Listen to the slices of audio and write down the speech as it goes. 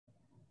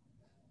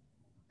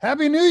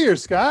Happy New Year,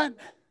 Scott.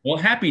 Well,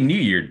 Happy New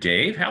Year,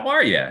 Dave. How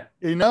are you?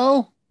 You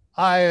know,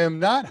 I am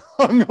not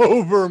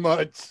hungover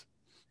much.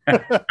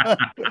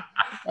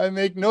 I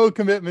make no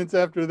commitments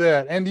after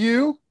that. And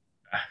you?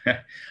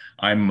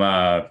 I'm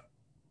I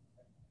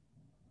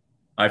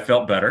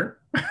felt better.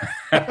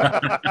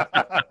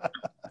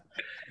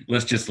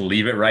 Let's just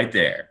leave it right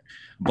there.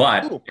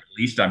 But Cool. at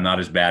least I'm not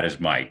as bad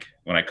as Mike.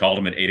 When I called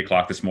him at 8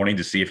 o'clock this morning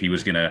to see if he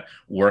was going to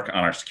work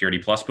on our Security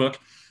Plus book,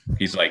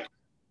 he's like,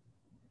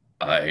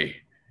 I,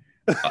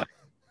 I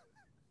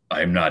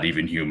I'm not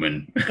even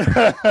human.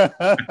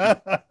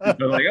 I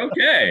was like,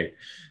 okay,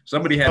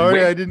 somebody had sorry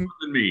way I didn't more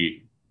than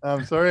me.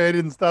 I'm sorry I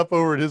didn't stop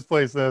over at his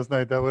place last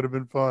night. That would have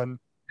been fun.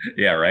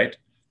 Yeah, right.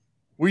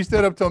 We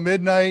stayed up till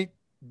midnight,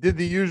 did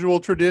the usual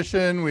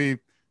tradition. We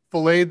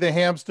filleted the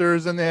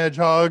hamsters and the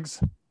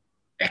hedgehogs,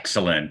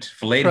 Excellent.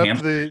 Filleted prepped ham.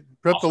 the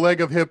Awesome.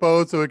 leg of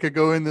hippo so it could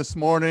go in this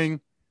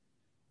morning.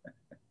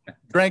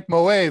 Drank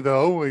Moet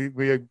though. We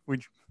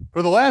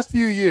for the last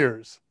few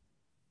years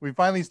we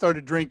finally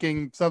started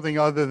drinking something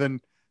other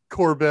than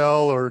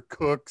Corbel or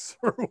Cooks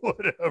or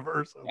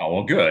whatever. So Oh,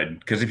 well, good.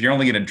 Because if you're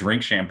only going to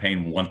drink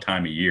champagne one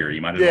time a year,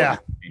 you might as well yeah,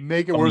 just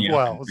make it pony up and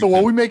worthwhile. So drink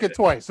some. we make it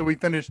twice. So we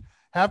finish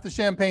half the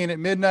champagne at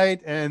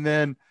midnight, and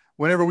then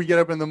whenever we get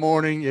up in the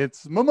morning,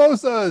 it's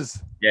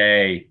mimosas,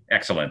 Yay.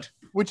 Excellent.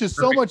 which is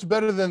so Perfect. much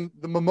better than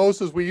the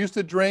mimosas we used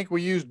to drink.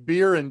 We used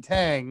beer and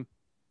Tang.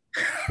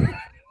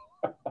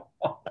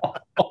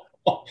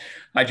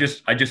 I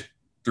just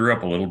threw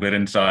up a little bit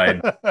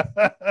inside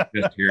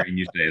just hearing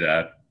you say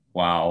that.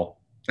 Wow.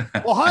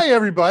 Well, hi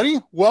everybody.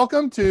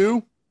 Welcome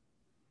to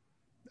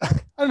I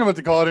don't know what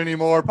to call it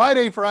anymore. Pi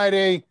Day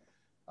Friday.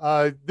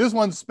 This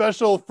one's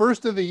special,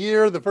 first of the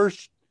year, the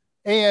first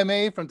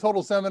AMA from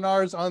Total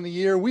Seminars on the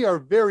year. We are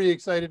very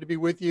excited to be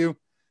with you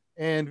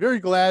and very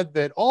glad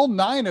that all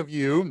 9 of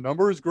you,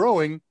 number is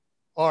growing,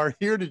 are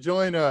here to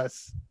join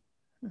us.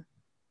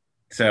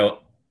 So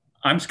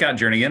I'm Scott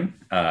Jernigan,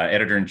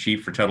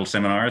 editor-in-chief for Total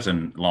Seminars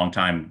and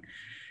longtime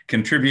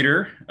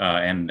contributor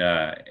and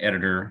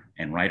editor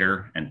and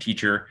writer and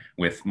teacher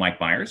with Mike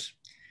Meyers.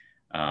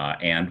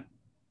 And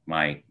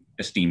my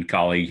esteemed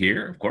colleague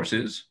here, of course,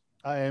 is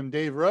I am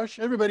Dave Rush.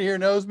 Everybody here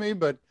knows me,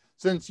 but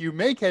since you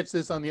may catch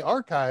this on the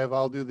archive,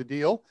 I'll do the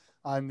deal.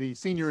 I'm the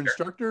senior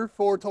instructor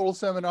for Total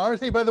Seminars.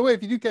 Hey, by the way,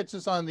 if you do catch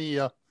this on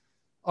the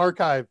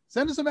archive,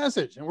 send us a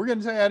message, and we're going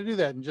to tell you how to do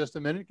that in just a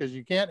minute because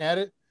you can't add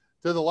it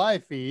to the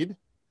live feed.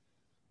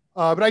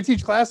 But I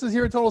teach classes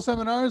here at Total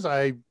Seminars.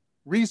 I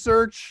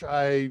research,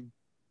 I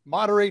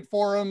moderate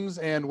forums,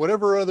 and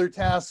whatever other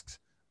tasks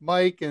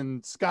Mike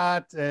and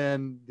Scott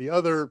and the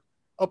other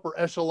upper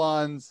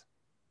echelons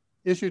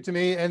issue to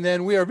me. And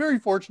then we are very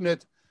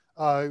fortunate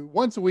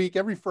once a week,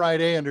 every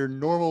Friday, under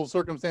normal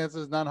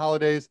circumstances,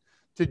 non-holidays,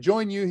 to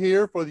join you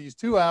here for these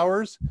 2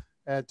 hours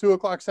at 2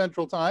 o'clock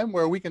Central Time,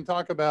 where we can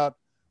talk about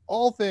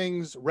all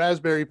things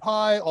Raspberry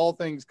Pi, all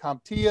things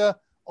CompTIA,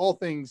 all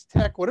things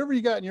tech, whatever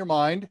you got in your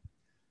mind.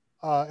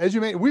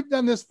 We've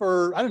done this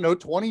for, I don't know,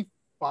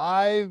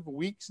 25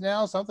 weeks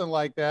now, something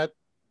like that. I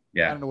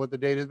yeah. don't know what the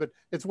date is, but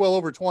it's well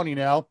over 20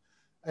 now.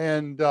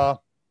 And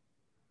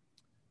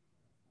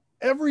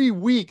every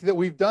week that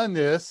we've done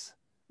this,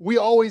 we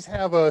always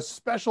have a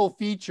special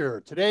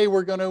feature. Today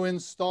we're going to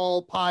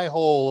install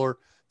Pi-hole, or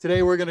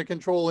today we're going to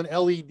control an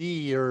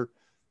LED, or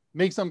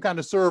make some kind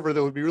of server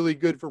that would be really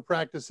good for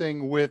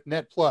practicing with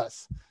Net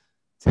Plus.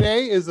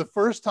 Today is the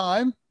first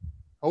time,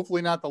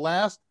 hopefully not the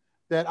last,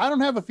 that I don't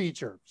have a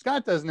feature.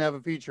 Scott doesn't have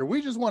a feature.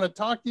 We just want to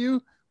talk to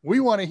you. We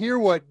want to hear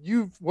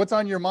what's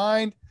on your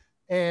mind,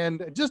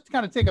 and just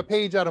kind of take a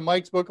page out of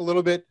Mike's book a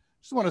little bit.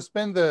 Just want to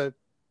spend the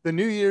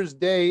New Year's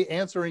Day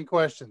answering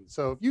questions.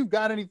 So if you've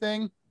got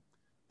anything,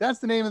 that's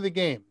the name of the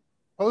game.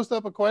 Post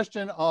up a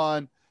question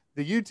on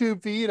the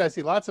YouTube feed. I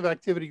see lots of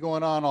activity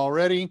going on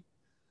already.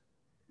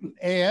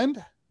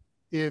 And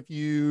if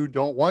you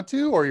don't want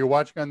to, or you're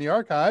watching on the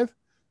archive,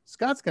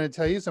 Scott's going to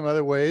tell you some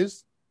other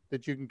ways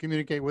that you can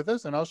communicate with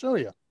us, and I'll show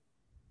you.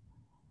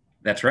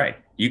 That's right.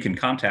 You can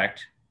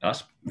contact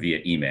us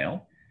via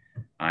email.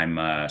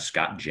 I'm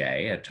Scott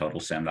J at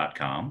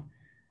totalsem.com,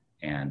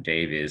 and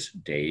Dave is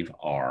Dave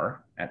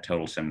R at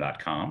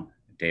totalsem.com.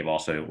 Dave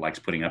also likes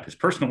putting up his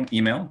personal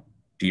email,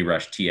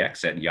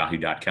 drushtx at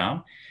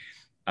yahoo.com.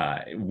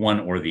 One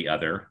or the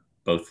other,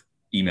 both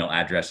email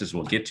addresses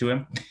will get to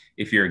him.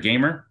 If you're a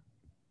gamer,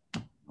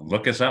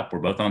 look us up. We're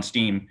both on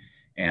Steam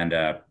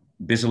and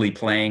busily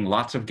playing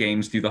lots of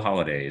games through the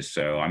holidays.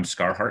 So I'm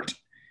Scarhart,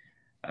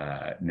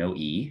 no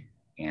E,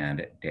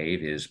 and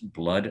Dave is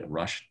Blood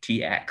Rush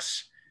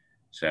TX.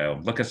 So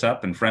look us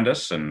up and friend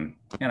us, and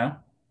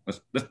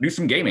let's do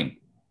some gaming.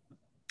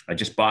 I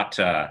just bought.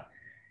 I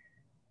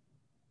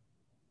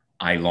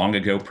long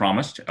ago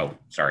promised. Oh,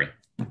 sorry.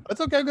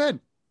 That's okay. Good.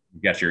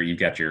 You've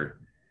got your.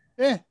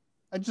 Yeah,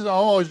 I'm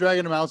always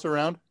dragging a mouse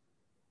around.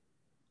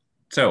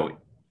 So,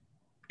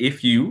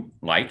 if you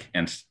like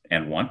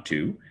and want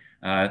to,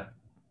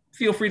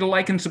 feel free to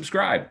like and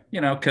subscribe.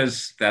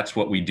 Because that's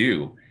what we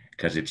do.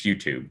 Because it's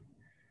YouTube.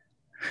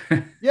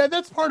 Yeah,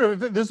 that's part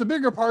of it. There's a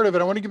bigger part of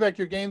it. I want to get back to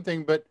your game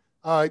thing, but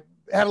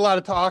had a lot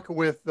of talk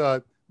with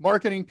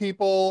marketing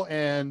people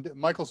and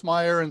Michael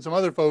Smyer and some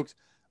other folks.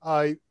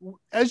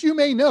 As you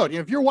may note,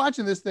 if you're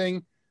watching this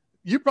thing,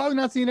 you're probably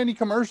not seeing any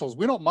commercials.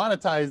 We don't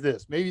monetize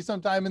this. Maybe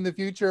sometime in the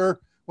future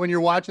when you're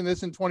watching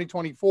this in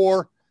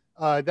 2024,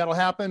 that'll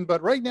happen.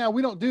 But right now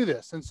we don't do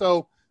this. And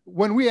so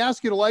when we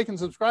ask you to like and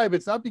subscribe,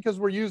 it's not because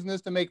we're using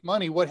this to make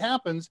money. What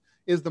happens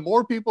is the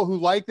more people who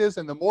like this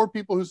and the more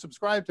people who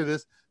subscribe to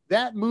this,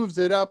 that moves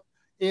it up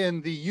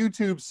in the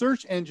YouTube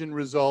search engine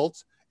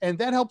results. And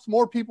that helps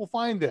more people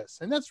find this.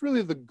 And that's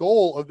really the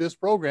goal of this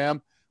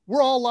program.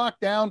 We're all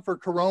locked down for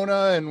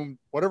Corona and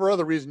whatever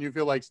other reason you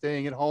feel like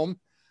staying at home.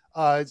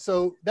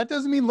 So that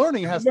doesn't mean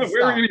learning has to stop.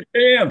 Wearing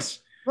any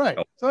pants. Right.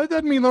 So it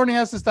doesn't mean learning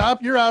has to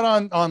stop. You're out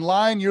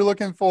online. You're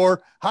looking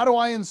for, how do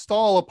I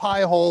install a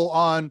Pi hole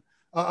on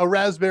a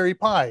Raspberry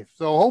Pi?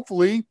 So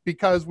hopefully,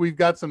 because we've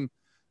got some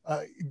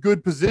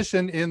good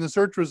position in the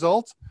search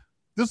results,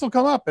 this will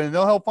come up and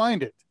they'll help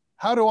find it.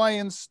 How do I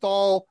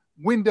install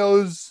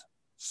Windows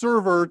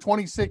Server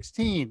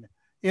 2016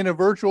 in a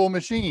virtual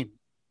machine?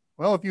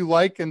 Well, if you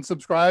like and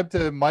subscribe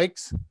to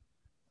Mike's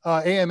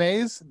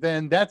AMAs,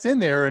 then that's in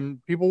there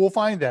and people will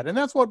find that. And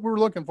that's what we're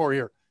looking for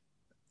here.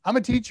 I'm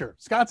a teacher.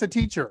 Scott's a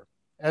teacher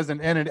and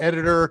an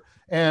editor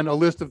and a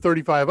list of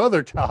 35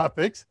 other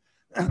topics,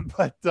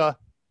 but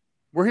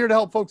we're here to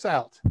help folks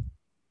out.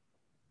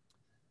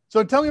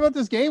 So tell me about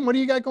this game. What do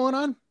you got going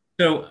on?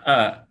 So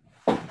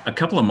a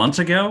couple of months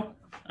ago,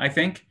 I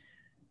think,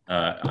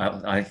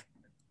 I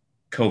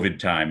COVID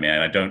time,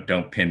 man,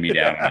 don't pin me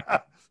down.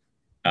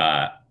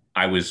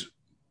 I was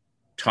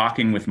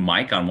talking with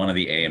Mike on one of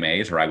the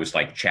AMAs, or I was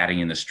like chatting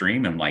in the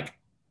stream, and like,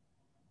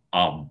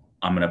 I'm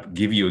going to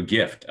give you a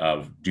gift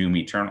of Doom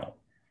Eternal.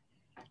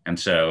 And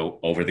so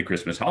over the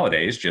Christmas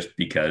holidays, just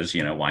because,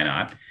 why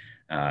not?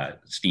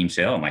 Steam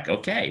sale. I'm like,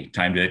 okay,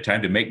 time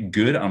to make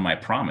good on my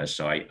promise.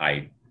 So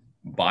I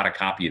bought a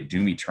copy of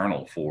Doom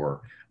Eternal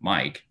for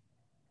Mike.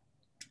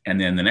 And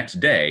then the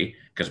next day,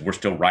 because we're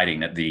still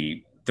writing at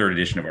the 3rd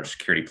edition of our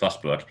Security Plus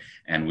book,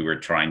 and we were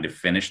trying to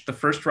finish the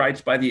first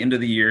writes by the end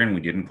of the year, and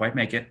we didn't quite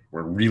make it.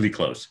 We're really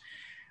close.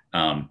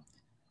 I'm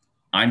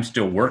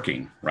still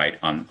working, right,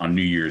 on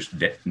New Year's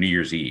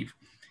Eve,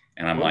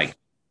 and I'm like,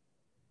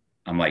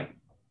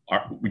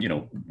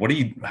 what are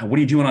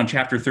you doing on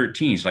chapter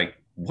 13? He's like,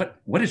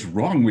 what is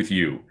wrong with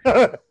you?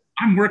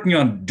 I'm working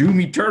on Doom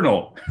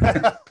Eternal,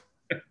 and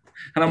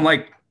I'm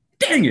like,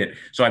 dang it!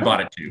 So I bought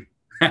it too.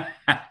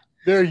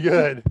 Very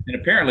good. And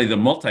apparently the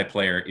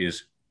multiplayer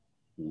is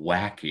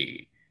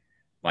wacky,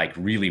 like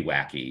really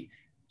wacky.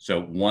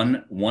 So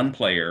one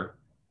player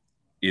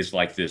is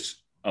like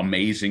this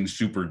amazing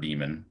super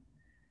demon,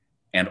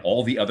 and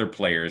all the other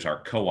players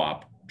are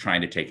co-op trying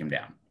to take him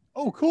down.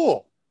 Oh,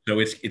 cool. So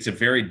it's a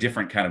very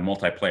different kind of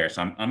multiplayer.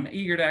 So I'm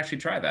eager to actually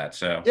try that.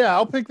 So yeah,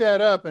 I'll pick that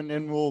up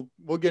and we'll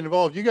get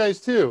involved. You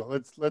guys too.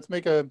 Let's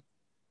make a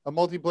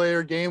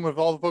multiplayer game with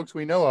all the folks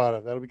we know out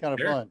of. That'll be kind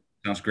of fun.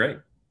 Sounds great.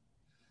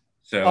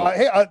 So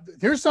hey,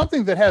 here's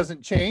something that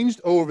hasn't changed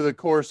over the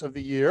course of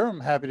the year. I'm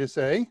happy to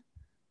say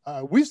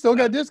we've still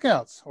got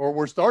discounts, or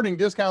we're starting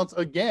discounts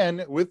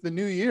again with the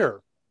new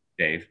year.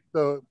 Dave.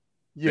 So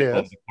yeah,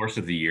 over the course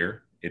of the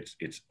year, it's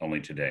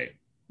only today.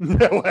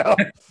 Well,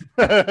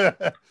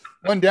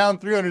 one down,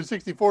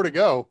 364 to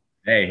go.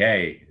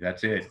 Hey,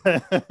 that's it.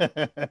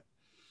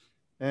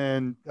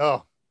 And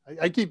I'll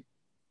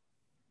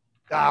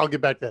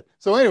get back to that.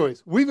 So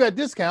anyways, we've got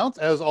discounts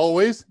as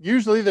always.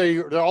 Usually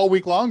they're all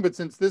week long, but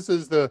since this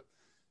is the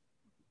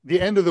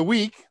end of the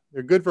week,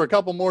 they're good for a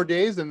couple more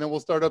days, and then we'll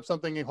start up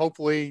something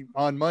hopefully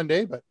on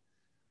Monday. But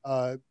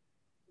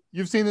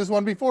you've seen this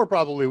one before,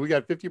 probably. We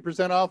got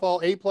 50% off all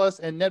A+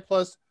 and Net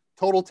Plus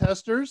Total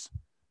Testers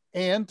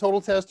and Total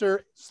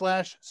Tester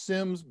 /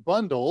 Sims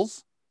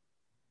bundles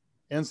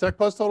and Sec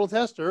Plus Total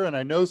Tester. And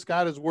I know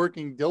Scott is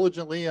working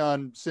diligently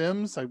on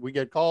Sims. We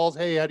get calls,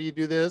 hey, how do you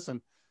do this? And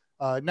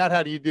not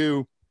how do you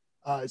do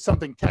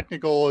something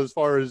technical as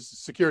far as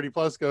Security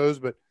Plus goes,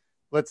 but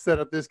let's set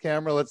up this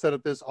camera, let's set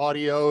up this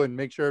audio and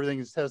make sure everything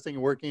is testing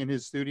and working in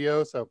his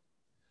studio. So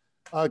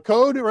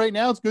code right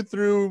now, it's good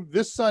through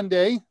this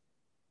Sunday,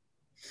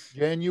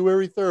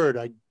 January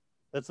 3rd.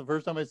 That's the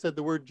first time I said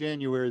the word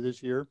January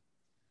this year.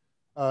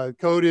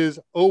 Code is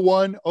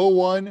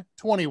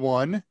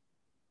 010121.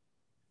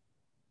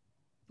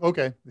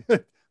 Okay. I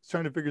was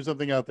trying to figure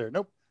something out there.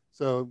 Nope.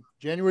 So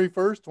January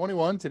 1st,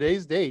 21,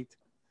 today's date,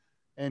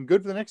 and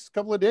good for the next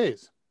couple of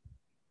days.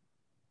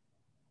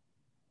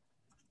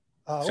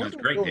 Sounds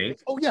great,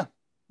 Dave. Oh yeah.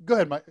 Go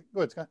ahead, Mike.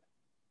 Go ahead, Scott.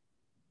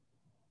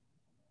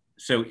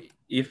 So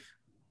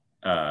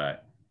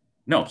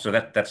so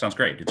that sounds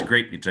great. It's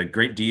a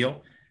great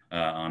deal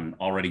on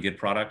already good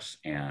products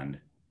and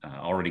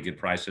already good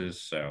prices.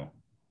 So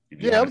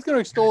yeah, I was going to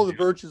extol the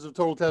virtues of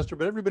Total Tester,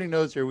 but everybody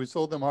knows here we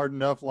sold them hard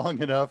enough,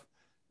 long enough.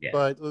 Yeah.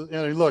 But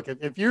look,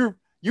 if you've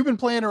been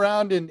playing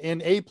around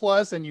in A+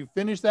 and you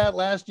finished that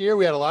last year,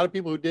 we had a lot of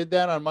people who did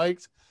that on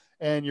Mike's,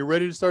 and you're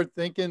ready to start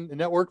thinking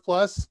Network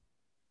Plus,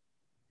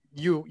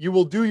 you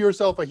will do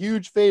yourself a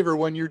huge favor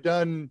when you're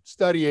done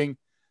studying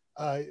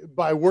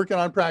by working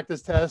on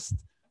practice tests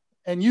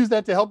and use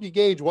that to help you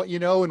gauge what you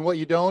know and what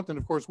you don't. And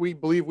of course, we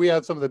believe we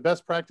have some of the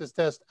best practice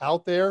tests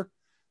out there.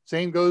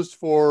 Same goes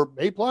for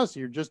A+.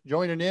 You're just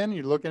joining in,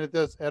 you're looking at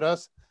this at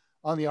us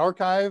on the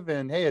archive,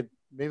 and hey, I'd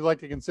maybe like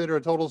to consider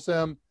a Total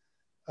Sem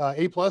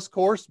A+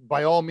 course.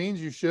 By all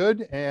means, you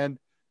should. And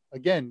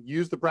again,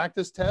 use the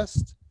practice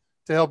test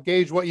to help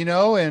gauge what you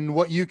know and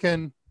what you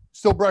can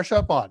still brush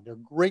up on. They're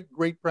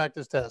great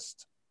practice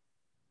tests.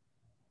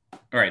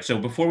 All right. So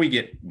before we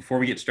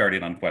get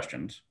started on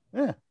questions,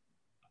 yeah,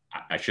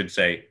 I should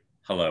say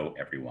hello,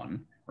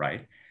 everyone.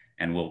 Right,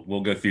 and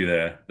we'll go through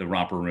the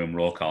romper room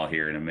roll call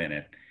here in a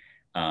minute.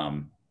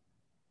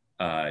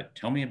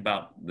 Tell me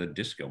about the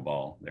disco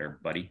ball there,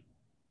 buddy.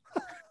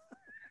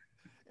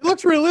 It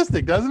looks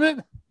realistic, doesn't it?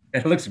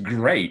 It looks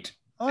great.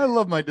 I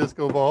love my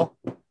disco ball.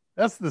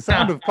 That's the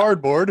sound of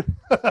cardboard.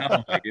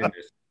 Oh my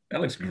goodness,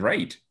 that looks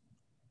great.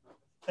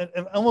 And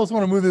I almost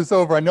want to move this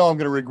over. I know I'm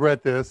going to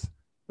regret this,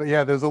 but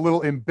yeah, there's a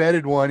little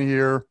embedded one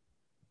here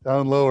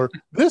down lower.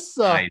 This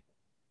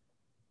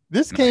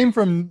this came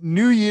from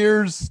New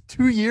Year's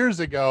 2 years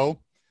ago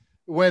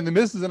when the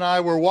missus and I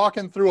were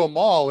walking through a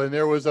mall, and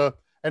there was an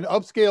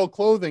upscale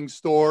clothing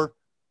store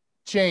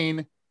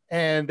chain,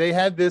 and they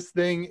had this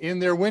thing in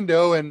their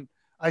window, and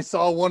I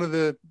saw one of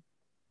the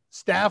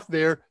staff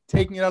there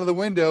taking it out of the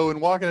window and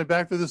walking it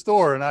back to the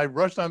store. And I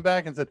rushed on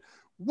back and said,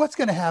 "What's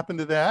going to happen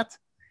to that?"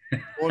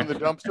 Going to the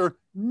dumpster.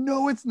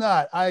 "No, it's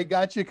not. I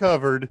got you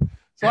covered."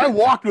 So I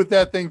walked with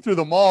that thing through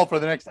the mall for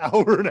the next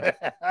hour and a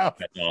half.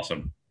 That's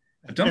awesome.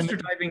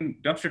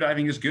 Dumpster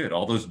diving is good.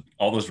 All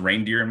those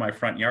reindeer in my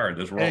front yard,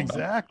 those were all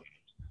exactly.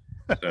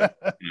 So,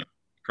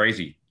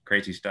 crazy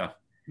stuff.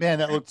 Man,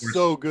 that looks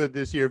so good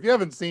this year. If you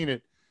haven't seen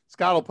it,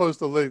 Scott will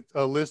post a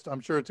list, I'm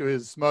sure, to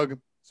his smug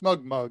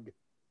mug.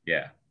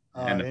 Yeah.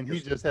 And he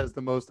just has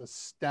the most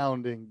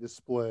astounding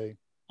display.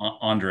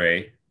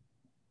 Andre.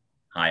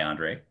 Hi,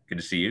 Andre. Good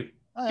to see you.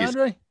 Hi,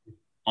 Andre.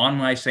 On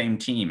my same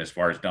team as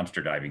far as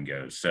dumpster diving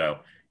goes. So,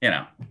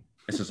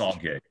 this is all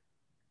good.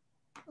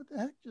 What the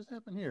heck just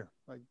happened here?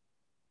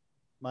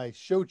 My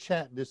show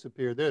chat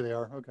disappeared. There they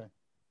are. Okay.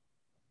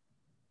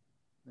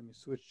 Let me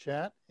switch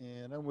chat,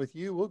 and I'm with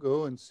you. We'll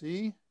go and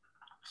see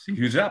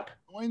who's up.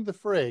 Join the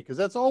fray, because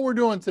that's all we're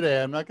doing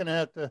today. I'm not going to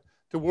have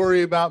to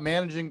worry about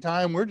managing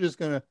time. We're just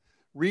going to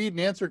read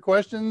and answer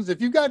questions.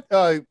 If you've got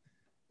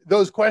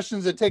those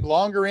questions that take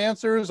longer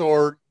answers,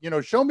 or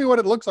show me what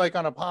it looks like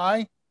on a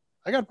pie.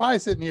 I got pie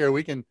sitting here.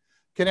 We can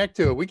connect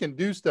to it. We can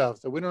do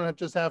stuff, so we don't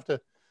have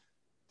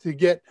to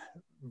get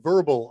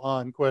verbal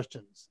on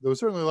questions. Though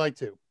certainly like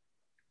to.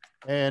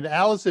 And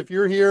Alice, if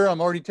you're here,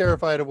 I'm already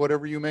terrified of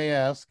whatever you may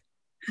ask.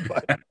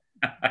 But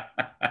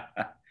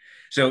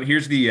so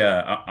here's the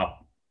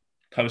I'll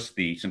post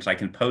since I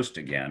can post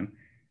again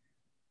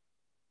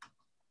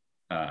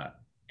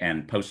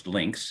and post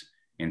links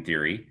in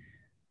theory.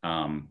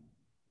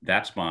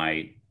 That's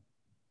my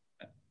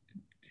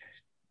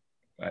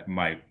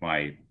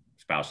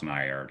spouse and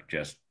I are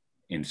just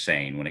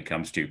insane when it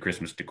comes to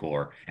Christmas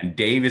decor, and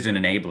Dave is an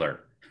enabler.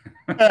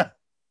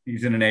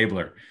 He's an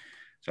enabler.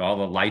 So all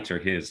the lights are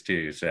his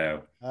too.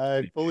 So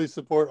I fully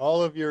support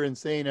all of your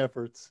insane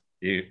efforts.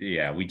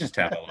 Yeah, we just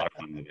have a lot of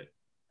fun with it.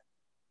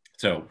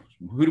 So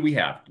who do we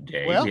have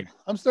today? Well,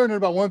 I'm starting at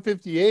about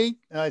 158.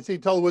 I see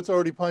Tullowit's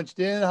already punched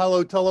in.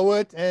 Hello,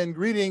 Tullowit, and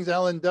greetings,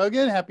 Alan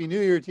Duggan. Happy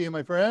New Year to you,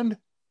 my friend.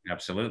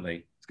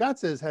 Absolutely. Scott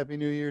says Happy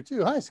New Year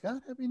too. Hi,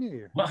 Scott. Happy New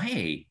Year. Well,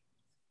 hey.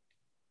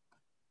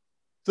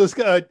 So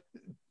Scott,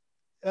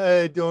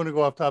 I don't want to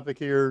go off topic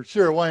here.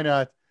 Sure, why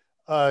not?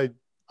 I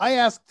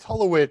asked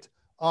Tullowit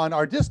on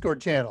our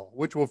Discord channel,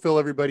 which will fill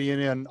everybody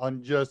in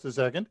on just a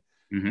second.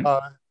 Mm-hmm.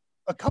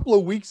 A couple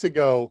of weeks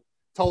ago,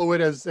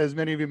 Tullowit, as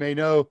many of you may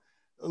know,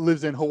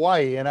 lives in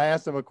Hawaii, and I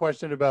asked him a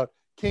question about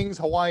King's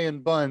Hawaiian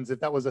buns, if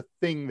that was a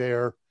thing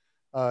there,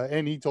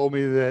 and he told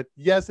me that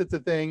yes, it's a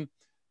thing,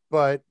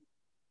 but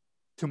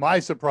to my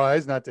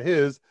surprise, not to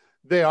his,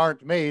 they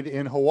aren't made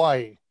in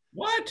Hawaii.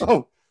 What?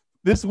 Oh,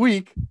 this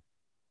week,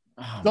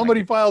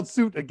 somebody filed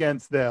suit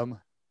against them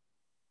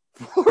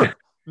for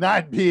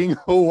not being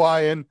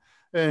Hawaiian,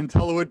 and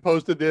Tullowit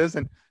posted this,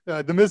 and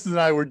the missus and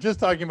I were just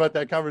talking about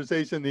that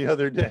conversation the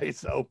other day.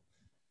 So,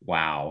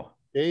 wow,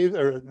 Dave,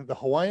 or the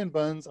Hawaiian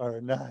buns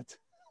are not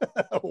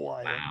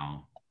Hawaiian.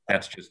 Wow,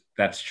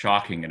 that's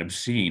shocking and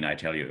obscene. I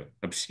tell you,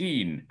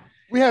 obscene.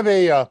 We have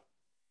a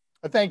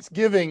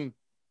Thanksgiving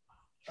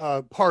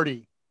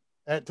party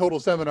at Total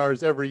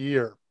Seminars every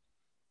year,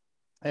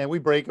 and we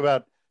break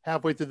about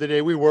halfway through the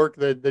day. We work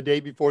the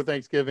day before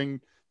Thanksgiving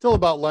till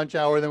about lunch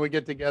hour. Then we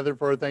get together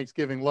for a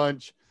Thanksgiving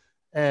lunch,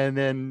 and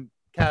then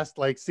cast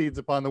like seeds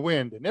upon the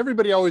wind. And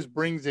everybody always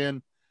brings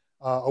in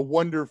a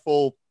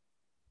wonderful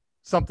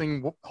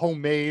something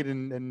homemade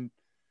and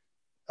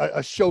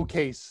a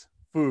showcase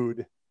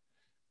food.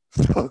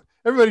 So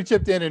everybody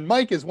chipped in, and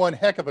Mike is one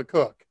heck of a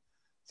cook.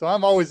 So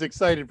I'm always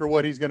excited for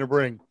what he's going to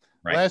bring.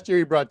 Right. Last year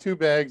he brought 2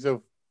 bags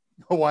of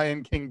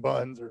Hawaiian King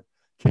buns, or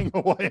King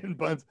Hawaiian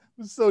buns.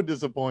 I was so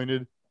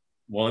disappointed.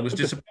 Well, it was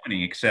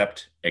disappointing,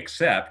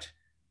 except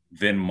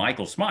then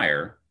Michael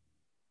Smyer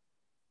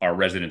our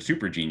resident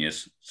super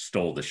genius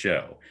stole the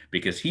show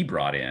because he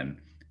brought in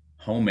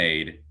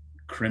homemade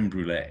creme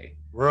brulee.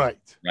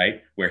 Right.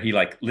 Right. Where he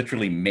like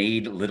literally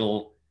made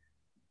little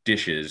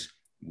dishes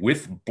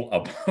with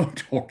a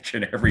blowtorch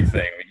and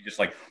everything. He just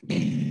like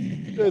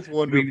that's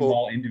wonderful. Doing them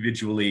all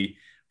individually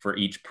for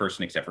each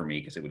person except for me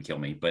because it would kill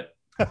me. But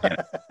yeah.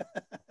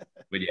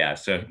 But yeah,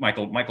 so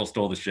Michael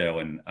stole the show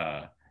and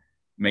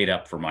made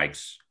up for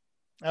Mike's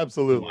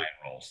absolutely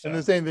role. So. And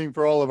the same thing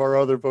for all of our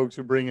other folks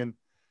who bring in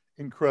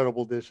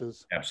incredible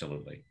dishes.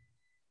 Absolutely.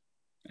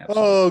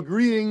 Oh,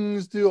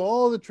 greetings to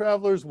all the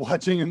travelers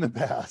watching in the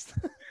past.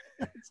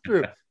 It's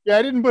true. Yeah,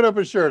 I didn't put up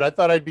a shirt. I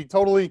thought I'd be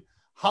totally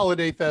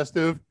holiday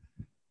festive.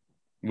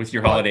 With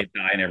your holiday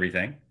tie and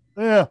everything.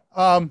 Yeah.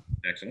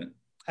 Excellent.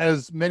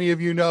 As many of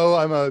you know,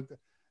 I'm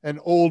an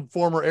old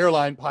former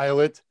airline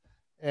pilot,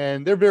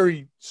 and they're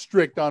very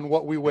strict on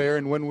what we wear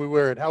and when we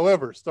wear it.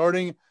 However,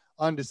 starting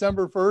on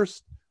December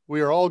 1st,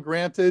 we are all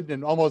granted,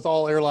 and almost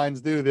all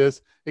airlines do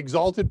this,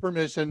 exalted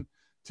permission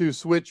to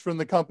switch from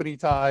the company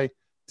tie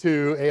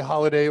to a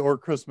holiday or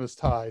Christmas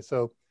tie.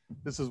 So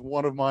this is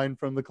one of mine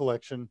from the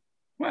collection.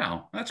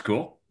 Wow, that's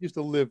cool. Used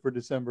to live for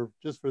December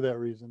just for that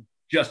reason.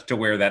 Just to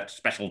wear that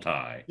special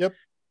tie. Yep.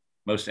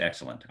 Most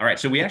excellent. All right,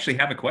 so we actually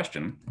have a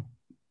question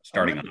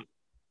starting off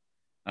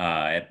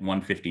at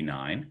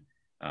 1:59.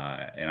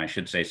 And I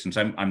should say, since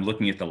I'm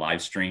looking at the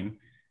live stream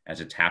as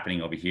it's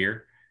happening over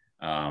here,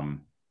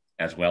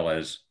 as well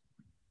as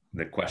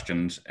the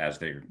questions as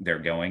they're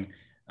going.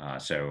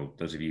 So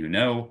those of you who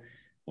know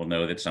will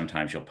know that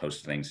sometimes you'll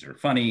post things that are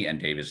funny and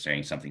Dave is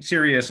saying something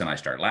serious and I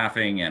start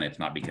laughing, and it's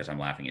not because I'm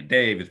laughing at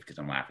Dave, it's because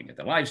I'm laughing at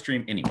the live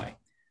stream. Anyway,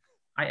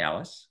 hi,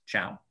 Alice.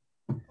 Ciao.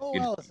 Oh,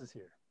 good. Alice is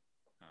here.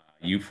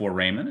 U4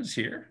 Raymond is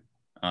here.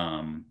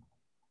 So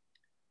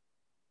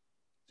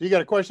you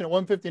got a question at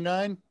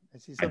 1:59? I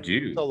see something. I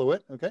do.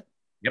 Silhouette. Okay.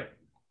 Yep.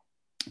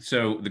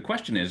 So the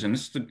question is, and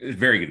this is a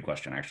very good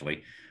question,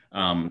 actually.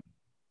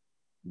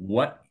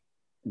 What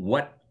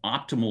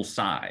optimal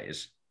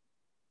size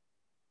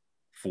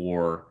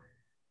for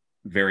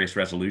various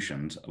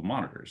resolutions of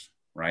monitors,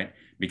 right?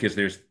 Because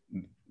there's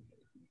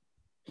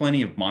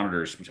plenty of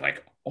monitors which are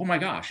like, oh my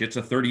gosh, it's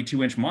a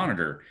 32-inch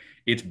monitor.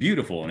 It's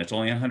beautiful and it's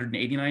only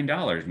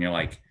 $189. And you're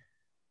like,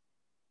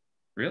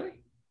 really?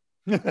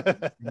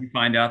 You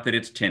find out that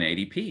it's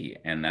 1080p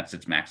and that's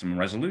its maximum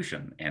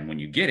resolution. And when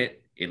you get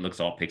it, it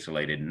looks all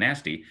pixelated and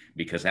nasty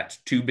because that's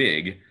too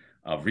big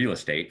of real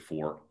estate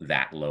for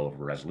that low of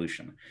a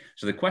resolution.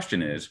 So the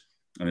question is,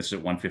 and this is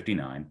at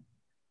 1:59,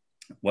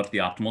 what's the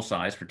optimal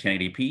size for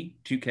 1080p,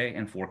 2K,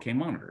 and 4K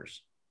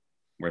monitors,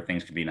 where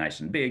things can be nice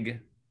and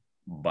big,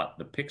 but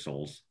the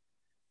pixels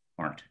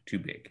aren't too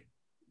big?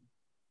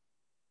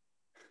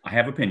 I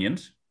have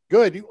opinions.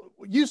 Good.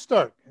 You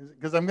start,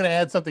 because I'm going to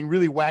add something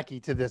really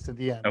wacky to this at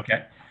the end.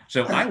 Okay.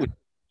 So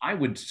I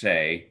would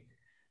say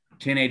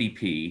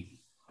 1080p,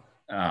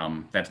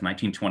 that's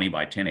 1920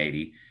 by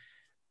 1080.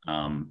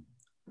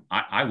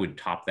 I would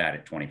top that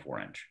at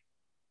 24-inch.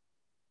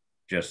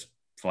 Just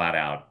flat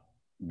out.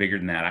 Bigger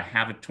than that. I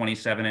have a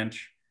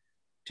 27-inch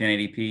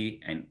 1080p,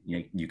 and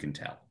you can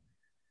tell.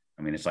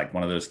 I mean, it's like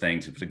one of those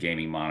things. If it's a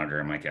gaming monitor,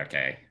 I'm like,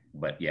 okay,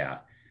 but yeah,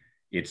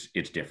 it's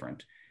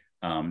different.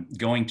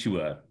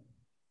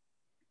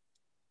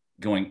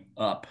 Going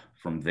up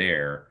from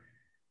there,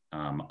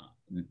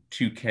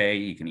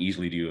 2K, you can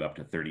easily do up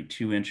to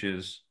 32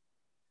 inches.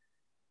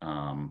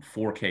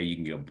 4K, you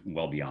can go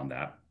well beyond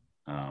that.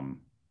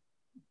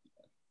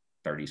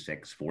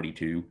 36,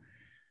 42.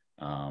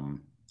 I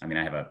mean,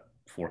 I have a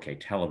 4K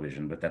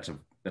television, but that's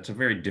a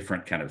very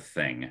different kind of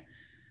thing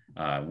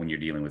when you're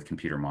dealing with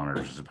computer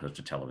monitors as opposed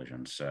to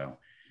television. So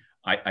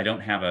I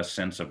don't have a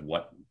sense of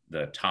what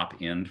the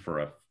top end for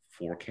a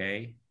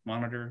 4K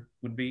monitor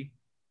would be.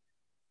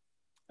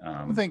 I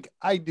don't think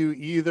I do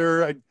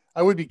either.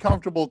 I would be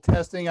comfortable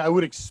testing. I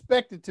would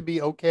expect it to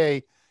be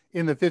okay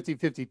in the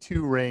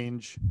 50-52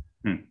 range.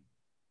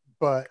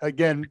 But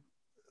again,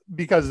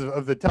 because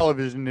of the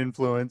television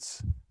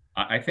influence,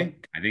 I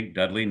think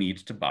Dudley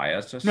needs to buy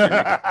us a series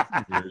of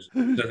computers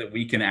so that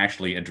we can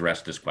actually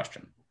address this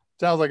question.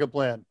 Sounds like a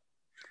plan.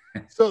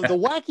 So the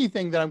wacky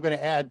thing that I'm going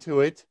to add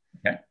to it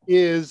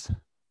is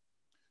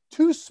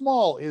too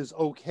small is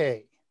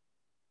okay.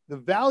 The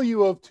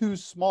value of too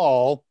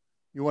small,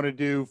 you want to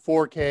do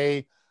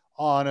 4K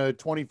on a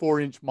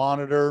 24-inch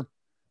monitor,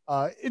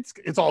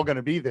 it's all going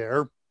to be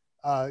there.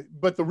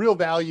 But the real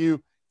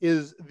value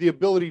is the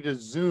ability to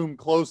zoom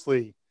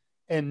closely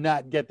and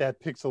not get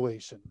that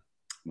pixelation.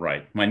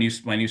 Right. My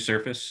new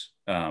Surface,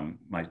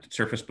 my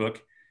Surface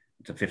Book,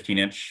 it's a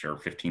 15-inch or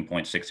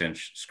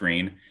 15.6-inch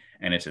screen,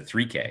 and it's a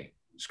 3K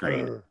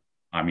screen.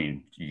 I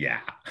mean,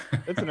 yeah.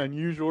 It's an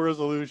unusual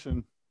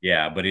resolution.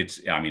 Yeah, but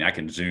I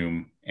can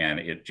zoom, and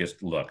it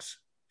just looks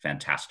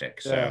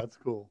fantastic. So, yeah, that's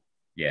cool.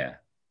 Yeah.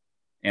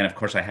 And of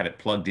course, I have it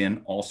plugged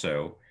in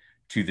also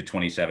to the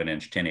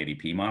 27-inch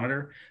 1080p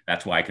monitor.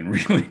 That's why I can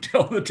really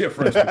tell the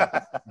difference.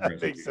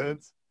 Makes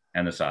sense.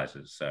 And the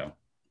sizes. So,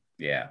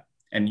 yeah.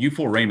 And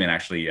U4 Raymond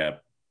actually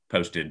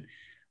posted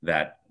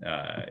that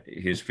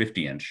his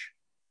 50-inch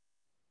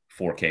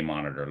 4K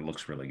monitor. It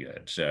looks really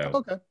good. So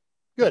Okay,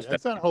 good.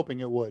 That's not hoping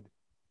it would.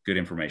 Good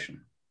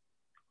information.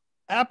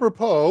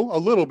 Apropos, a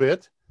little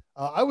bit,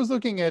 I was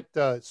looking at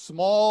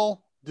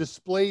small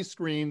display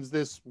screens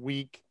this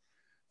week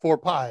for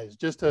Pies,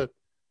 just to,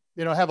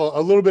 have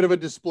a little bit of a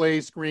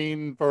display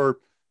screen for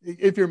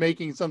if you're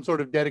making some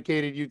sort of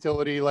dedicated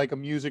utility like a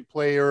music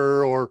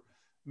player or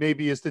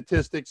maybe a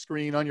statistics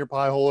screen on your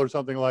Pi hole or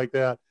something like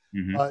that.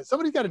 Mm-hmm.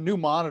 Somebody's got a new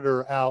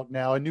monitor out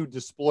now, a new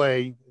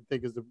display, I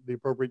think is the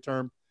appropriate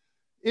term.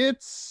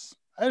 It's,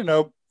 I don't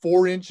know,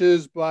 4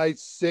 inches by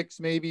 6,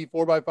 maybe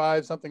 4 by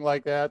 5, something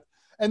like that.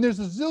 And there's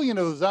a zillion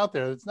of those out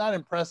there. It's not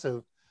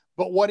impressive.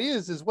 But what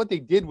is what they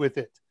did with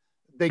it.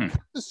 They cut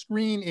the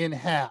screen in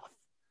half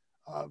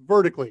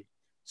vertically.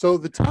 So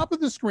the top of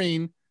the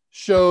screen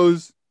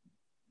shows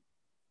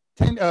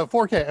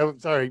 4K,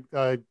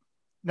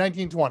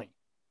 1920.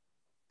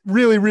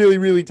 Really, really,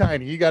 really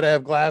tiny. You got to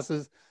have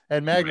glasses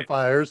and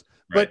magnifiers.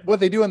 Right. But what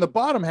they do on the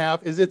bottom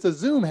half is it's a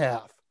zoom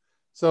half.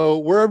 So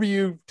wherever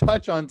you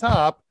touch on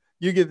top,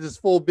 you get this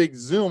full big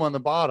zoom on the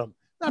bottom.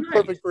 Not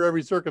perfect for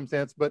every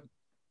circumstance, but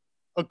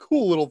a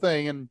cool little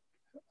thing. And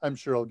I'm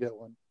sure I'll get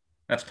one.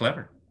 That's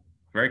clever.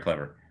 Very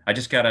clever. I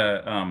just got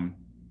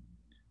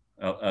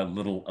a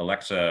little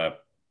Alexa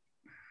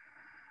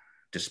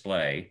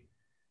display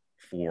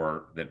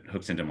that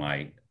hooks into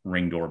my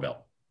Ring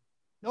doorbell.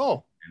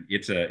 Oh,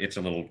 it's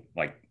a little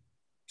like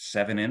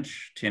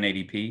 7-inch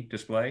 1080p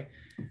display.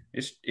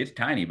 It's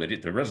tiny, but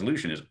the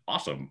resolution is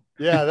awesome.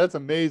 Yeah, that's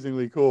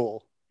amazingly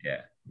cool.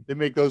 Yeah, they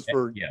make those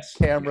for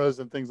cameras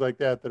and things like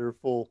that are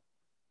full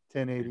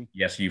 1080.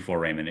 Yes, U4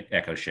 Raymond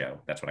Echo Show.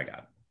 That's what I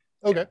got.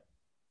 Okay.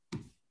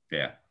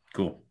 Yeah,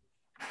 cool.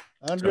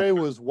 Andre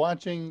was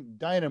watching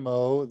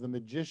Dynamo the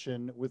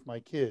Magician with my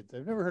kids.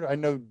 I've never heard. I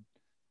know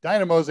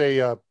Dynamo's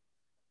a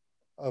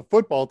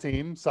football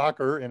team,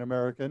 soccer in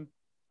American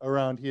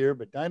around here,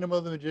 but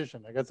Dynamo the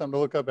Magician. I got something to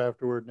look up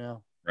afterward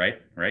now.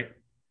 Right.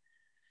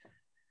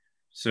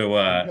 So,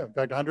 in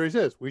fact, Andre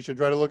says we should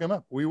try to look him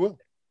up. We will.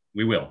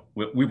 We will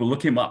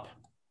look him up.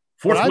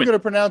 But I'm going to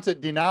pronounce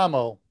it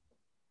Dynamo.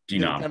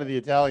 Dynamo. Kind of the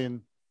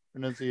Italian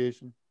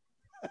pronunciation.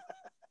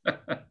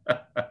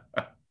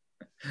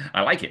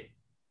 I like it.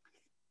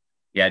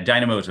 Yeah,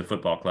 Dynamo is a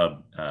football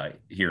club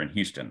here in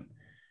Houston,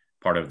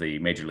 part of the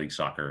Major League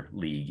Soccer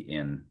League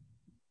in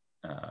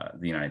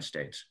the United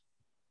States.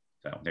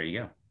 So there you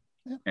go.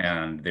 Yeah.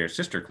 And their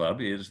sister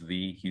club is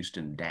the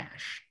Houston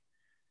Dash,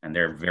 and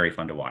they're very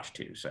fun to watch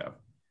too. So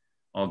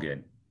all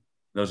good.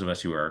 Those of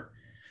us who are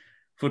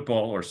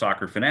football or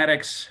soccer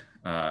fanatics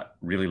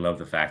really love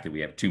the fact that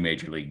we have 2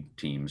 major league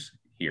teams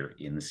here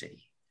in the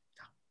city.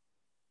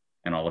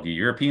 And all of you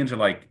Europeans are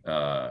like,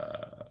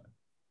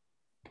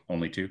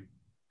 only 2?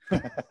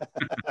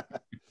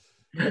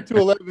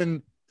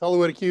 211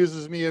 Tullywood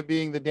accuses me of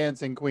being the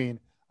dancing queen.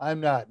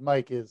 I'm not.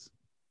 Mike is.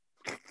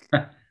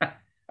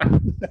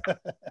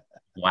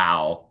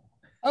 Wow.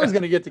 I was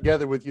going to get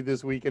together with you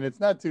this week, and it's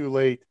not too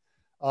late.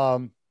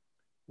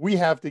 We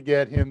have to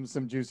get him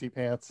some juicy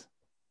pants.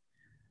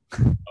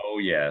 Oh,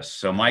 yes.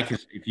 So Mike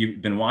is, if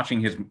you've been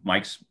watching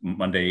Mike's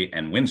Monday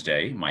and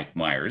Wednesday, Mike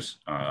Meyers,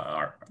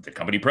 the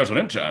company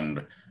president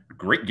and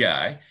great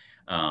guy,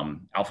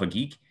 Alpha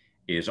Geek,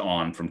 is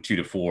on from 2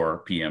 to 4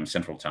 p.m.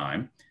 Central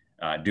Time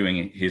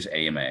doing his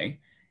AMA.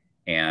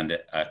 And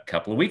a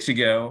couple of weeks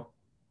ago,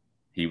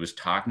 he was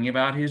talking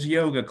about his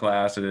yoga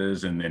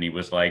classes, and then he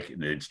was like,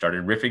 they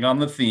started riffing on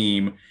the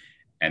theme,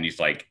 and he's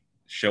like,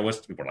 show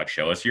us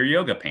your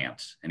yoga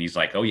pants. And he's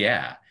like, oh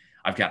yeah,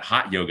 I've got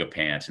hot yoga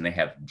pants, and they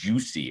have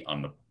juicy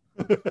on the.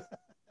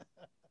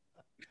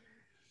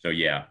 So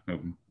yeah,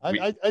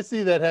 I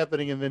see that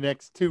happening in the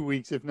next 2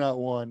 weeks, if not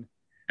 1.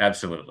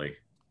 Absolutely.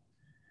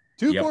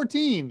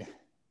 214, yep.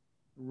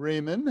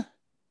 Raymond,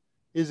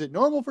 is it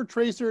normal for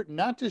Tracer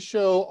not to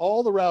show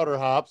all the router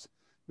hops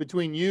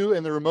between you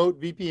and the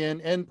remote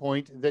VPN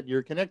endpoint that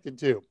you're connected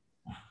to?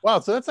 Wow,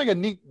 so that's like a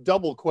neat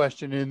double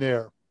question in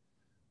there.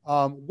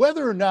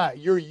 Whether or not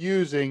you're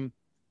using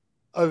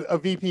a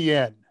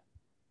VPN,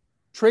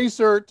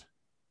 Tracert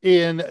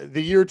in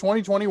the year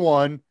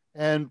 2021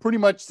 and pretty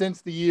much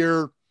since the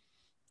year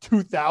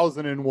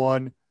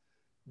 2001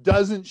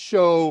 doesn't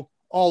show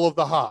all of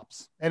the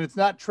hops. And it's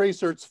not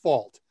Tracert's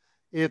fault.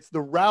 It's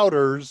the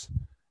routers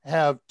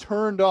have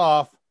turned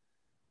off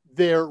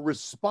their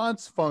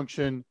response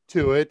function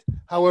to it.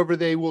 However,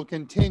 they will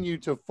continue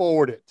to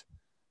forward it.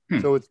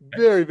 So it's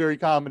very, very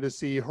common to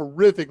see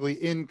horrifically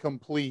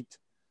incomplete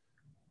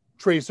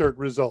Tracert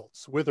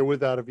results with or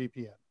without a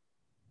VPN.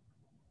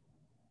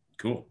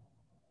 Cool.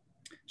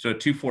 So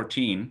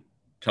 214,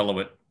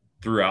 Tullywood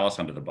threw Alice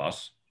under the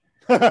bus.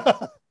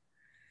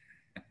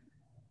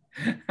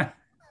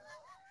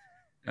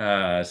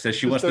 Says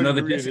she wants to know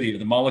the density of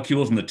the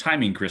molecules and the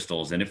timing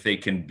crystals and if they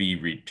can be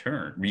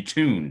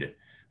retuned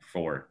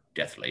for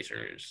death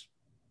lasers.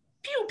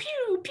 Pew,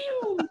 pew,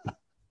 pew.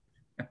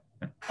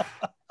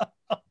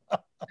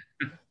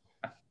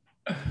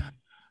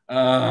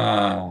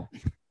 I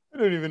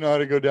don't even know how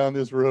to go down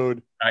this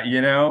road.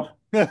 You know?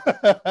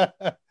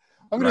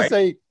 I'm going to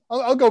say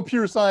I'll go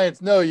pure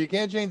science. No, you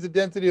can't change the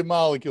density of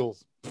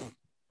molecules.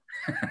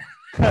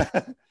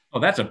 Oh,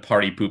 that's a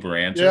party pooper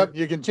answer. Yep,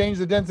 you can change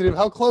the density of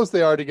how close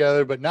they are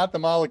together, but not the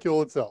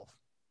molecule itself.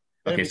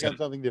 Then Okay, it becomes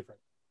something different.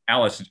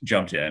 Alice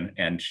jumped in,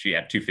 and she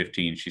at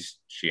 2:15,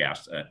 she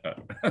asked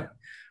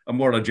a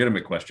more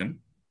legitimate question.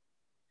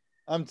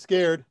 I'm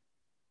scared.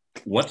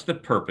 What's the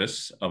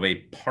purpose of a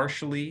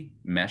partially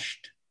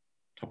meshed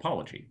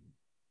topology?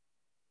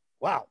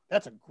 Wow,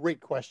 that's a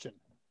great question.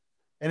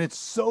 And it's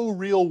so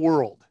real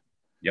world.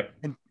 Yep.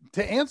 And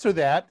to answer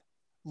that,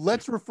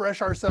 let's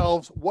refresh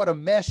ourselves what a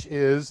mesh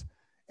is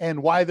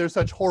and why they're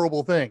such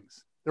horrible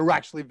things. They're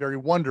actually very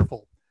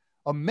wonderful.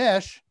 A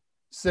mesh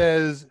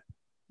says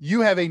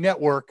you have a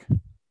network,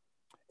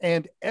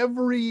 and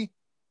every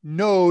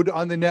node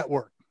on the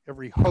network,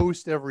 every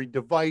host, every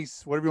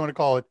device, whatever you want to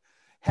call it,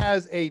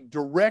 has a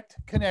direct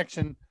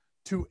connection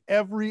to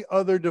every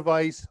other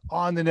device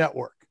on the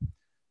network.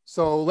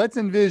 So let's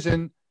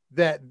envision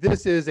that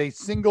this is a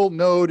single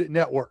node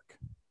network.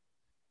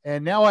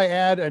 And now I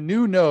add a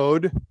new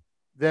node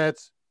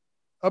that's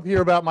up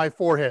here about my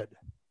forehead.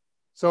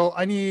 So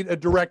I need a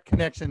direct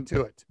connection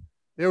to it.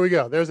 There we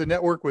go. There's a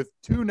network with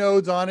 2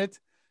 nodes on it,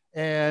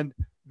 and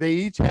they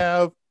each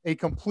have a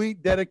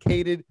complete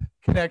dedicated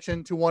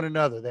connection to one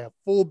another. They have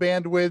full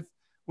bandwidth.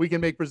 We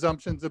can make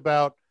presumptions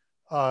about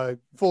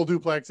full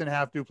duplex and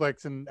half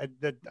duplex, and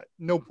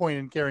no point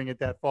in carrying it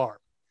that far.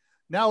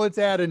 Now let's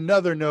add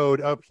another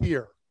node up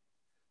here.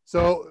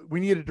 So we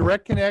need a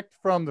direct connect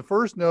from the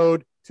first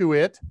node to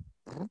it,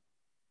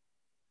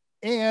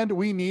 and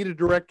we need a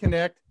direct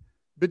connect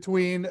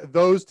between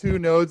those 2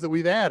 nodes that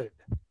we've added.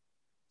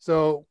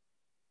 So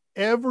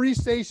every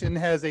station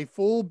has a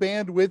full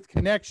bandwidth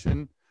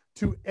connection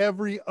to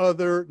every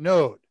other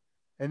node.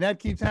 And that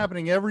keeps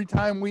happening every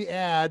time we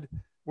add.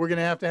 We're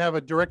going to have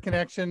a direct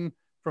connection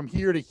from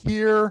here to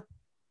here,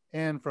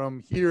 and from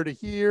here to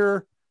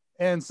here,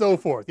 and so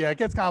forth. Yeah, it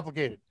gets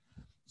complicated.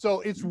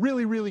 So it's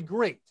really, really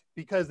great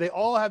because they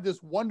all have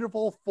this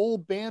wonderful full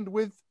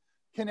bandwidth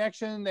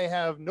connection. They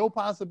have no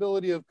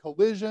possibility of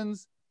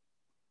collisions.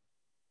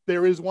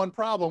 There is one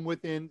problem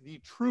within the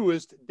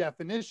truest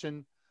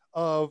definition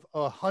of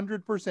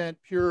 100%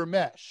 pure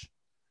mesh.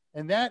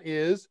 And that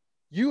is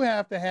you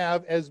have to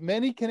have as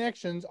many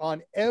connections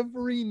on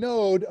every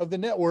node of the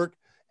network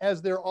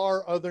as there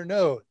are other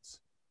nodes.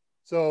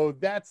 So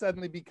that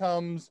suddenly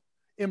becomes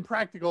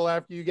impractical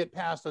after you get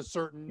past a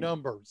certain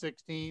number,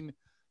 16,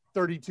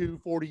 32,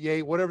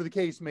 48, whatever the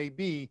case may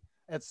be.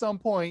 At some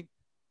point,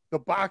 the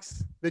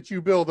boxes that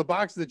you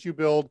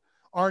build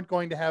aren't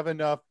going to have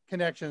enough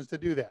connections to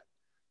do that.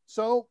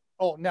 So,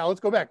 now let's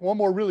go back. One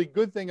more really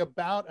good thing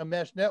about a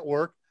mesh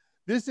network.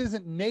 This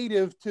isn't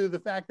native to the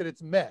fact that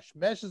it's mesh.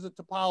 Mesh is a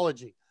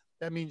topology.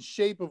 That means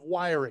shape of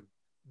wiring.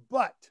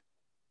 But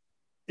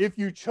if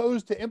you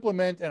chose to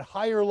implement a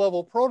higher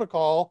level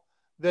protocol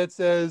that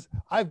says,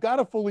 I've got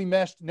a fully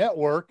meshed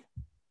network,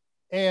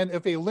 and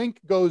if a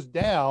link goes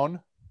down,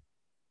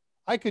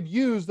 I could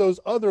use those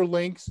other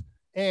links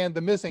and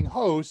the missing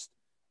host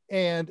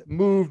and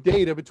move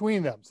data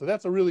between them. So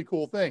that's a really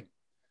cool thing.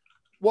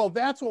 Well,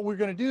 that's what we're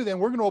going to do then.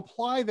 We're going to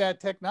apply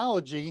that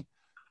technology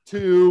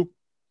to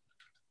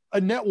a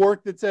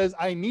network that says,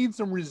 I need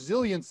some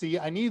resiliency,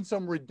 I need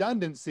some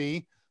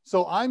redundancy,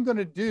 so I'm going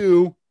to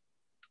do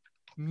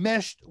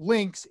meshed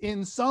links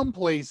in some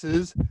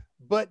places,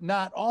 but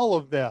not all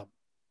of them.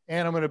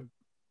 And I'm going to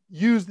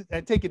use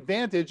and take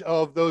advantage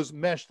of those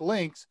meshed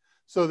links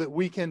so that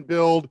we can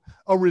build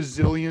a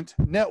resilient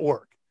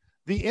network.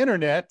 The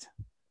internet,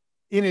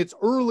 in its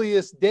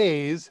earliest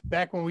days,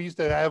 back when we used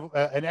to have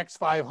an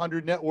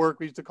X500 network,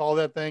 we used to call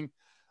that thing,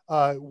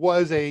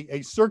 was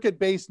a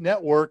circuit-based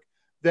network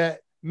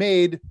that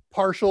made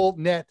partial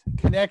net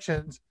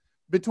connections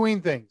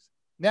between things.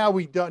 Now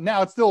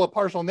it's still a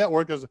partial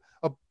network. There's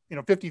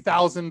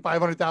 50,000,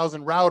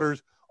 500,000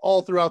 routers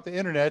all throughout the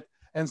internet,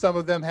 and some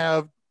of them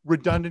have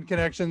redundant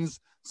connections.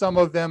 Some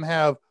of them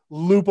have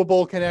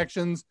loopable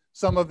connections.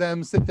 Some of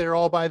them sit there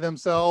all by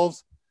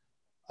themselves.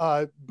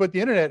 But the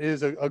internet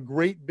is a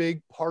great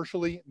big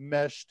partially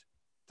meshed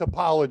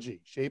topology,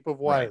 shape of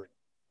wiring. Right.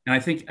 And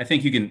I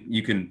think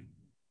you can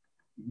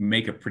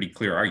make a pretty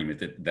clear argument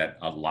that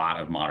a lot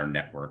of modern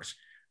networks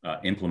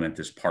implement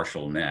this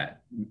partial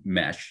net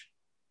mesh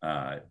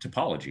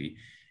topology.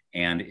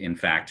 And in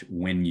fact,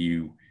 when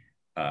you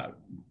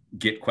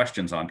get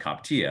questions on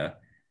CompTIA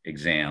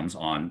exams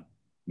on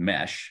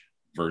mesh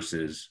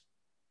versus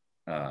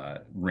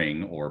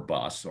ring or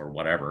bus or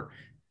whatever,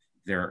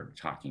 they're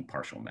talking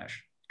partial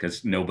mesh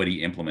because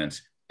nobody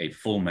implements a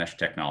full mesh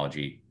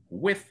technology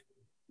with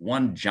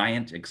one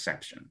giant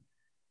exception.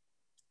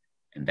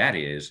 And that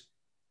is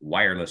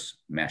wireless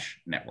mesh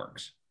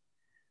networks.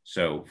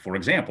 So for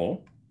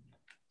example,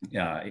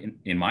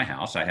 in my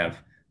house, I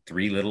have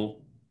 3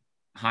 little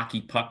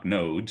hockey puck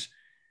nodes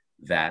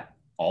that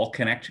all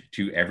connect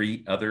to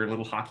every other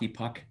little hockey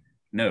puck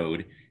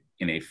node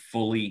in a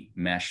fully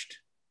meshed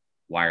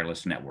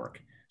wireless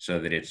network so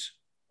that it's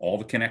all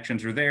the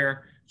connections are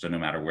there. So no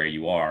matter where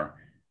you are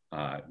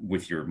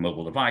with your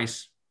mobile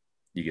device,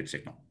 you get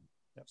signal.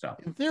 So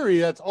in theory,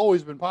 that's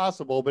always been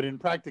possible, but in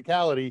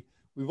practicality,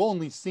 we've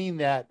only seen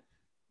that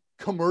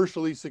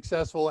commercially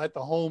successful at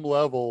the home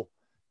level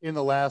in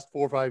the last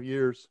 4 or 5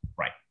 years.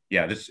 right.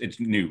 Yeah, it's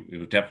new. It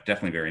was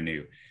definitely very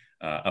new.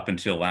 Up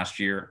until last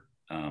year,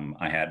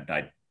 I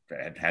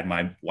had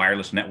my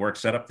wireless network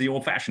set up the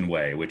old-fashioned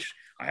way, which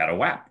I had a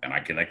WAP and I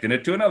connected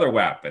it to another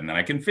WAP, and then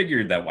I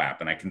configured that WAP,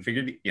 and I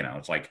configured,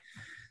 it's like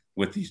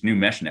with these new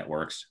mesh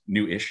networks,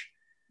 new-ish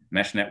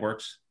mesh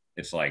networks,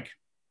 it's like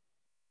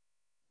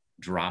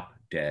drop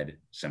dead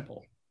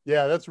simple.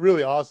 Yeah, that's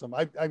really awesome.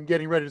 I'm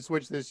getting ready to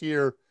switch this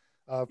year.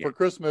 For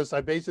Christmas,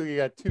 I basically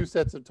got 2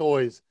 sets of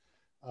toys.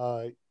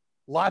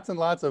 Lots and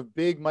lots of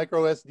big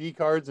micro SD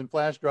cards and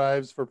flash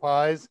drives for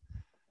Pis,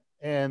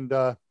 and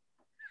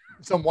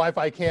some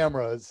Wi-Fi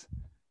cameras.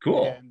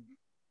 Cool. And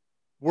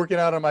working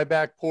out on my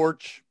back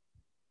porch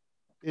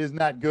is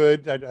not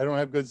good. I don't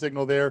have good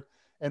signal there.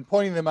 And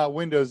pointing them out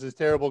windows is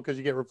terrible because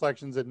you get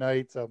reflections at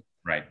night. So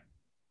right.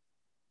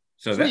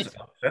 So Sweet.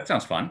 that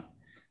sounds fun.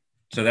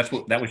 So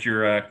that was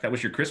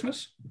your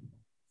Christmas?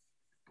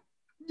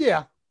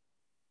 Yeah.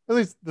 At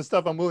least the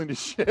stuff I'm willing to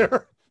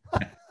share.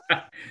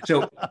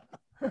 So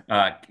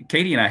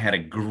Katie and I had a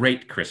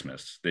great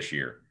Christmas this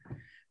year.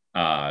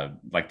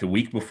 Like the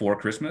week before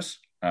Christmas,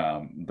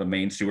 the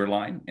main sewer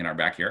line in our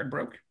backyard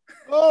broke.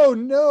 Oh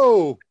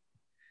no!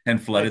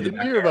 And flooded the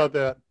backyard. I didn't hear about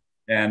that.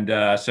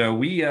 And so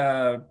we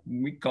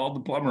called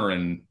the plumber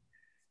and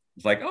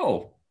it's like,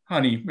 oh,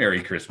 honey,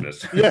 Merry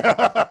Christmas.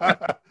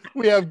 Yeah,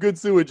 we have good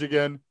sewage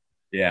again.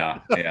 Yeah.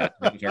 That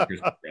was our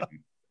Christmas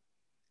present.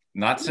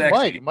 Not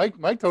sexy.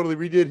 Mike totally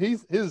redid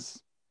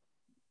his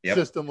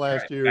system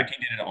last year. In fact,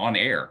 he did it on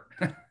air.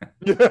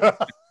 Yeah.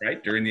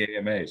 Right? During the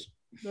AMAs.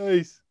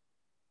 Nice.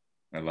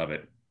 I love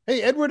it.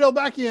 Hey, Edward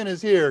Elbakian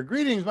is here.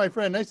 Greetings, my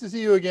friend. Nice to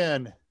see you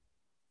again.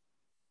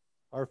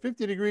 Our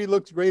 50-degree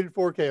looks great at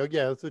 4K. Oh,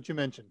 yeah, that's what you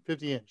mentioned.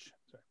 50-inch.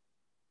 Sorry.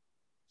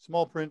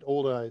 Small print,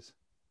 old eyes.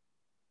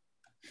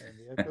 And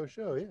the Echo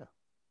Show,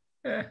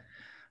 yeah.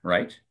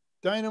 Right.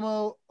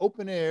 Dynamo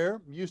Open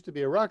Air used to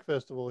be a rock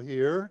festival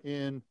here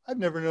in, I've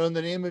never known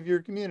the name of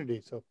your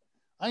community, so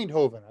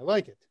Eindhoven. I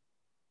like it.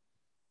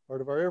 Part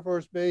of our Air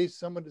Force Base.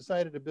 Someone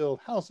decided to build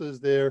houses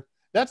there.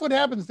 That's what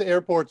happens to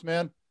airports,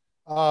 man.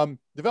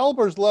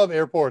 Developers love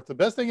airports. The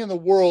best thing in the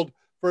world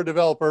for a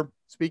developer,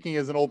 speaking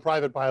as an old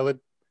private pilot,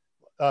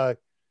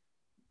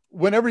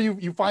 whenever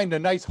you find a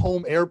nice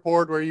home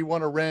airport where you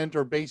want to rent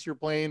or base your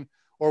plane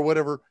or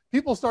whatever,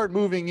 people start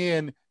moving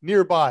in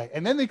nearby,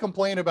 and then they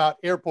complain about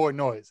airport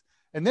noise,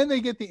 and then they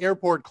get the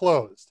airport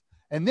closed,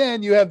 and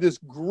then you have this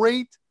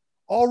great,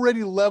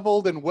 already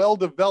leveled and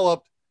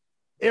well-developed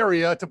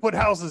area to put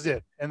houses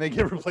in, and they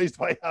get replaced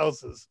by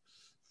houses.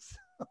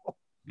 So,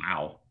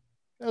 wow.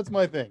 That's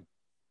my thing.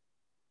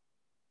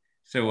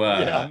 So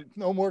yeah,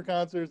 no more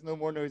concerts, no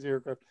more noisy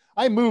aircraft.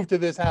 I moved to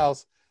this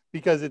house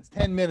because it's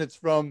 10 minutes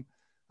from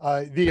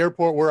the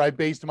airport where I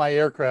based my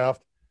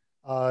aircraft,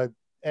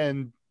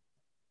 and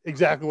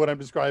exactly what I'm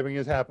describing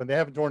has happened. They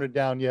haven't torn it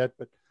down yet,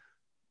 but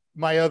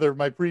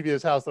my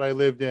previous house that I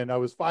lived in, I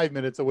was 5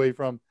 minutes away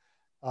from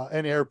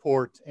an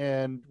airport,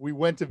 and we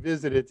went to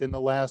visit it in the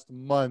last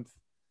month.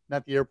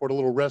 Not the airport, a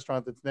little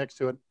restaurant that's next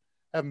to it.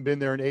 Haven't been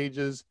there in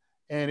ages,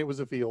 and it was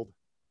a field.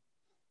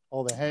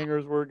 All the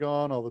hangars were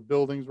gone. All the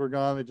buildings were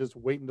gone. They're just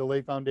waiting to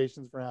lay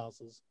foundations for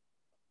houses.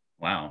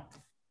 Wow.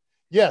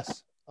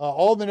 Yes.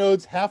 All the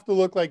nodes have to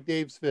look like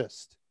Dave's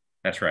fist.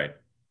 That's right.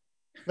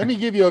 Let me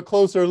give you a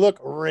closer look,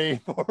 Ray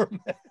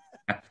Foreman.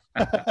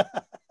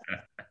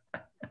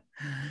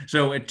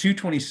 So at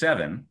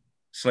 227,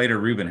 Slater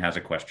Rubin has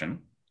a question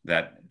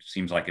that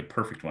seems like a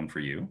perfect one for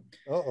you.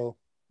 Uh-oh.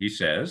 He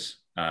says,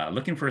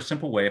 looking for a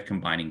simple way of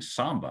combining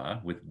Samba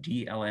with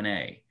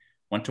DLNA.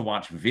 Want to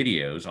watch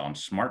videos on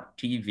smart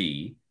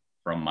TV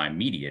from my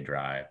media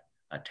drive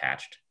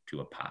attached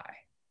to a Pi.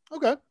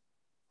 Okay.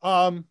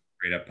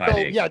 Straight up Pi. So,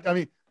 yeah, I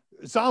mean,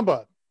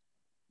 Samba.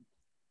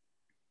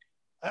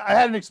 I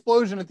had an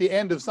explosion at the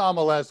end of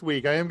Samba last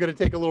week. I am going to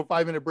take a little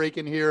 5-minute break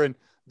in here and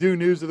do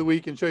news of the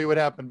week and show you what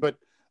happened. But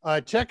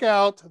check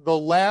out the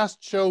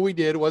last show we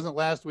did. It wasn't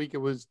last week. It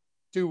was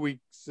 2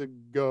 weeks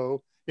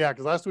ago. Yeah,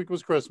 because last week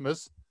was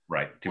Christmas.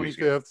 Right.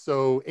 25th.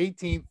 So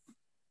 18th.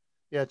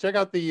 Yeah, check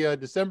out the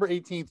December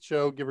 18th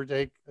show, give or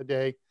take a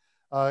day.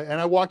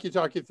 And I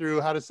talk you through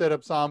how to set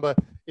up Samba.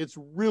 It's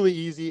really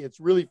easy. It's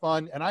really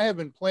fun. And I have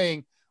been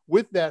playing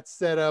with that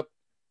setup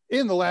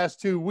in the last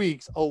 2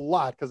 weeks a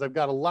lot because I've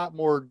got a lot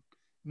more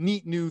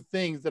neat new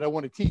things that I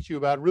want to teach you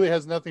about. It really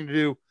has nothing to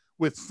do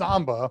with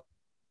Samba,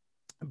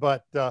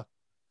 but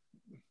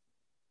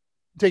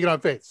take it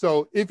on faith.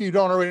 So if you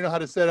don't already know how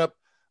to set up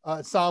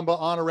Samba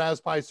on a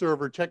Raspberry Pi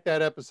server, check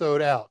that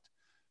episode out.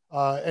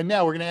 And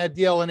now we're going to add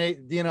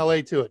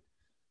DNLA to it.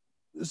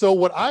 So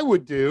what I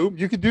would do,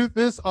 you could do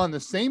this on the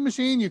same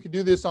machine. You could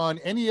do this on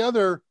any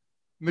other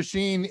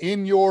machine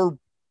in your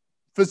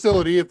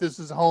facility, if this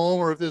is home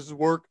or if this is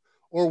work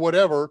or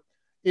whatever,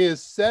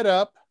 is set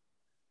up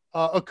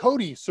a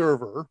Kodi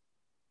server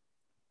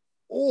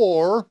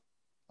or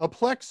a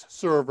Plex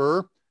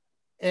server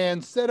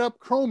and set up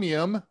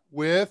Chromium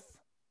with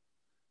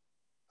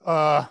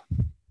The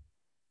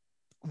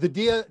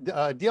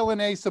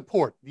DLNA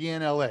support,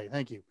 DNLA.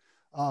 Thank you.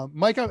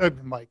 Mike,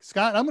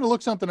 Scott, I'm going to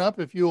look something up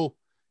if you'll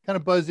kind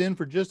of buzz in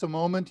for just a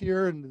moment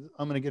here, and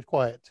I'm going to get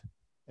quiet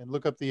and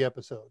look up the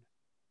episode.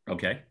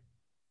 Okay.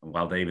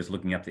 While Dave is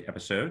looking up the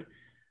episode,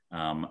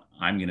 I'm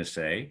going to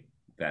say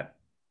that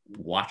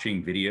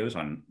watching videos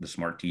on the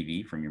smart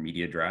TV from your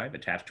media drive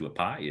attached to a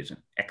Pi is an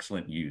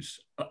excellent use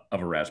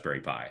of a Raspberry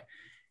Pi.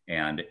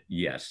 And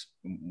yes,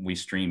 we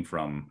stream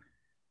from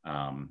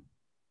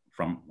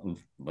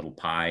little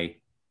Pi.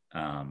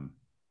 Now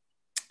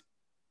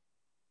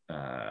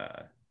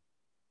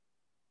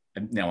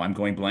I'm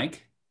going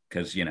blank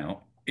because, you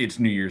know, it's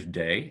New Year's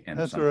Day and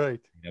that's right.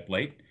 Up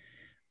late.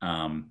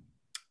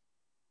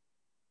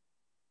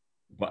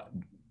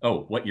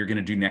 What you're going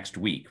to do next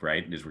week,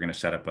 right? Is we're going to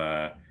set up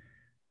a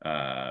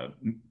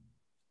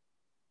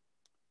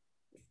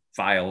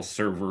file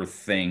server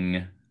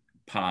thing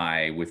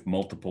Pi with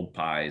multiple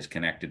Pis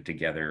connected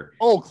together.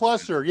 Oh,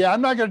 cluster. Yeah,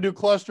 I'm not going to do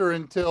cluster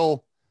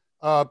until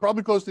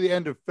probably close to the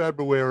end of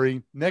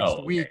February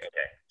next week. Okay.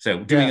 So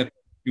doing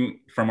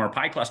from our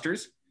Pi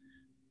clusters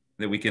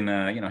that we can,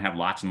 have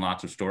lots and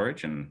lots of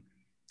storage and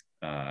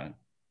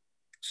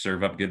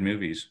serve up good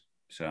movies.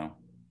 So.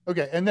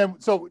 Okay. And then,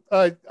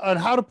 on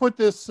how to put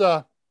this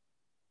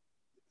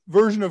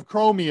version of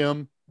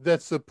Chromium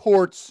that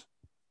supports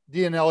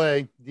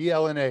DLNA,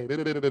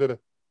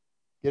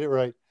 get it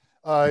right.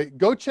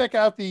 Go check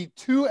out the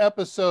 2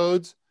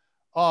 episodes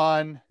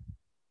on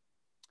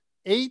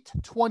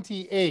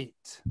 8/28.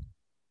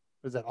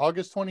 Was that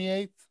August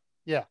 28th?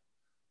 Yeah,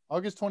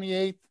 August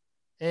 28th,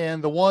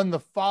 and the one the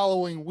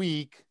following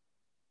week,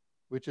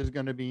 which is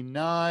going to be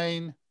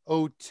 9/02.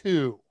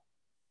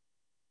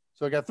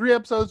 So I got 3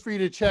 episodes for you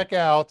to check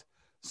out.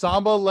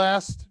 Samba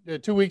last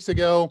 2 weeks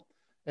ago,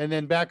 and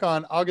then back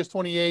on August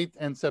 28th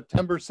and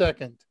September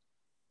 2nd.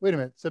 Wait a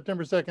minute,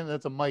 September 2nd,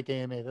 that's a Mike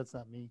AMA. That's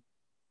not me.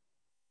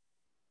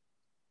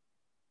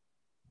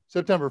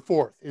 September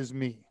 4th is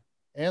me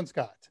and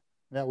Scott.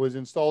 That was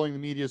installing the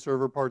media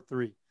server part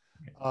 3.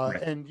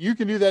 Right. And you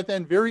can do that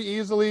then very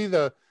easily.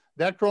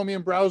 That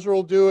Chromium browser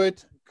will do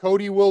it.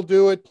 Kodi will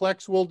do it.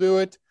 Plex will do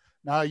it.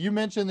 Now, you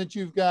mentioned that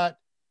you've got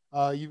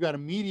a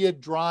media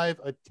drive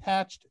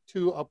attached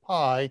to a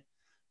Pi.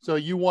 So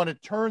you want to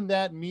turn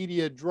that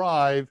media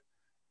drive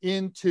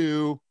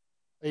into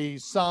a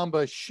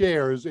Samba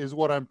shares is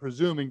what I'm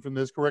presuming from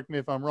this. Correct me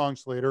if I'm wrong,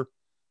 Slater.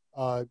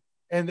 And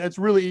that's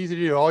really easy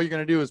to do. All you're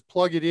going to do is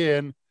plug it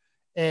in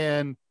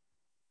and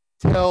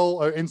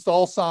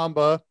install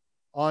Samba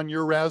on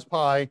your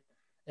Raspberry Pi,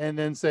 and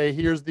then say,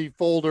 here's the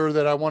folder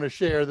that I want to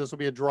share. This will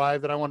be a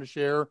drive that I want to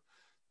share.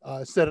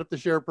 Set up the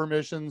share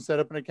permission, set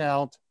up an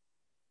account.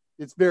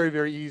 It's very,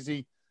 very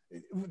easy.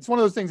 It's one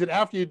of those things that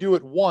after you do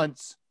it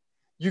once,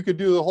 you could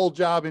do the whole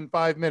job in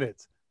 5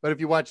 minutes. But if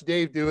you watch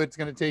Dave do it, it's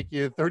going to take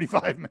you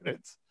 35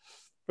 minutes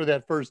for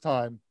that first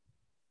time.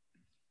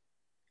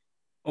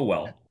 Oh,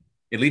 well,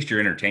 at least you're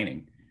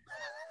entertaining.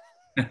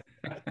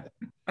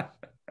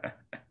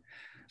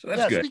 So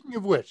that's good. Speaking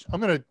of which,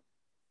 I'm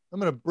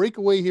gonna break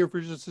away here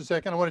for just a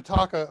second. I want to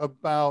talk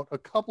about a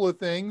couple of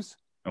things.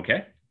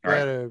 Okay. All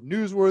right. Are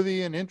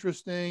newsworthy and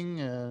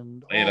interesting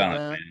and lay it on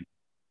us, man.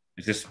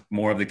 Is this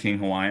more of the King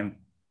Hawaiian?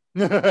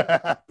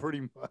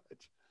 Pretty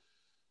much.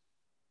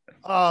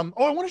 I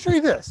want to show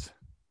you this.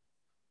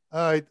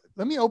 Let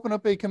me open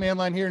up a command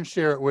line here and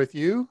share it with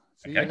you.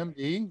 CMD.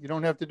 Okay. You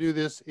don't have to do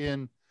this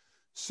in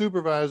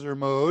supervisor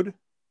mode.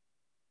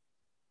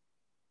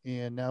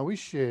 And now we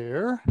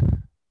share,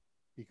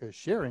 because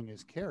sharing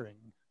is caring.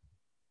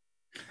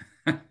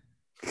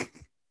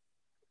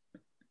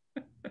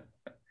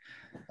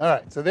 All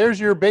right, so there's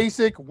your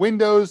basic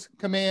Windows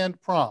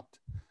command prompt.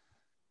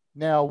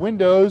 Now,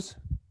 Windows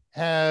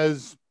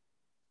has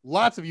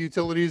lots of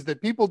utilities that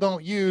people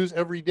don't use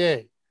every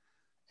day.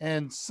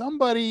 And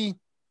somebody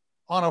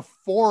on a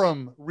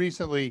forum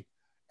recently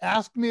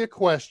asked me a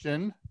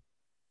question,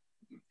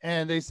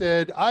 and they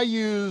said, I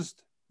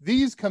used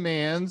these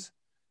commands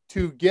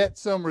to get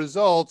some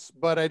results,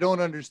 but I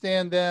don't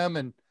understand them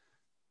and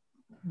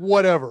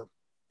whatever.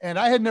 And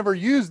I had never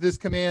used this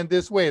command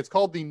this way. It's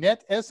called the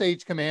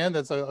netsh command.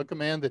 That's a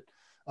command that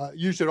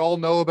you should all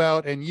know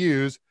about and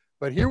use.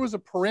 But here was a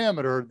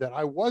parameter that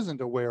I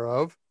wasn't aware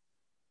of.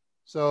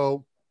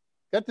 So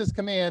got this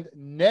command,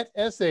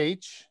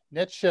 netsh,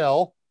 net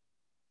shell,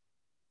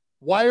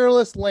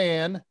 wireless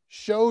LAN,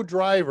 show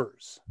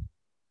drivers.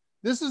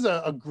 This is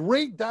a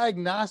great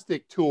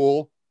diagnostic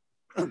tool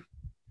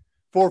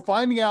for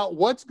finding out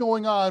what's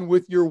going on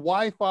with your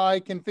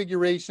Wi-Fi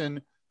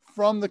configuration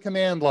from the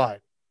command line.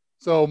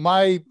 So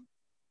my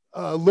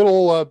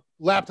little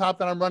laptop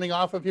that I'm running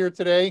off of here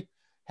today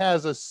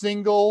has a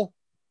single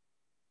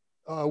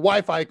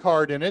Wi-Fi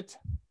card in it.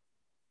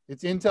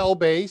 It's Intel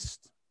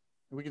based.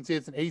 We can see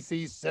it's an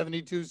AC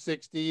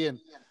 7260 and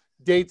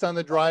dates on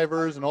the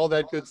drivers and all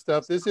that good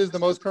stuff. This is the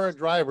most current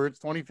driver. It's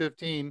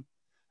 2015.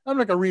 I'm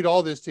not going to read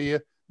all this to you.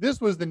 This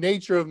was the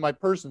nature of my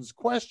person's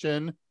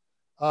question.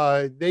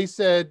 They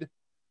said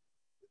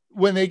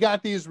when they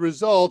got these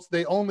results,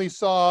 they only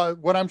saw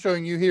what I'm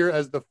showing you here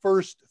as the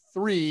first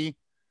 3.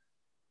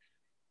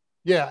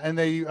 Yeah, and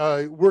they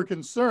were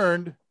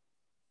concerned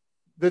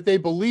that they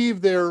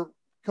believe their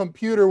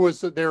computer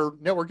was, their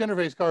network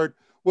interface card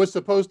was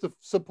supposed to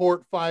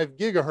support 5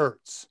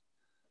 gigahertz.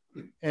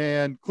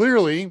 And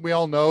clearly, we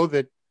all know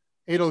that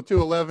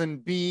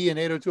 802.11b and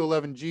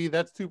 802.11g,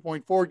 that's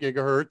 2.4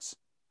 gigahertz,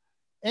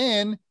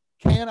 and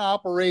can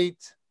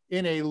operate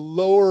in a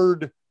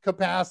lowered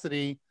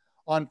capacity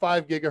on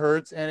 5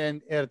 gigahertz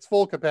and at its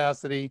full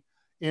capacity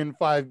in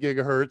 5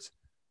 gigahertz.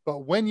 But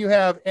when you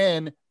have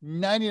N,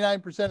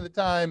 99% of the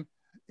time,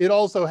 it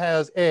also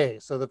has A.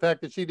 So the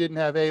fact that she didn't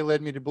have A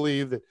led me to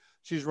believe that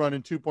she's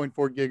running 2.4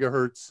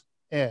 gigahertz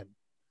N.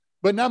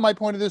 But not my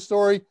point of this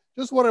story.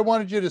 Just what I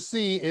wanted you to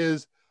see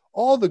is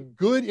all the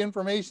good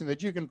information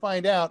that you can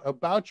find out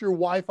about your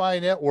Wi-Fi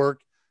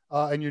network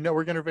and your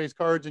network interface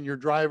cards and your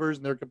drivers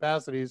and their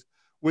capacities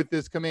with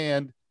this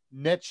command,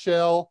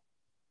 netshell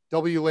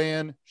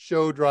WLAN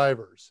show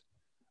drivers.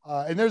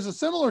 And there's a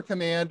similar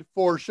command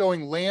for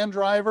showing LAN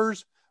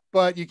drivers,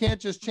 but you can't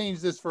just change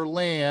this for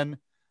LAN.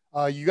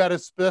 You got to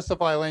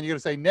specify LAN. You got to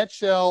say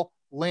netshell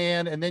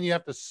LAN, and then you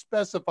have to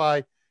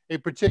specify a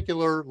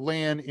particular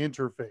LAN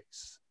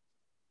interface.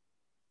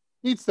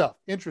 Neat stuff.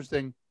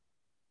 Interesting.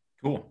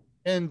 Cool.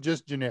 And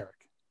just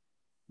generic.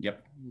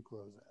 Yep. Let me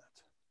close that.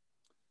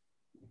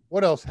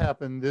 What else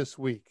happened this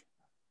week?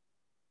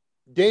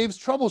 Dave's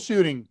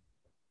troubleshooting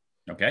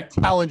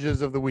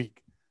challenges of the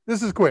week.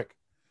 This is quick.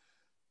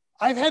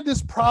 I've had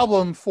this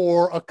problem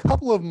for a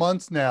couple of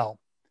months now,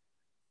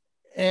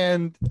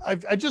 and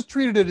I just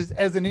treated it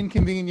as an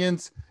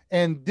inconvenience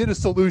and did a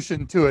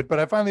solution to it, but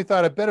I finally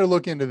thought I'd better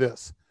look into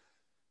this.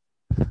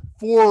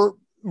 For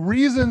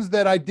reasons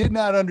that I did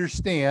not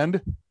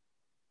understand,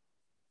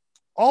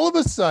 all of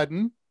a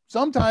sudden,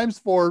 sometimes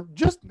for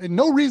just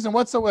no reason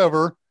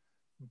whatsoever,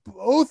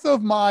 both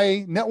of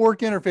my network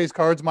interface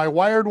cards, my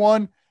wired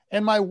one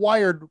and my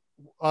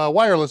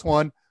wireless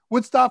one,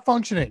 would stop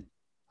functioning.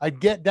 I'd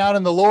get down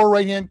in the lower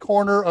right-hand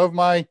corner of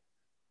my,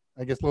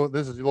 I guess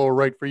this is lower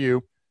right for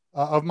you,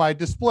 of my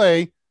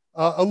display,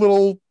 a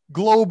little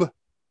globe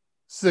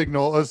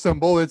signal, a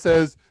symbol that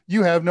says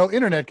you have no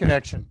internet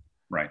connection.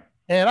 Right.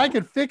 And I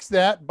could fix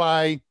that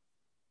by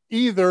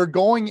either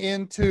going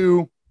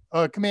into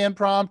a command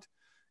prompt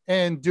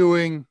and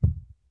doing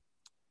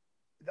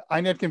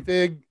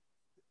inetconfig.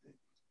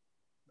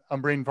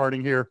 I'm brain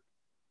farting here.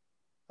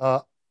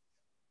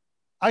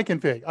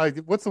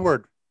 Iconfig. What's the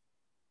word?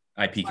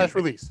 IP /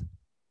 release.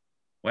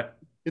 What?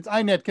 It's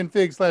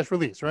inetconfig /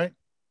 release, right?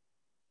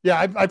 Yeah,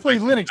 I play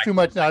Linux too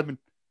much now. I've been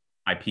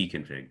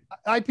ipconfig.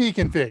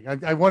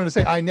 Ipconfig. I wanted to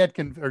say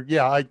inetconfig, or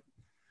yeah,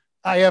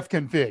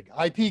 ifconfig.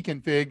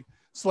 Ipconfig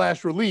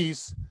 /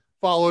 release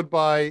followed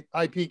by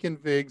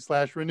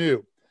ipconfig /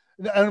 renew.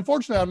 And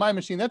unfortunately, on my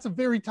machine, that's a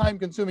very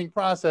time-consuming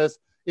process.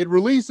 It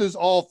releases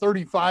all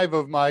 35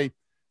 of my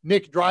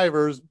NIC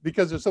drivers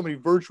because there's so many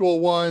virtual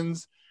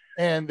ones,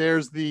 and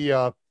there's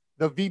the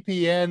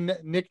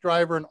VPN NIC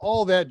driver and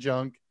all that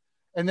junk.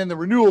 And then the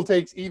renewal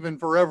takes even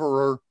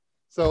forever.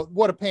 So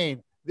what a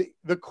pain.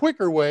 The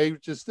quicker way,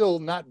 which is still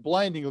not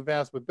blindingly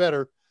fast, but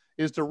better,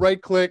 is to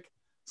right-click,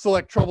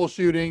 select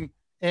troubleshooting,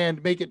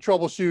 and make it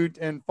troubleshoot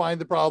and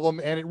find the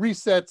problem, and it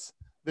resets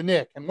the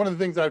NIC. And one of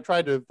the things I've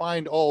tried to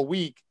find all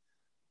week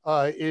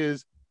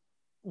is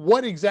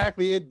what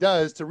exactly it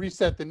does to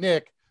reset the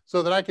NIC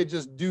so that I could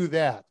just do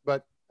that.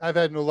 But I've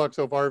had no luck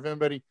so far. If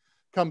anybody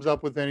comes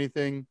up with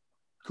anything,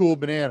 cool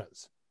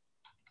bananas.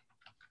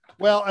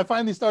 Well, I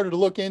finally started to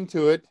look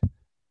into it,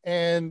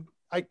 and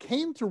I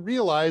came to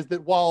realize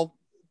that while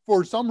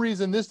for some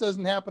reason this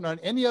doesn't happen on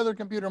any other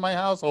computer in my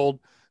household,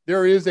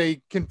 there is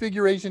a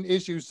configuration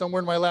issue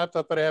somewhere in my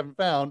laptop that I haven't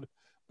found,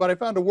 but I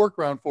found a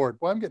workaround for it.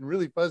 Boy, I'm getting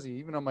really fuzzy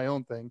even on my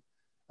own thing.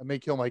 I may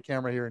kill my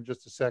camera here in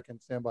just a second.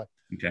 Stand by.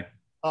 Okay.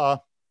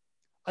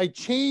 I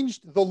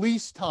changed the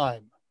lease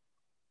time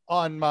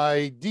on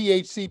my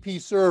DHCP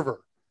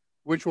server,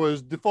 which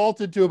was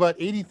defaulted to about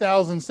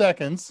 80,000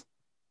 seconds.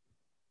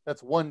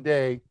 That's 1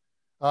 day.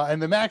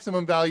 And the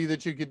maximum value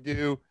that you could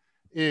do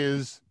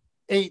is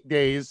 8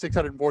 days,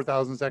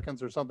 604,000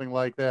 seconds or something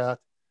like that.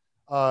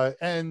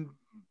 And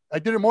I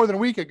did it more than a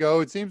week ago.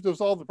 It seems to have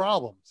solved the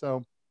problem.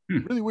 So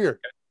really weird.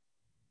 Okay.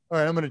 All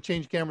right, I'm going to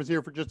change cameras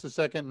here for just a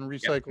second and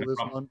recycle this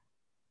one.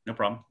 No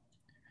problem.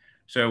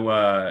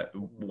 So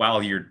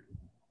while you're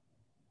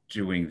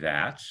doing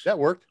that. That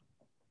worked.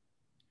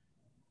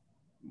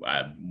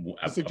 The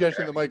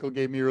suggestion that Michael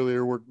gave me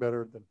earlier worked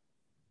better than.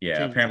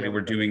 Yeah, apparently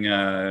we're doing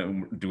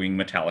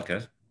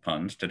Metallica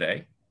puns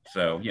today.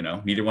 So,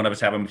 neither one of us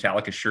have a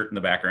Metallica shirt in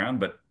the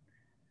background, but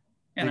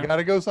you got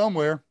to go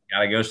somewhere. Got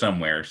to go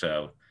somewhere.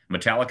 So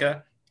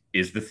Metallica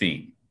is the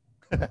theme.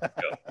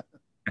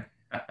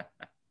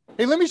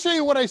 Hey, let me show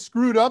you what I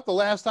screwed up the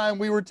last time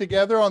we were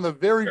together on the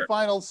very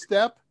final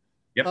step.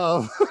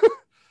 Yep.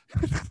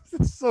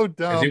 It's so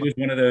dumb. It was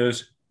one of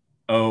those,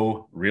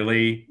 oh,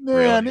 really?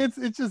 Man, really?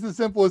 It's just the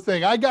simplest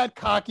thing. I got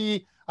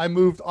cocky. I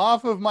moved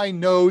off of my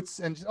notes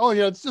and,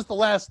 it's just the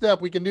last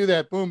step. We can do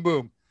that. Boom,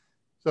 boom.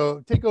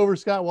 So take over,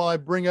 Scott, while I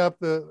bring up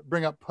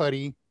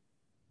Putty.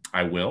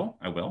 I will.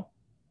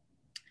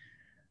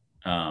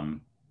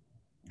 Um,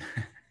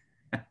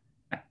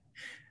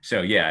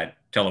 so yeah,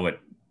 Tellowit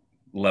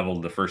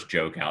leveled the first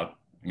joke out.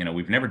 You know,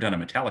 we've never done a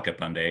Metallica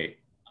Punday.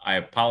 I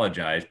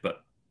apologize,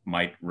 but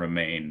might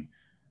remain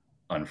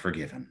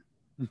unforgiven.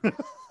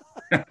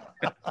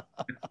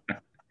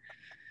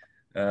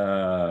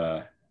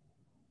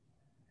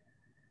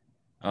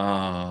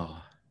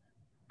 Oh,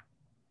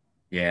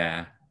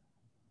 yeah.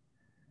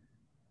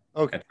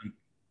 Okay.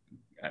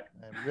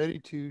 I'm ready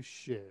to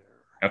share.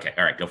 Okay.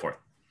 All right. Go for it.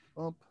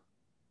 Bump,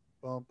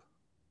 bump.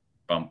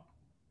 Bump,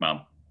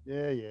 bump.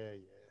 Yeah.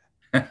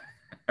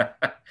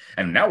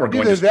 And now we're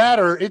going Either to that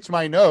or itch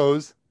my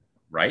nose.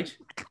 right.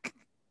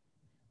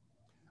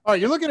 All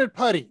right, you're looking at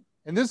Putty,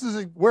 and this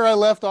is where I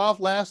left off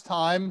last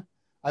time.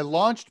 I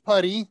launched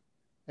Putty,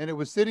 and it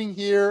was sitting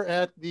here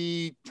at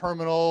the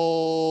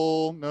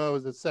terminal. No, it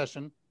was a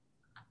session.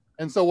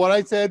 And so what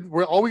I said,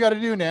 all we got to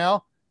do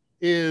now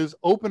is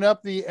open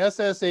up the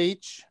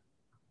SSH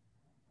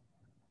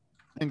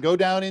and go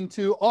down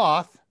into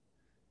auth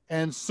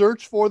and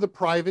search for the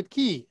private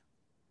key.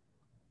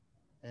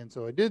 And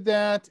so I did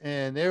that,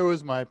 and there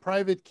was my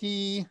private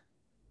key.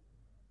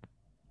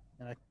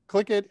 And I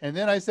click it, and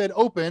then I said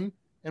open,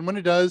 and when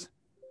it does,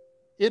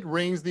 it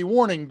rings the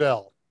warning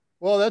bell.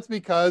 Well, that's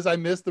because I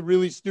missed the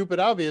really stupid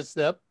obvious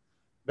step.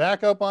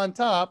 Back up on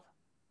top,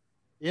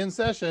 in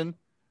session,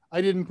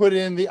 I didn't put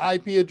in the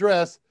IP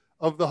address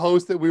of the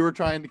host that we were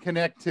trying to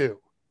connect to.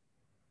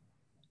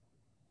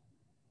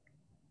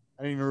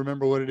 I don't even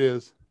remember what it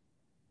is.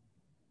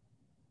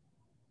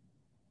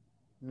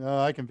 No,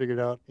 I can figure it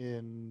out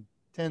in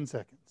 10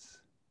 seconds.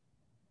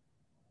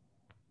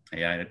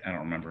 Yeah, I don't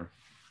remember.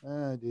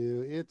 I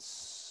do.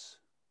 It's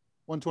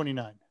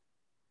 129.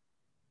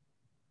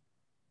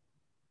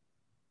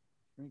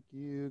 Thank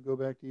you. Go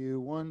back to you.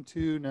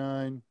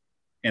 129.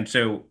 And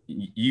so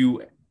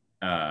you,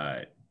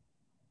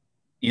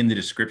 in the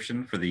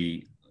description for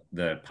the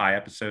Pi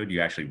episode,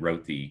 you actually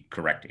wrote the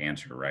correct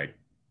answer, right?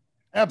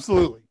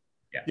 Absolutely.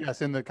 Yeah.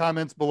 Yes, in the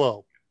comments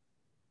below.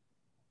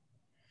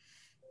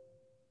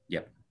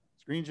 Yep.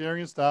 Screen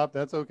sharing is stopped.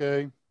 That's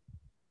okay.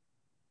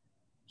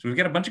 So we've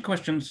got a bunch of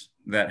questions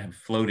that have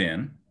flowed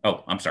in.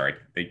 Oh, I'm sorry.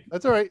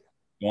 That's all right.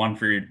 Go on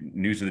for your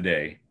news of the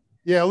day.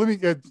 Yeah, let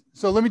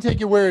me take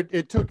you where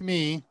it took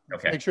me.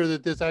 Okay. Make sure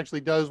that this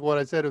actually does what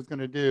I said it was going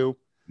to do.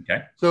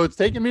 Okay. So it's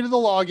taking me to the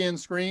login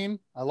screen.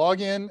 I log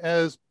in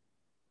as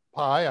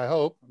Pi, I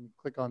hope. Let me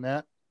click on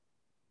that.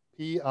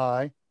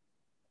 PI.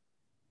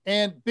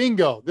 And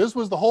bingo. This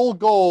was the whole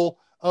goal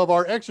of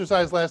our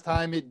exercise last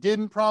time. It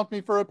didn't prompt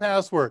me for a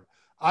password.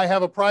 I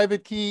have a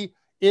private key.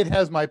 It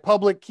has my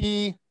public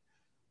key.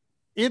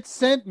 It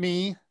sent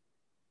me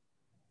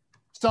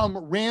some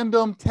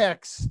random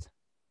text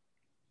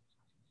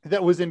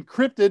that was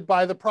encrypted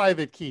by the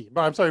private key.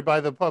 I'm sorry,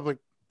 by the public.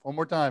 One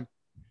more time.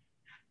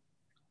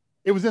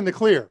 It was in the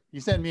clear. He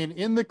sent me an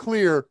in the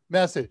clear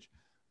message.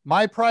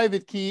 My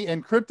private key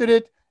encrypted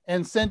it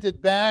and sent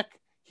it back.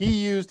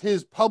 He used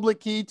his public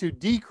key to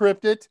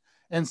decrypt it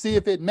and see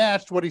if it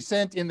matched what he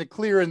sent in the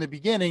clear in the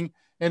beginning.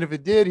 And if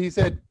it did, he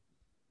said,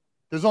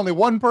 there's only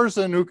one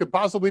person who could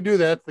possibly do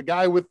that. The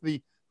guy with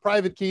the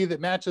private key that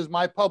matches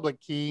my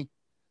public key.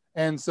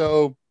 And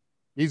so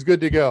he's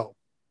good to go.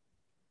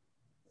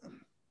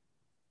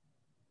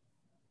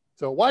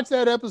 So watch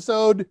that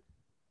episode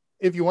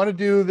if you want to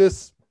do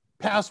this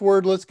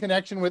passwordless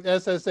connection with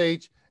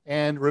SSH.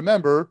 And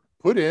remember,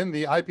 put in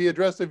the IP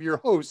address of your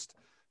host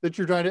that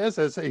you're trying to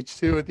SSH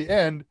to at the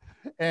end,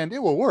 and it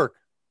will work.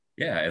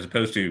 Yeah, as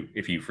opposed to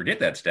if you forget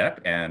that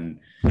step and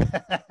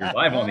you're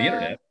live on the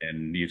internet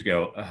and you just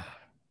go,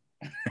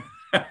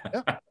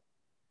 Yep.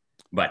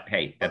 But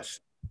hey, that's,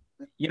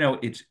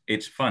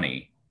 it's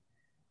funny.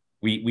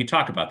 We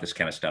talk about this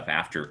kind of stuff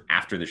after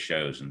the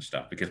shows and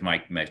stuff because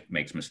Mike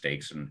makes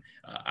mistakes and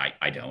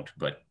I don't,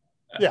 but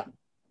yeah,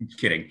 I'm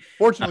kidding.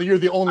 Fortunately, you're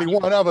the only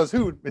one of us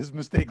who is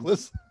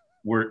mistakeless.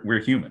 We're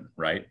human,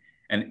 right?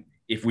 And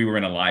if we were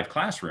in a live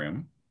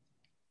classroom,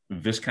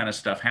 this kind of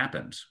stuff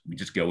happens. We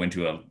just go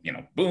into a,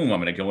 boom,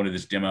 I'm going to go into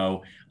this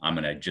demo. I'm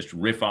going to just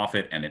riff off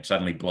it and it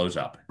suddenly blows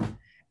up.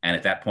 And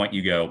at that point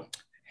you go,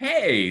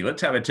 hey,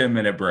 let's have a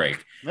 10-minute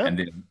break. Yep. And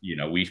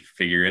then, we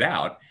figure it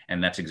out.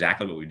 And that's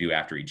exactly what we do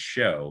after each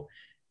show.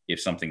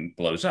 If something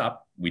blows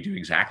up, we do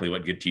exactly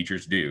what good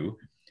teachers do.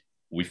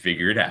 We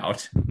figure it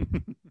out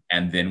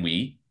and then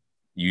we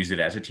use it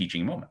as a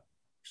teaching moment.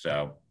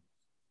 So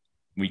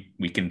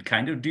we can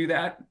kind of do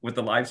that with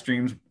the live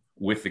streams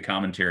with the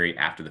commentary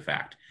after the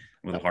fact.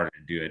 A little harder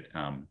to do it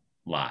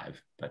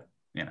live, but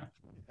Yeah.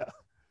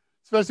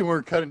 Especially when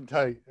we're cutting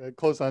tight,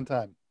 close on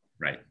time.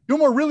 Right. Two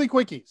more really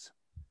quickies.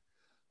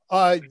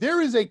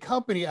 There is a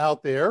company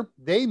out there.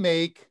 They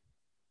make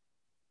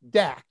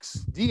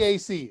DACs,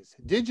 DACs,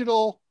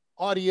 digital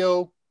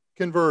audio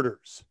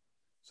converters.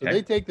 So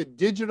They take the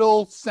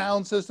digital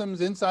sound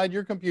systems inside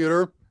your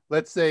computer,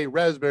 let's say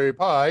Raspberry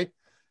Pi,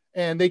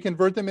 and they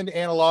convert them into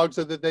analog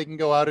so that they can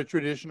go out a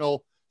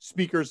traditional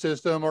speaker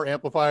system or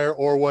amplifier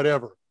or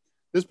whatever.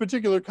 This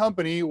particular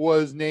company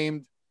was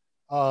named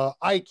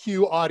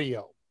IQ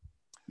Audio.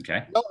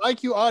 Okay. Well,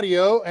 IQ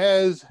Audio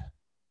has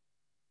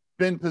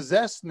been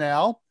possessed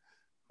now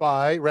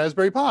by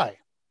Raspberry Pi.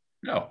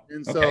 Oh,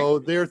 And okay. so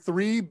there are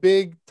three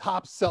big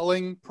top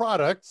selling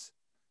products.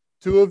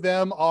 Two of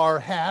them are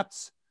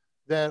hats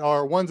that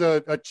are, one's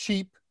a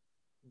cheap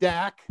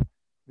DAC.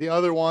 The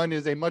other one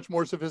is a much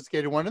more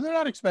sophisticated one. And they're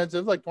not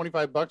expensive, like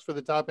 $25 for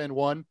the top end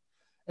one.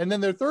 And then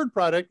their third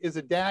product is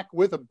a DAC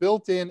with a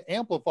built-in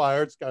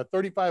amplifier. It's got a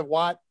 35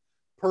 watt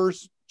per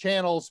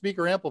channel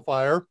speaker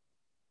amplifier.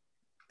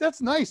 That's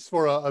nice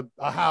for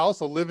a house,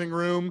 a living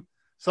room,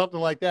 something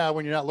like that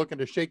when you're not looking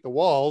to shake the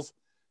walls.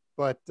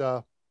 But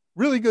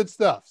really good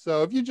stuff.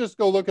 So if you just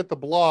go look at the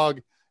blog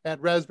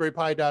at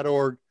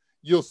raspberrypi.org,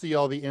 you'll see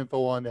all the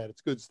info on that.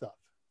 It's good stuff.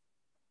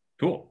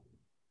 Cool.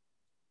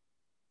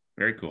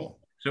 Very cool.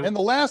 So, and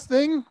the last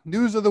thing,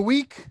 news of the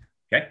week.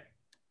 Okay.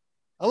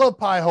 I love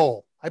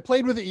Pi-hole. I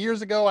played with it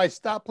years ago. I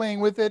stopped playing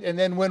with it. And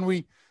then when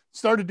we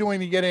started doing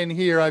the Get In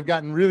here, I've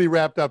gotten really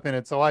wrapped up in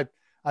it. So I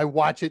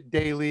watch it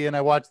daily and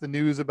I watch the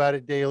news about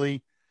it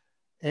daily.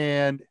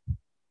 And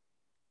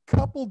a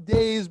couple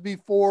days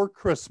before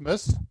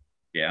Christmas,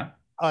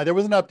 there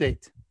was an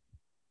update.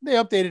 They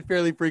update it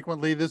fairly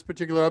frequently. This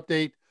particular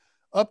update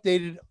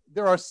updated.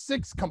 There are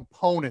 6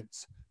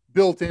 components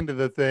built into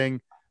the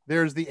thing.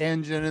 There's the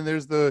engine and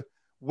there's the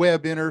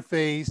web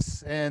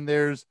interface and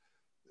there's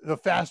the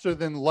faster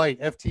than light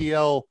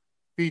FTL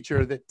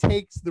feature that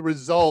takes the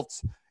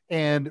results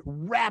and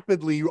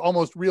rapidly,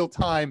 almost real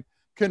time,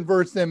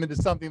 converts them into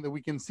something that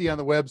we can see on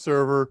the web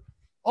server.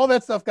 All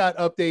that stuff got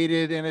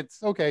updated and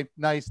it's okay,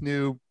 nice,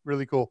 new,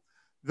 really cool.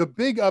 The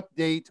big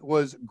update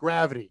was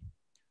Gravity.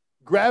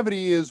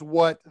 Gravity is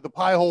what the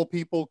Pi-hole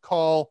people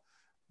call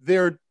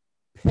their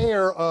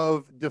pair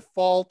of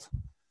default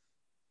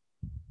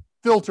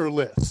filter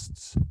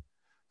lists.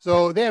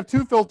 So they have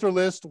 2 filter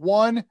lists.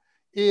 One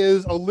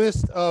is a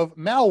list of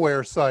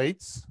malware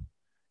sites,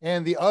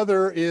 and the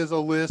other is a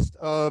list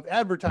of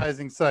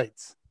advertising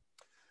sites.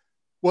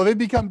 Well, they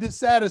become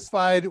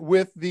dissatisfied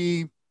with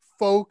the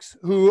folks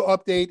who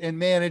update and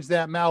manage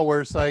that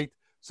malware site,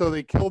 so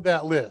they killed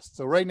that list.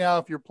 So right now,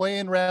 if you're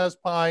playing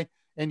Raspberry Pi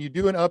and you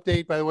do an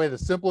update, by the way, the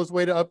simplest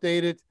way to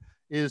update it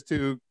is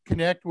to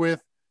connect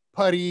with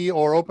PuTTY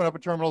or open up a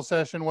terminal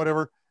session,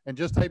 whatever, and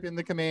just type in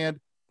the command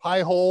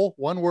Pi-hole,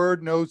 one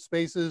word, no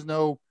spaces,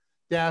 no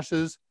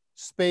dashes,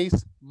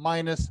 space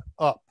minus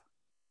up.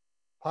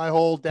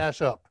 Pi-hole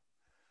dash up.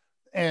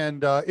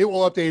 And it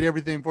will update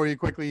everything for you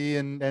quickly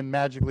and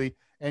magically.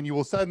 And you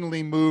will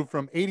suddenly move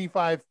from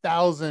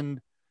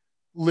 85,000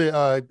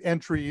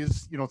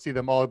 entries. You don't see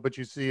them all, but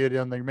you see it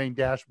on the main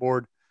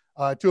dashboard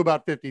to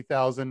about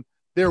 50,000.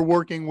 They're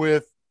working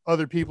with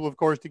other people, of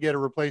course, to get a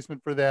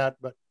replacement for that.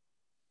 But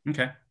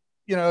okay,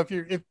 you know, if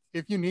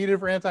you need it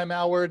for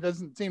anti-malware, it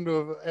doesn't seem to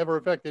have ever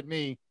affected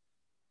me.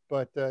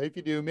 But if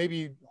you do,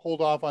 maybe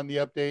hold off on the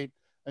update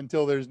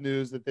until there's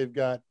news that they've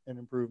got an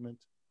improvement.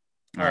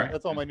 All right,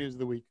 that's all my news of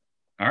the week.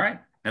 All right,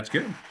 that's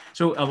good.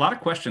 So a lot of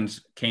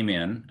questions came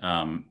in,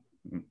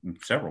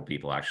 several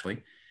people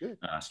actually,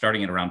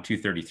 starting at around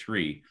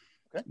 2:33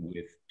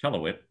 with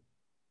Telewit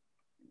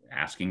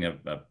asking a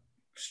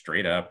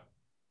straight up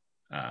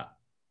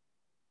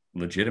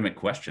legitimate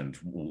questions.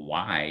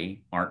 Why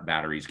aren't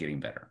batteries getting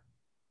better?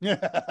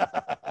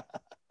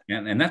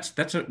 and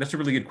that's a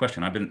really good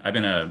question. I've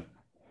been a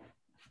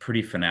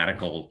pretty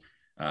fanatical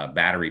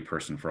battery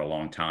person for a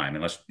long time.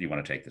 Unless you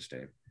want to take this,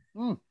 Dave.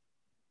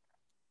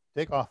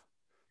 Take off.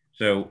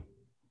 So,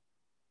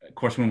 of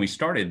course, when we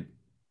started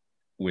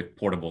with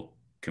portable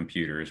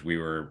computers, we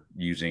were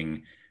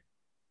using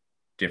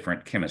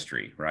different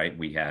chemistry, right?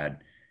 We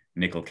had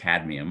nickel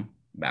cadmium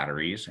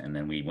batteries, and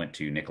then we went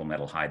to nickel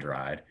metal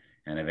hydride,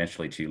 and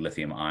eventually to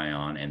lithium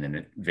ion, and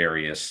then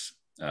various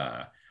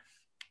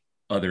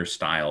other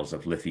styles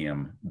of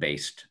lithium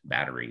based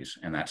batteries.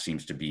 And that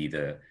seems to be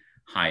the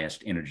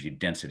highest energy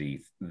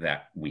density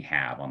that we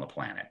have on the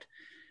planet.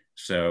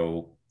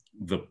 So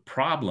the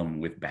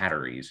problem with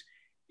batteries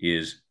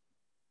is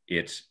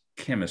its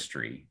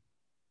chemistry,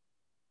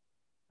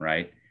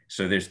 right?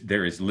 So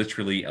there is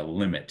literally a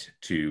limit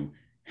to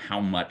how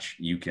much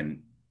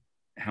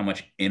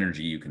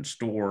energy you can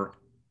store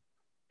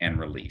and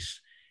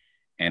release.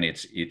 And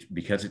it's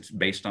because it's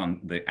based on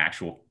the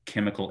actual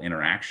chemical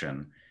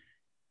interaction.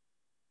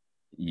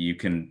 You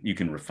can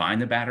refine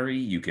the battery,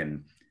 you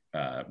can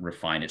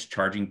refine its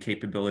charging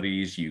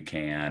capabilities, you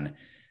can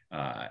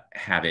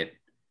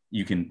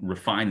you can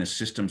refine the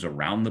systems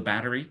around the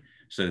battery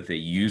so that they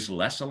use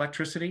less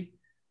electricity,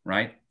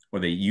 right? Or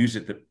they use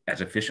it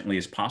as efficiently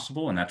as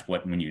possible. And that's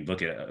what, when you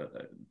look at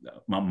a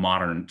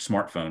modern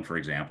smartphone, for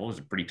example, is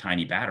a pretty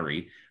tiny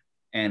battery,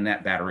 and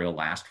that battery will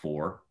last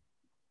for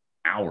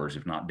hours,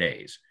 if not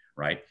days,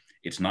 right?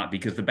 It's not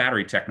because the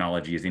battery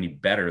technology is any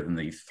better than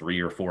the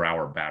 3 or 4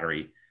 hour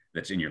battery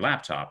that's in your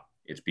laptop.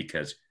 It's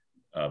because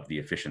of the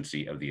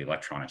efficiency of the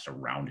electronics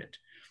around it.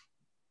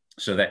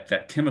 So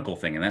that chemical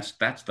thing, and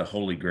that's the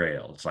holy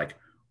grail. It's like,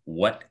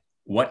 what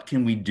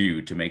can we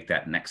do to make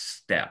that next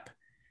step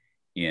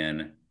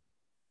in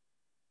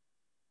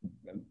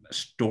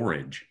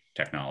storage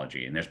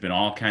technology? And there's been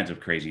all kinds of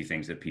crazy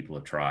things that people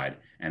have tried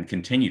and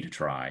continue to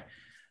try.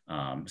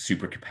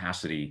 super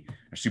capacity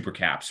or super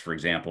caps, for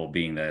example,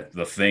 being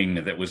the thing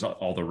that was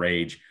all the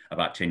rage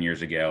about 10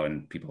 years ago.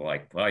 And people are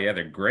like, well, yeah,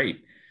 they're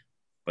great,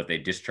 but they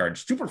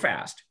discharge super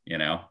fast, you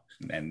know?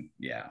 And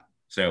yeah,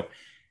 so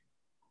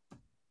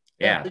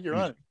Yeah, yeah. I think you're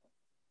on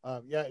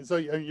it. Yeah, so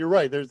you're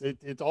right.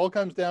 It all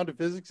comes down to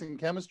physics and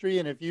chemistry.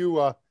 And if you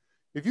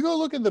go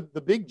look at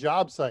the big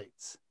job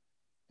sites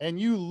and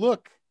you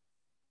look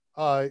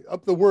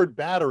up the word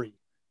battery,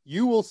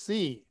 you will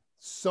see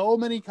so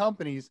many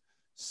companies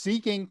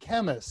seeking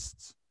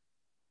chemists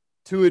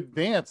to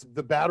advance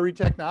the battery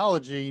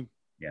technology,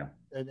 Yeah.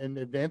 and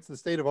advance the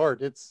state of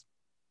art. It's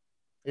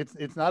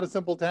not a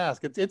simple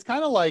task. It's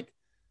kind of like,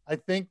 I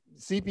think,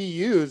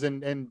 CPUs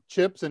and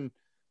chips, and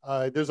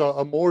there's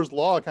a Moore's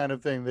law kind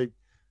of thing.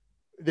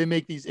 They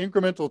make these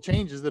incremental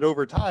changes that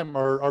over time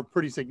are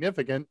pretty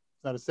significant.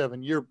 It's not a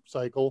 7-year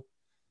cycle,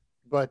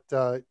 but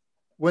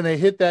when they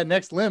hit that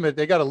next limit,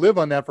 they got to live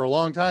on that for a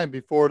long time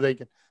before they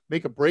can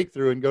make a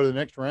breakthrough and go to the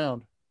next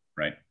round.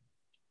 Right.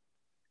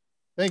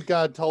 Thank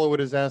God Tullowood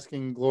is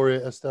asking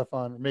Gloria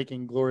Estefan,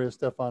 making Gloria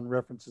Estefan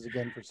references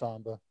again for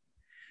Samba.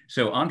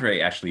 So Andre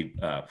actually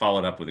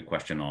followed up with a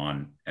question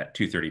at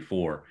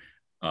 234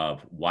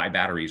 of why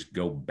batteries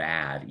go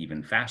bad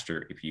even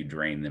faster if you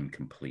drain them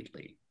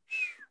completely.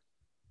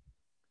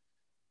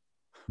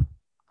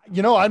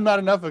 You know, I'm not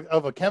enough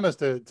of a chemist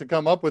to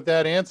come up with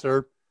that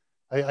answer.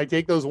 I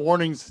take those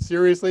warnings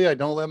seriously. I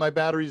don't let my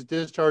batteries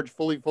discharge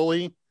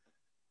fully.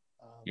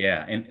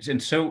 Yeah,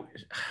 and so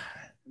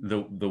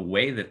the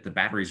way that the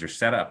batteries are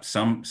set up,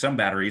 some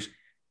batteries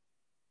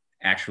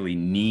actually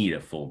need a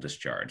full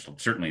discharge.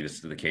 Certainly this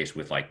is the case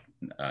with like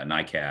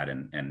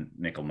NiCad and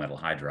nickel metal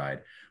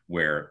hydride,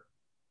 where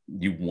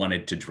you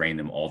wanted to drain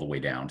them all the way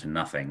down to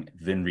nothing,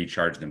 then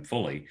recharge them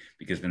fully,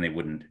 because then they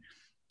wouldn't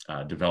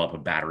develop a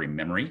battery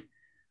memory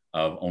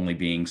of only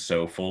being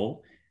so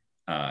full.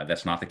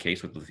 That's not the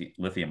case with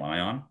lithium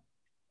ion.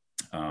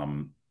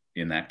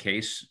 In that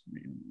case,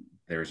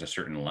 there's a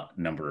certain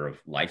number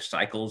of life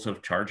cycles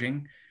of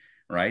charging,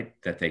 right,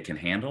 that they can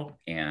handle.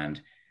 And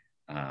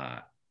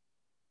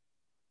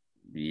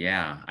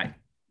yeah,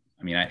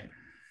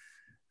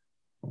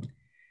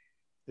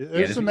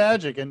 there's some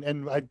magic,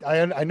 and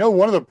I know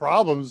one of the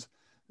problems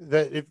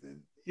that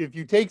if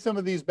you take some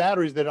of these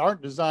batteries that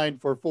aren't designed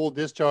for full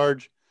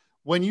discharge,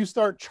 when you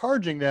start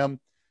charging them,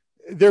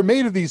 they're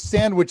made of these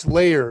sandwich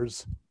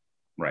layers,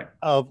 right,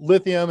 of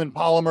lithium and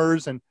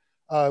polymers. And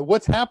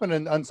what's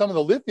happening on some of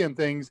the lithium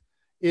things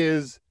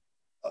is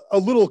a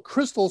little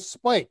crystal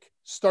spike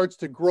starts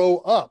to grow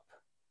up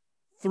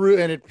through,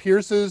 and it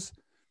pierces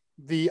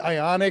the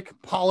ionic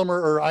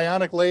polymer or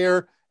ionic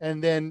layer,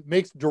 and then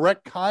makes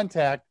direct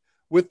contact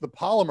with the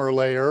polymer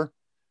layer.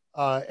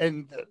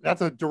 And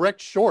that's a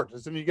direct short.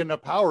 As soon as you get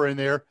enough power in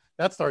there,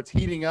 that starts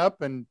heating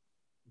up and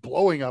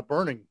blowing up,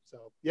 burning.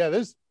 So yeah,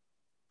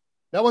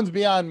 that one's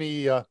beyond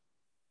me,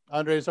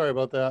 Andre. Sorry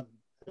about that.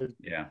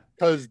 Yeah,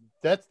 because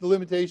that's the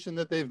limitation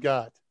that they've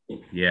got.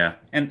 Yeah,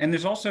 and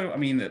there's also, I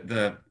mean,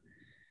 the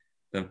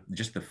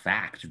just the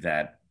fact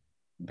that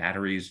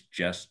batteries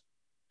just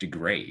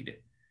degrade.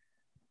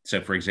 So,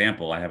 for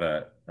example, I have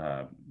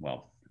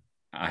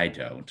I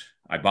don't.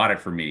 I bought it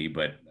for me,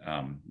 but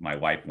my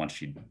wife, once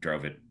she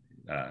drove it,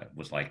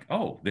 was like,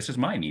 "Oh, this is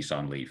my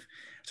Nissan Leaf."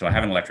 So I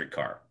have an electric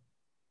car,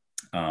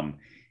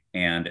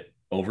 and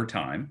over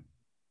time,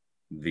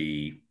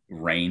 the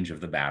range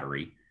of the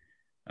battery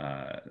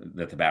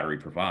that the battery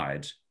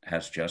provides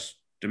has just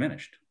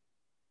diminished.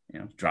 You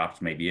know,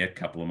 drops maybe a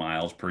couple of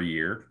miles per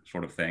year,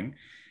 sort of thing.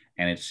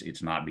 And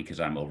it's not because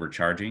I'm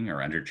overcharging or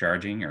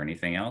undercharging or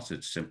anything else.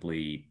 It's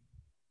simply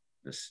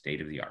the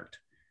state of the art.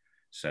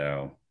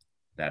 So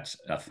that's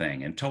a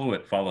thing. And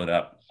Tullowood followed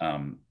up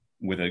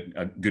with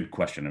a good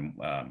question,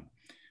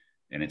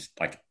 and it's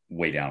like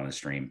way down in the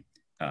stream.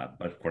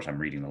 But of course, I'm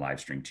reading the live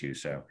stream too.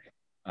 So,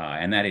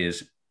 and that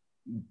is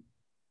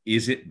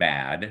it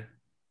bad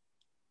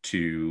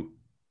to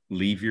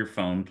leave your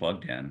phone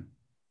plugged in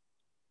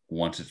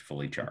once it's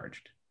fully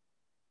charged?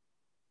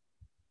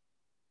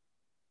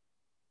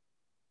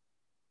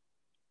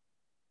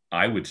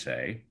 I would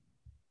say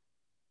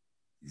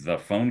the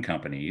phone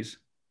companies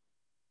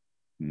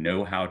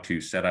know how to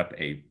set up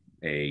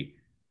a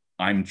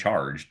I'm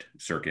charged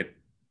circuit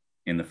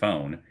in the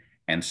phone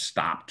and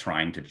stop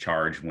trying to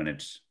charge when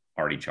it's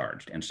already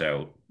charged. And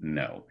so,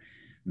 no,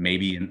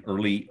 maybe in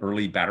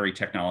early battery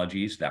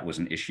technologies, that was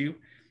an issue,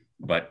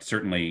 but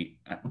certainly,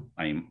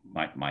 I mean,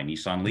 my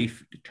Nissan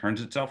Leaf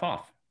turns itself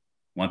off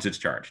once it's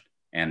charged,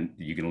 and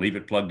you can leave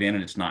it plugged in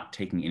and it's not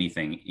taking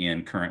anything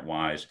in current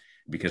wise,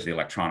 because the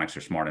electronics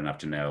are smart enough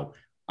to know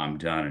I'm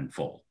done and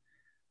full.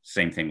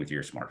 Same thing with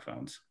your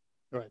smartphones.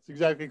 Right. It's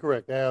exactly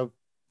correct. They have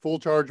full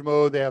charge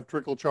mode, they have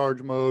trickle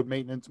charge mode,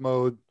 maintenance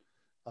mode,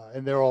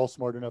 and they're all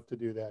smart enough to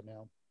do that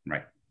now.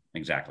 Right.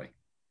 Exactly.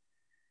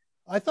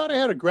 I thought I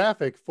had a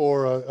graphic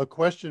for a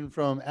question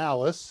from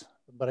Alice,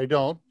 but I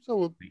don't. So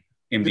we'll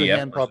do the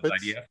hand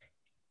puppets IDF.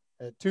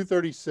 At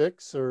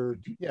 236 or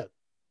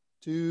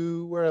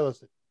where I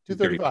listed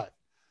 235.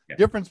 Yeah.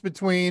 Difference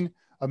between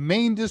a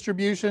main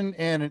distribution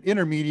and an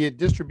intermediate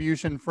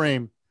distribution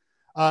frame.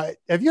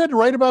 Have you had to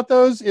write about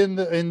those in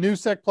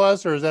NewSec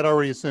Plus, or is that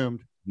already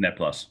assumed? Net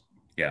Plus.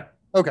 Yeah.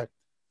 Okay.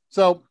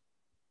 So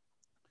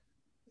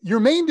your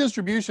main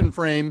distribution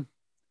frame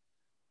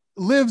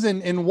lives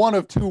in one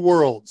of two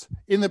worlds.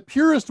 In the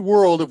purest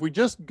world, if we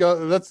just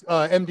go, that's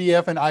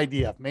MDF and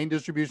IDF, main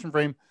distribution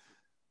frame,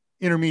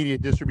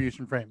 intermediate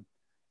distribution frame.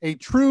 A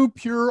true,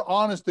 pure,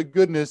 honest to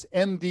goodness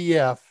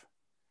MDF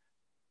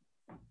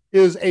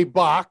is a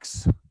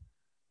box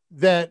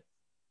that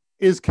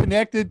is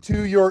connected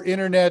to your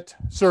internet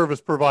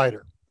service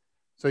provider.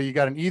 So you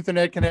got an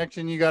Ethernet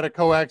connection, you got a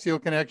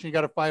coaxial connection, you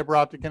got a fiber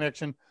optic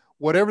connection,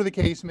 whatever the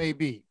case may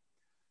be.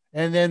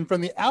 And then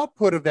from the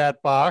output of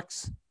that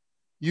box,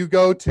 you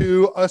go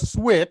to a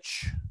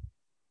switch,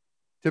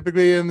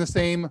 typically in the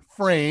same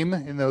frame,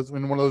 in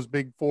one of those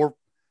big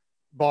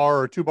 4-bar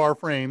or 2-bar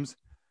frames.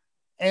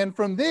 And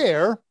from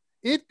there,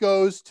 it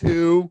goes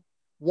to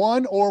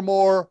one or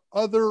more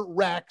other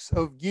racks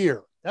of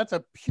gear. That's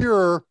a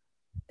pure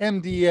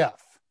MDF.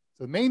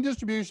 So the main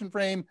distribution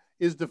frame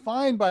is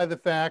defined by the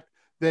fact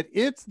that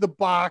it's the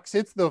box,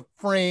 it's the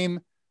frame,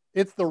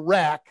 it's the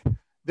rack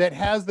that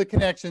has the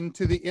connection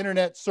to the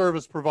internet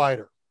service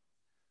provider.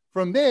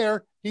 From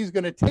there, he's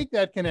going to take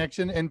that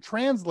connection and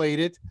translate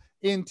it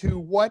into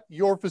what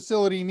your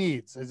facility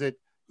needs. Is it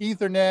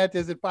Ethernet?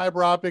 Is it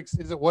fiber optics?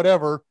 Is it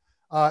whatever?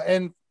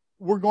 And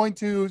we're going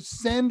to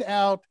send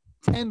out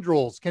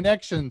tendrils,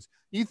 connections,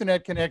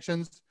 Ethernet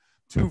connections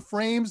to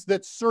frames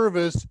that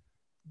service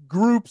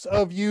groups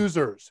of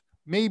users.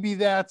 Maybe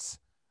that's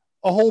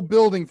a whole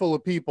building full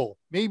of people.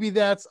 Maybe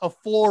that's a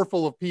floor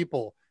full of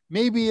people.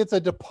 Maybe it's a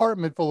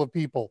department full of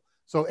people.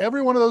 So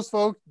every one of those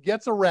folks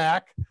gets a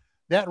rack.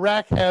 That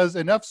rack has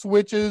enough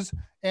switches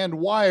and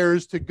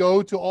wires to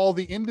go to all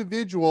the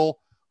individual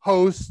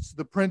hosts,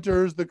 the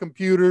printers, the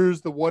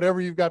computers, the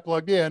whatever you've got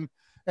plugged in.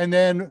 And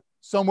then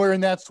somewhere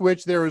in that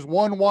switch, there is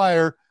one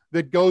wire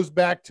that goes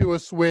back to a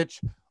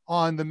switch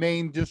on the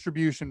main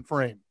distribution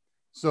frame.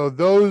 So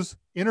those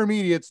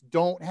intermediates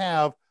don't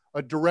have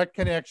a direct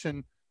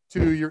connection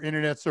to your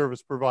internet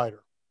service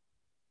provider.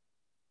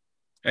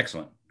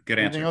 Excellent. Good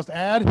answer. Anything else to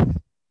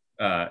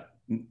add?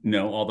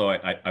 No, although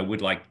I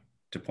would like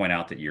to point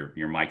out that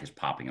your mic is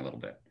popping a little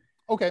bit.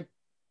 Okay.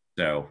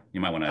 So you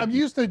might want to. I'm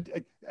used to,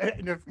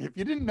 if you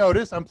didn't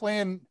notice, I'm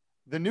playing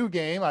the new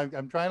game.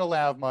 I'm trying to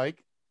lav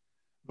mic,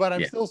 but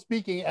I'm still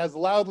speaking as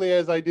loudly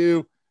as I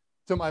do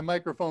to my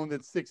microphone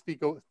that's 6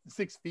 feet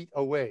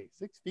away.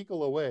 6 feet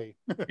away.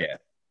 Yeah.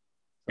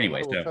 So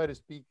anyway, we'll try to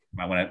speak.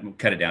 I want to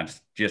cut it down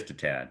just a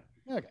tad.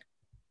 Okay.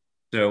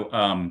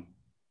 So,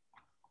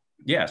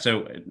 yeah.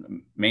 So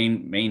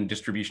main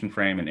distribution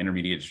frame and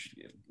intermediate.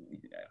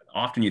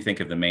 Often you think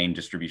of the main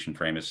distribution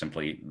frame as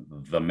simply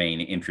the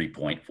main entry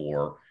point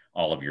for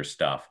all of your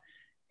stuff,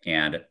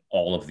 and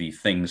all of the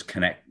things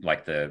connect,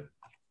 like the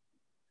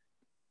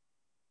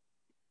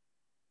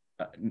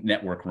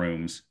network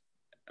rooms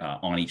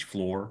on each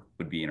floor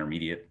would be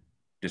intermediate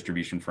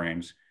distribution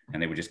frames,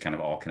 and they would just kind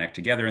of all connect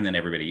together, and then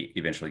everybody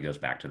eventually goes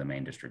back to the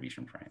main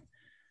distribution frame.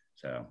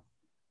 So,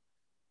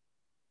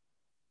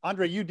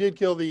 Andre, you did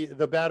kill the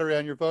battery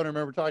on your phone. I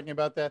remember talking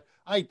about that.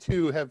 I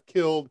too have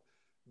killed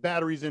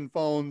batteries in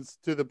phones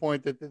to the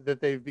point that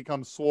they've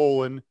become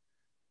swollen.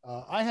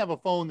 I have a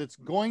phone that's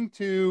going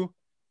to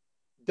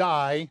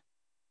die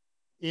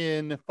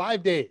in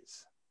 5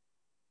 days.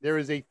 There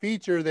is a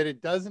feature that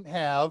it doesn't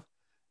have,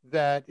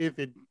 that if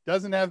it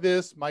doesn't have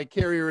this, my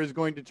carrier is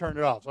going to turn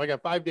it off. So I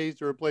got 5 days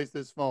to replace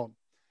this phone.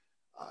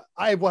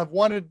 I have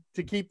wanted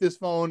to keep this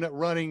phone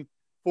running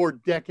for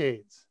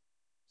decades.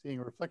 Seeing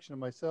a reflection of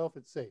myself,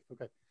 it's safe.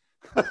 Okay.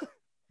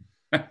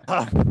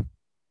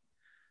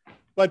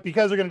 But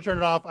because they're going to turn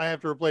it off, I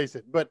have to replace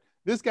it. But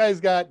this guy's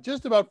got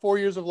just about 4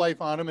 years of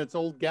life on him. It's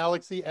old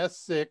Galaxy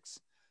S6.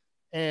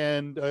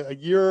 And a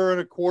year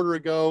and a quarter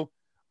ago,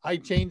 I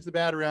changed the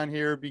battery on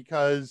here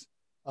because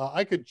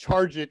I could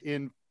charge it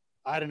in,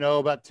 I don't know,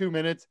 about 2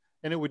 minutes,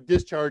 and it would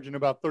discharge in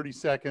about 30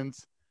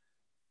 seconds.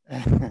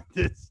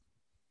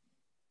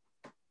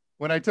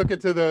 When I took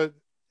it to the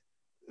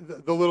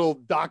little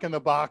dock in the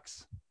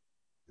box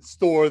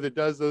store that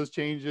does those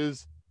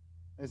changes,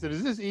 I said,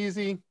 "Is this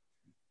easy?"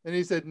 And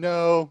he said,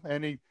 "No."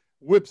 And he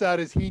whips out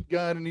his heat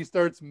gun and he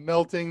starts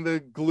melting the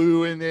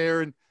glue in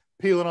there and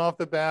peeling off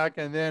the back.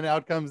 And then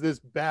out comes this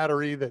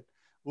battery that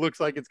looks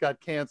like it's got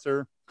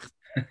cancer.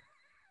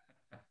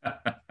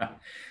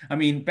 I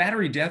mean,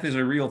 battery death is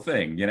a real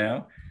thing, you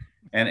know?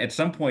 And at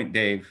some point,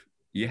 Dave,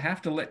 you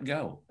have to let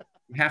go.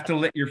 You have to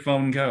let your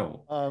phone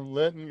go. I'm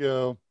letting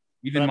go.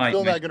 Even I'm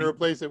still not going to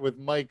replace it with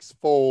Mike's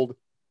Fold.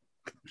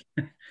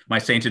 My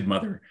sainted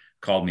mother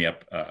called me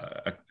up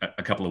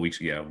a couple of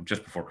weeks ago,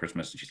 just before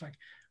Christmas, and she's like,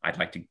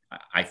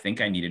 I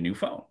think I need a new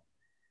phone.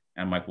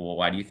 And I'm like, well,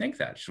 why do you think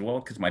that? She said, well,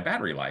 because my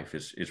battery life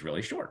is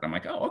really short. I'm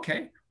like, oh,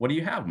 okay. What do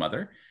you have,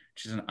 mother?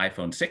 She's an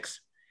iPhone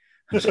 6.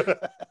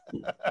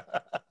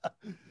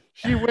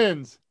 She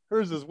wins.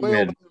 Hers is way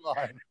older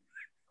than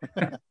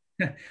mine.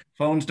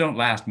 Phones don't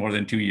last more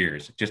than 2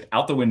 years. Just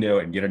out the window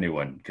and get a new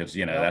one, because,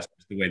 you know, that's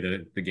just the way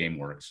the game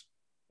works.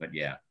 But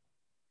yeah.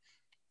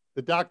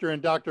 The doctor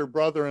and doctor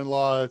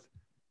brother-in-law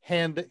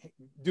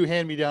do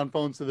hand-me-down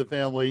phones to the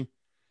family.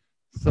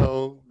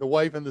 So the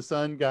wife and the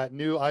son got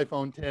new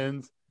iPhone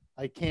 10s.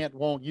 I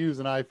won't use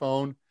an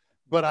iPhone,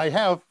 but I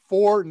have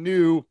 4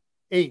 new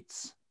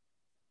 8s.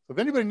 So if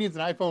anybody needs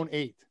an iPhone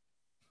 8,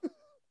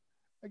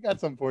 I got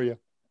some for you.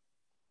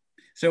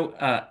 So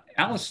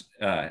Alice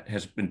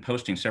has been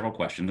posting several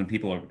questions, and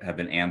people have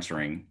been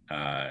answering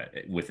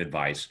with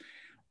advice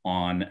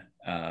on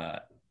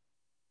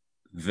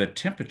the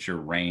temperature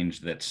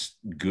range that's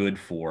good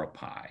for a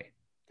pie.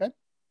 Okay.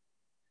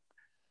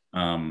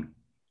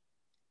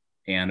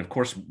 And of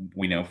course,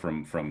 we know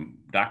from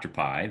Dr.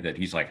 Pie that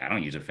he's like, I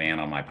don't use a fan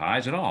on my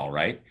pies at all,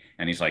 right?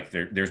 And he's like,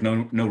 there's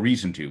no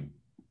reason to.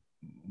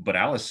 But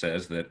Alice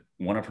says that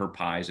one of her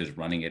pies is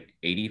running at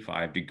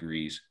 85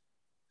 degrees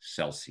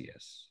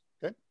Celsius.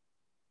 Okay.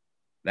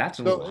 That's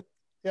a little.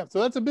 Yeah, so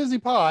that's a busy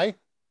pie.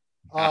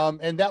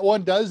 And that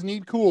one does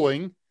need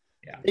cooling.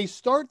 Yeah. They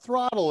start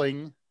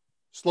throttling,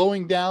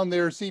 slowing down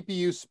their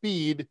CPU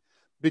speed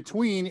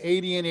between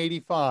 80 and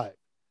 85.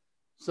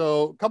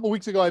 So a couple of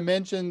weeks ago, I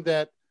mentioned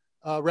that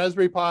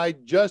Raspberry Pi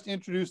just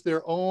introduced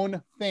their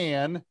own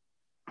fan.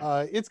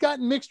 It's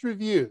gotten mixed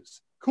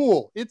reviews.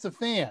 Cool, it's a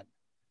fan.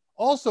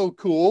 Also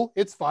cool,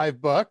 it's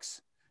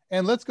 $5.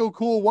 And let's go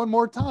cool one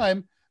more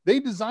time. They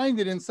designed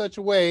it in such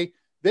a way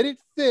that it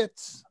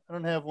fits, I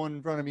don't have one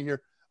in front of me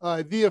here,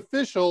 the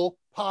official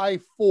Pi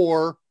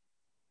 4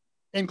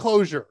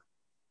 enclosure.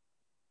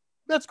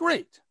 That's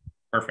great.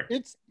 Perfect.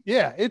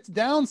 Its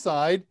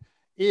downside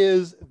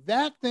is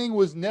that thing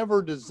was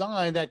never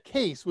designed, that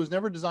case was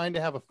never designed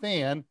to have a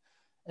fan.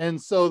 And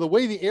so the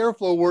way the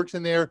airflow works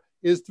in there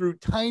is through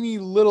tiny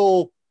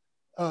little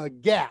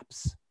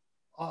gaps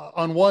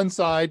on one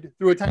side,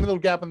 through a tiny little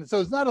gap.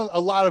 So it's not a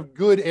lot of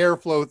good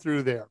airflow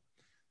through there.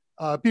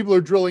 People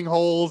are drilling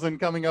holes and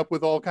coming up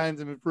with all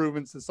kinds of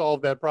improvements to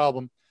solve that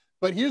problem.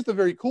 But here's the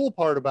very cool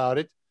part about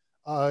it.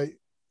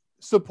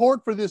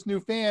 Support for this new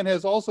fan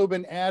has also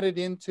been added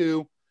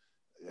into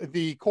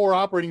the core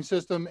operating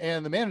system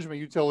and the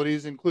management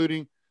utilities,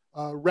 including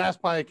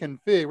Raspberry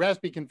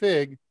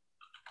config.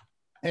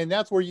 And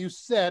that's where you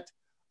set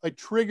a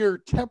trigger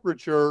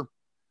temperature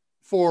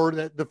for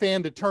the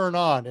fan to turn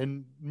on.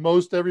 And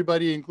most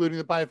everybody, including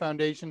the Pi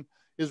Foundation,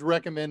 is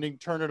recommending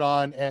turn it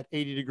on at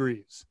 80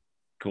 degrees.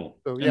 Cool.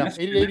 So yeah,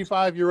 80 to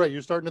 85, you're right.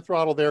 You're starting to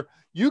throttle there.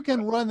 You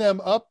can run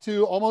them up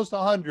to almost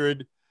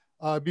 100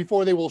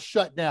 before they will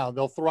shut down.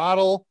 They'll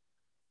throttle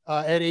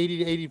at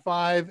 80 to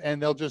 85,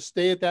 and they'll just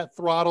stay at that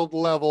throttled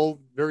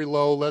level, very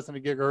low, less than a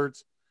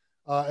gigahertz,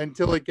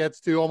 until it gets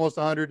to almost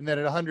 100. And then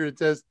at 100, it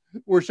says,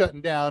 we're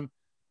shutting down,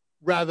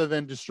 rather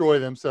than destroy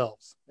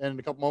themselves. And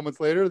a couple moments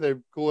later, they're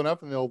cool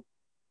enough and they'll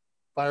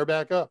fire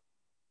back up.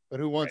 But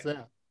who wants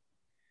that?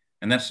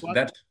 And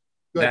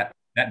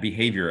that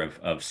behavior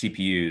of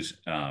CPUs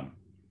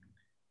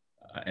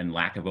and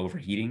lack of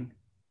overheating,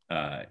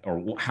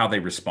 or how they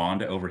respond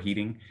to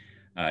overheating,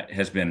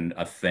 has been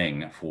a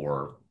thing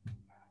for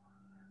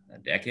a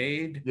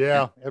decade.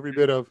 Yeah, every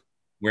bit of.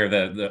 Where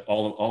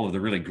all of the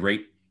really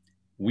great,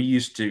 we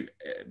used to,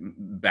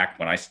 back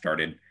when I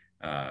started,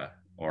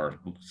 or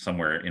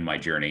somewhere in my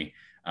journey,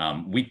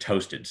 we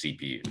toasted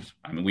CPUs.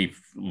 I mean, we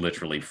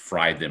literally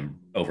fried them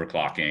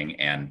overclocking,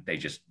 and they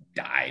just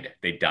died.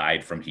 They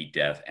died from heat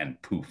death, and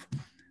poof,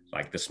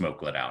 like the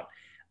smoke let out.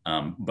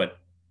 But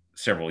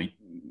a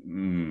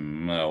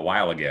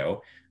while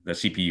ago, the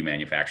CPU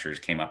manufacturers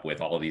came up with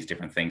all of these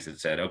different things that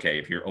said, okay,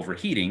 if you're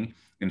overheating,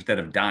 instead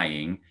of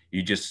dying,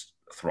 you just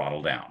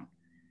throttle down.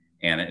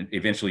 And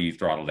eventually you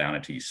throttle down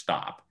until you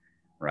stop,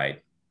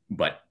 right?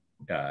 But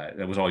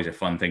that was always a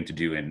fun thing to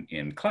do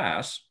in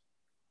class,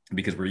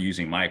 because we're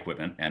using my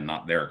equipment and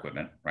not their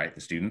equipment, right? The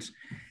students.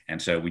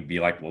 And so we'd be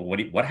like, well,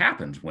 what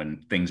happens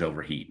when things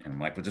overheat? And I'm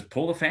like, well, just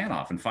pull the fan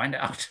off and find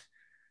out,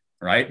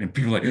 right? And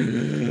people are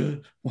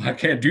like, well, I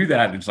can't do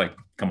that. And it's like,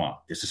 come on,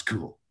 this is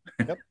cool.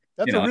 Yep.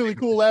 That's a really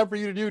cool lab for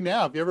you to do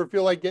now. If you ever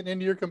feel like getting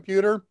into your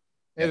computer,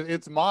 and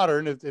it's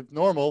modern, it's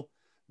normal,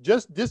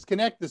 just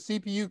disconnect the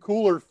CPU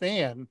cooler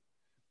fan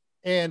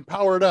and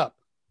power it up.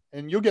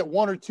 And you'll get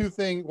one of two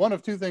things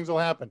will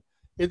happen.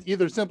 It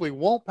either simply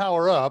won't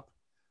power up,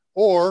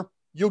 or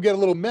you'll get a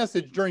little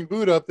message during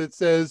boot up that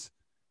says,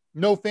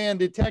 no fan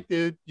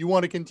detected. You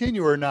want to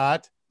continue or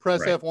not?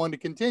 Press F1 to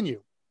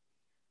continue.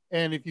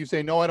 And if you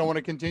say, no, I don't want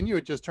to continue,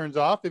 it just turns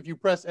off. If you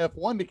press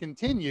F1 to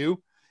continue,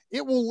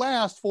 it will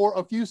last for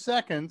a few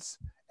seconds,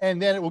 and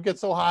then it will get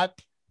so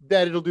hot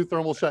that it'll do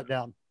thermal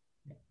shutdown.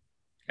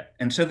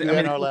 And so, in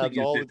our labs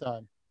all the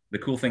time. The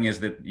cool thing is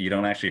that you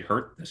don't actually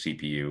hurt the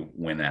CPU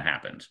when that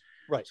happens.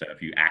 Right. So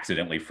if you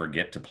accidentally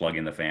forget to plug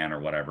in the fan or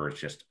whatever, it's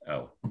just,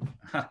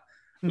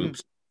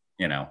 oops,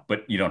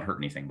 but you don't hurt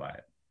anything by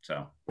it.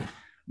 So,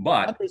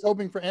 but Andre's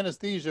hoping for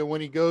anesthesia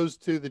when he goes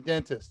to the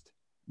dentist.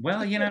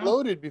 Well,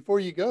 loaded before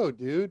you go,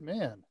 dude,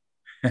 man.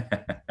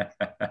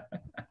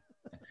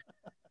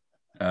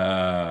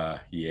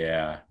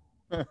 Yeah.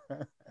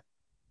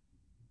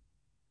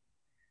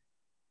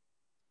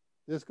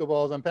 Disco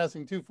balls. I'm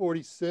passing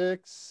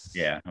 246.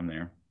 Yeah, I'm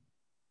there.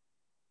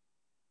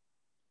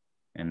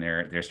 and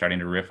they're starting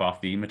to riff off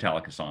the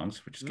Metallica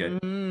songs, which is good.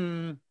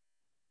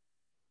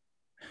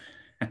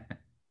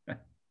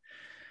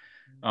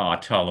 Oh,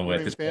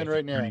 Tullowit, this fan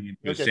right now. Turning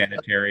into a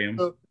sanitarium.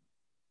 So,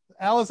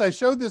 Alice, I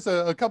showed this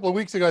a couple of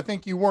weeks ago. I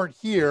think you weren't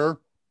here.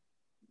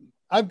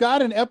 I've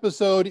got an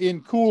episode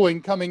in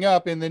cooling coming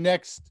up in the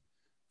next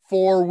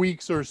 4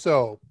 weeks or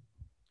so.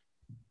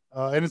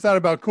 And it's not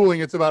about cooling,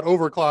 it's about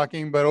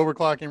overclocking, but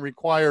overclocking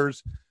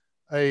requires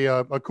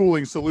a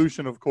cooling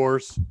solution, of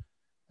course.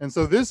 And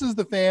so this is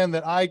the fan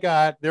that I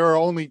got. There are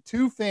only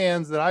 2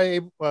 fans that I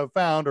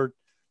found, or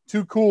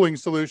 2 cooling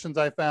solutions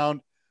I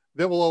found,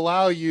 that will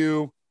allow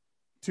you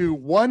to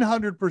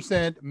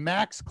 100%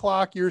 max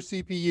clock your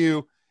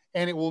CPU,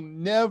 and it will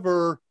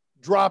never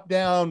drop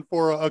down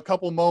for a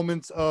couple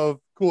moments of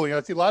cooling.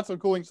 I see lots of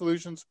cooling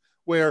solutions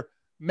where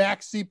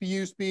max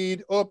CPU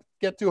speed,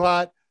 get too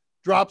hot,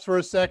 drops for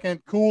a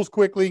second, cools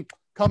quickly,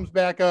 comes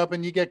back up,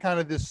 and you get kind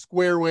of this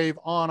square wave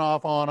on,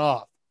 off, on,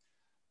 off.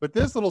 But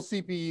this little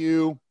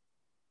CPU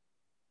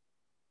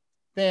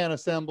fan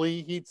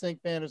assembly,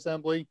 heatsink fan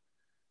assembly,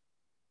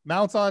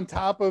 mounts on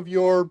top of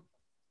your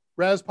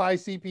Raspberry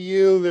Pi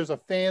CPU. There's a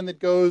fan that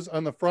goes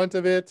on the front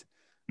of it.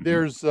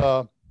 There's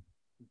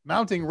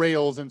mounting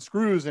rails and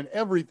screws and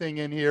everything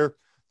in here.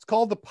 It's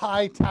called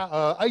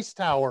the Ice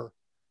Tower.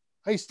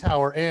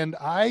 And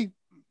I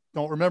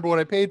don't remember what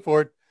I paid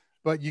for it,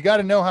 but you got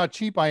to know how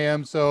cheap I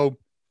am. So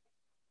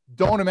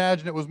don't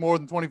imagine it was more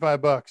than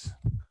 $25.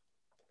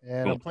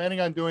 And cool. I'm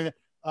planning on doing it.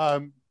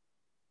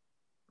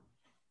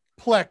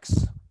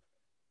 Plex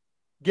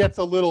gets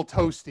a little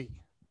toasty.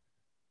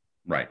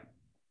 Right.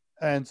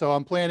 And so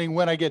I'm planning,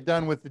 when I get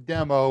done with the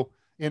demo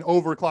in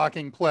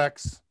overclocking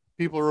Plex,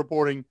 people are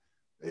reporting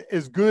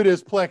as good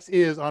as Plex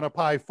is on a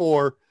Pi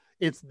 4,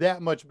 it's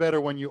that much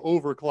better when you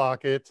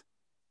overclock it.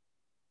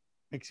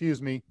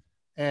 Excuse me.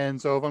 And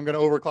so if I'm going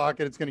to overclock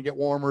it, it's going to get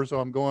warmer.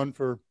 So I'm going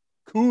for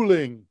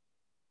cooling.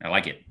 I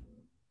like it.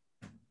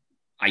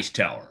 Ice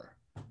Tower.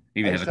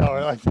 Even Ice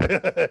Tower.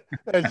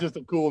 That's just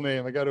a cool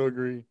name. I got to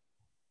agree.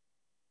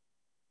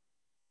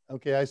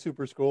 Okay, I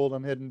super scrolled.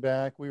 I'm heading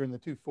back. We were in the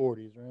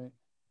 240s, right?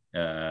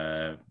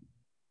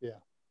 Yeah.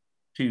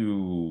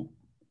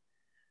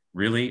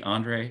 Really,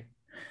 Andre?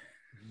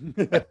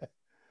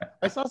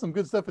 I saw some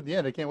good stuff at the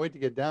end. I can't wait to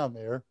get down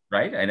there.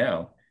 Right, I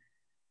know.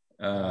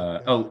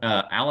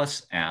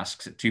 Alice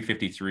asks at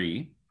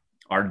 253,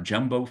 are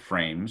jumbo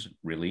frames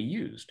really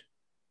used?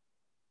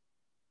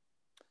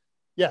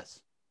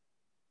 Yes,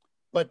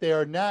 but they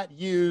are not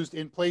used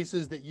in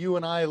places that you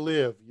and I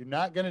live. You're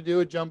not going to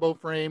do a jumbo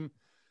frame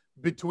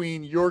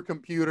between your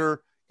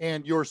computer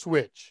and your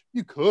switch.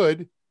 You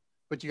could,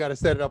 but you got to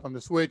set it up on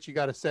the switch. You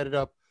got to set it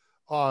up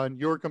on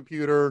your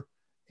computer,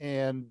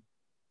 and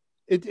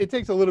it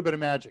takes a little bit of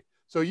magic.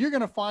 So you're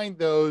going to find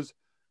those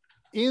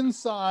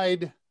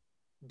inside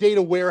data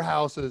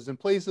warehouses and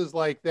places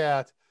like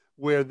that,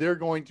 where they're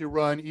going to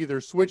run either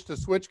switch to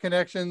switch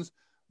connections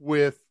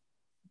with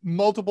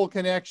multiple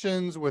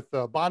connections, with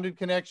bonded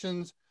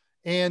connections,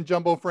 and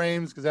jumbo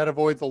frames, because that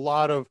avoids a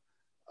lot of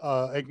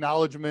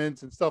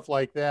acknowledgements and stuff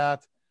like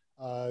that.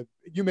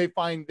 You may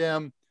find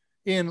them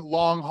in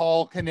long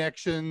haul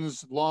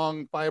connections,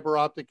 long fiber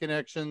optic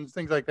connections,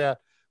 things like that,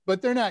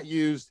 but they're not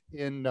used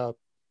in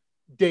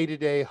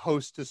day-to-day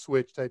host to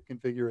switch type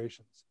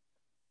configurations.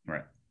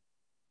 Right.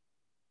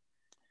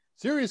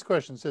 Serious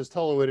question, says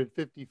Tullowit at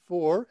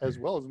 54, as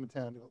well as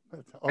Matano.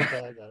 Okay,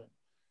 I got it.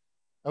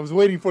 I was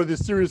waiting for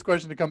this serious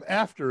question to come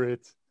after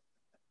it.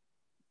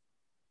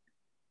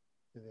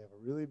 They have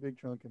a really big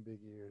trunk and big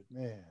ears,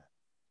 man.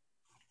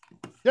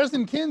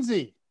 Justin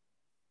Kinsey,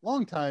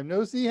 long time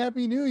no see.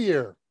 Happy New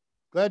Year.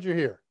 Glad you're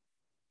here.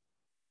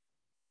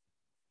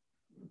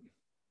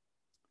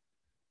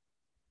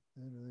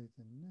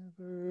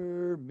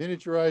 Never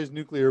miniaturized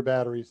nuclear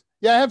batteries.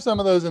 Yeah, I have some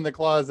of those in the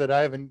closet.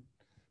 I haven't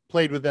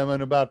played with them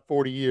in about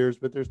 40 years,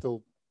 but they're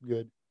still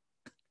good.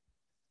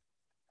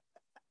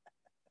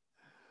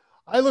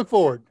 I look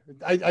forward.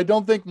 I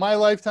don't think my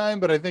lifetime,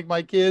 but I think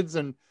my kids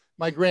and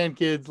my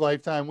grandkids'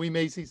 lifetime, we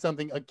may see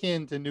something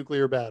akin to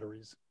nuclear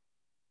batteries.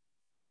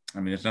 I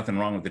mean, there's nothing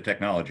wrong with the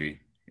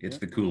technology. It's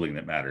the cooling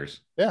that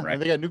matters. Yeah, right?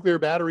 And they got nuclear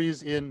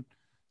batteries in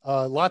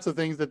lots of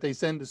things that they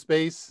send to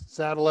space,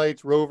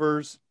 satellites,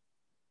 rovers,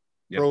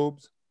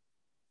 probes.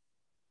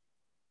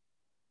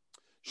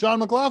 Sean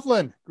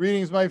McLaughlin,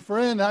 greetings, my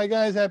friend. Hi,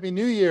 guys. Happy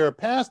New Year.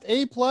 Passed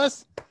A+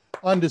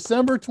 on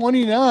December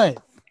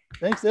 29th.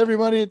 Thanks to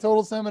everybody at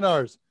Total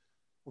Seminars.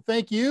 Well,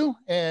 thank you,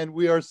 and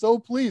we are so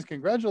pleased.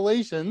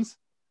 Congratulations.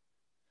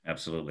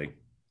 Absolutely.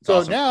 It's so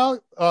awesome. Now,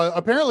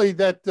 apparently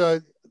that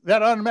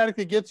that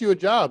automatically gets you a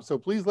job. So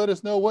please let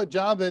us know what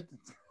job that.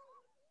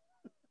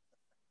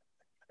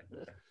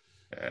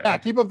 Yeah,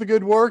 keep up the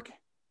good work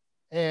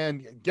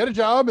and get a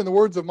job, in the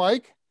words of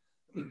Mike.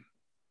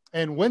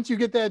 And once you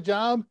get that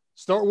job,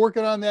 start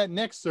working on that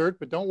next cert,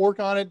 but don't work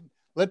on it.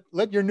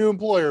 Let your new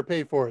employer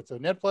pay for it. So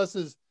NetPlus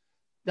is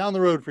down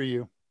the road for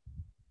you.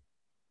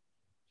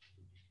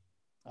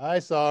 I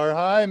saw her.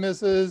 Hi,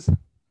 Mrs.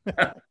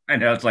 I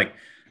know, it's like...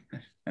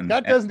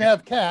 Scott doesn't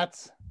have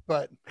cats,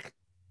 but...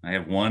 I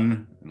have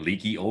one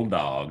leaky old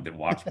dog that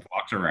walks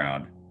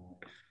around,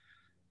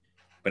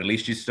 but at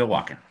least she's still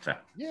walking. So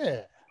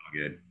Yeah. all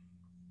good.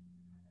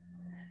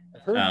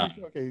 I've heard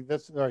you. Okay,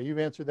 that's all right. You've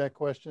answered that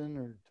question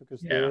or took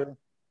us Yeah, there.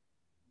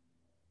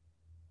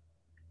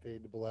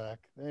 Fade to black.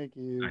 Thank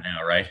you. I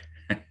know, right?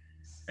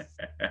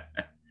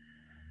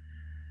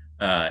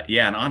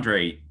 Yeah, and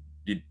Andre,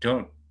 you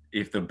don't.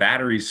 If the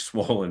battery's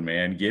swollen,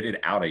 man, get it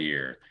out of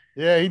here.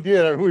 Yeah, he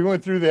did. We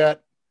went through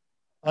that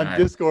on Uh,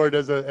 Discord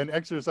as an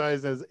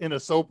exercise as in a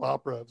soap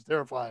opera. It was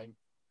terrifying.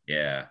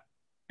 yeah,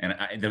 and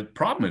the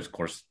problem is, of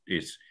course,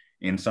 is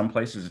in some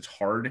places it's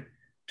hard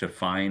to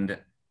find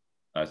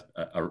a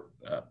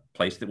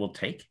place that will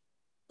take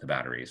the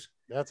batteries.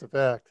 That's a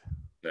fact.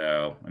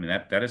 So, I mean,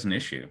 that is an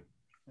issue.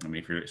 I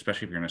mean,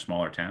 especially if you're in a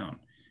smaller town.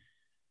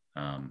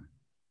 Yeah.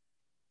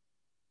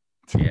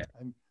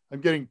 I'm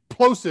getting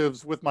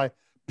plosives with my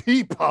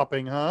pee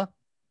popping, huh?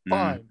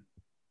 Fine.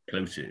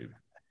 Plosive.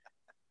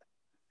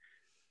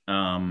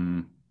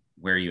 Where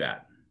are you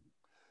at?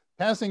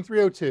 Passing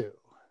 302.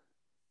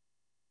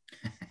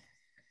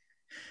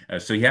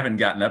 So you haven't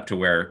gotten up to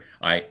where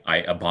I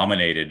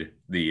abominated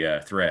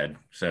the thread.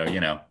 So, you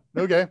know.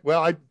 Okay.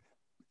 Well,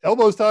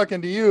 Elbo's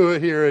talking to you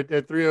here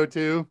at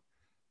 302.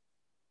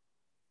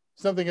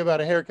 Something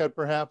about a haircut,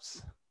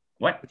 perhaps.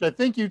 What? Which I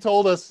think you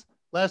told us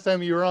last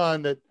time you were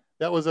on that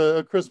was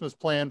a Christmas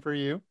plan for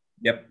you.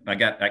 Yep.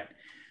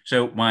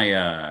 So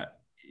my,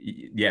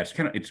 yeah,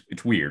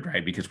 it's weird,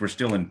 right? Because we're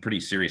still in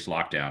pretty serious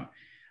lockdown.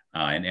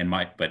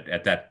 But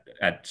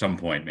at some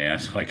point, man,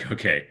 it's like,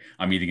 okay,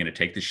 I'm either going to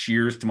take the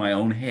shears to my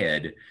own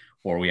head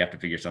or we have to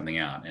figure something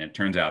out. And it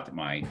turns out that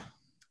my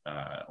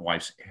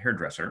wife's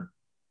hairdresser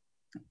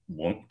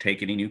won't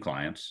take any new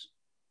clients.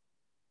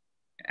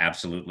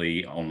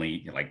 Absolutely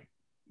only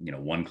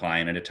one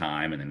client at a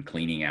time, and then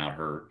cleaning out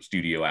her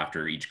studio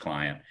after each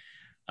client.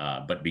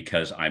 But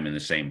because I'm in the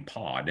same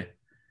pod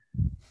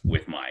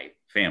with my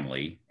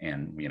family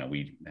and,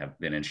 we have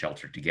been in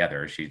shelter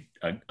together, she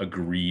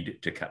agreed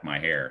to cut my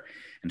hair.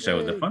 And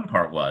so the fun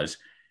part was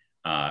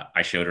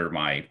I showed her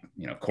my,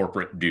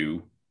 corporate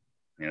do.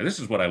 This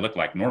is what I look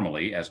like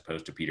normally as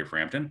opposed to Peter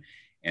Frampton.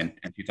 And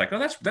she's like,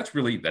 oh, that's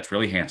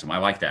really handsome. I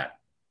like that.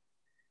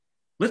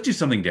 Let's do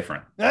something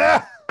different.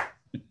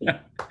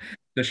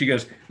 So she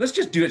goes, let's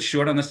just do it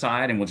short on the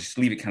side and we'll just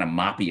leave it kind of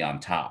moppy on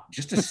top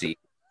just to see.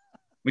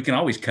 We can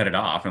always cut it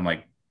off. I'm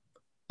like,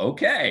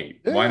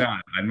 okay, why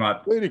not?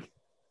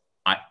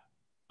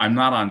 I'm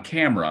not on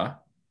camera,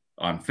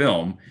 on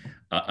film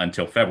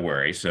until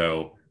February.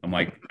 So I'm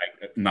like,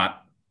 I'm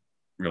not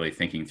really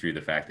thinking through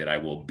the fact that I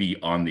will be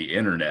on the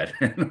internet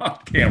and on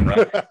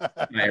camera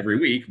every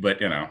week,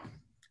 but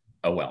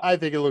oh well. I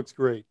think it looks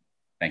great.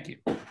 Thank you.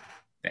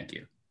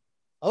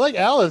 I like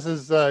Alice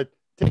is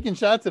taking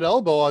shots at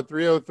Elbow on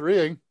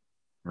 303.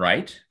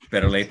 Right.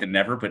 Better late than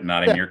never, but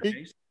not in your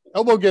case.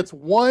 Elbow gets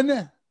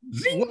one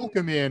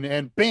welcome in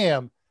and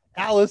bam,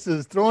 Alice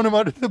is throwing him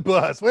under the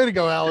bus. Way to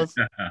go, Alice.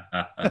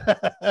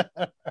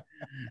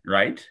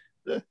 Right.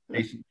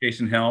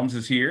 Jason Helms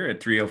is here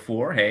at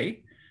 304.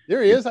 Hey.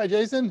 There he is. Hi,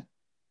 Jason.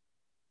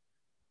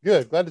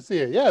 Good. Glad to see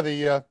you.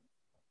 Yeah,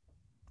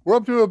 we're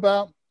up to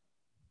about,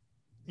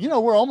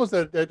 we're almost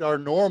at our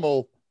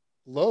normal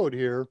load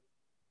here,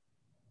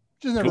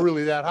 which is never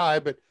really that high,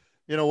 but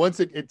once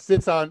it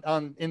sits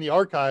on in the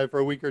archive for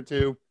a week or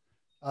two,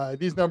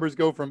 these numbers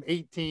go from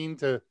 18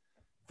 to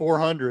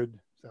 400.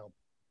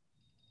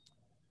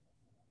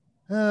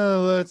 So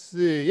let's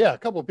see. Yeah, a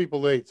couple of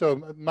people late.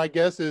 So my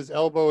guess is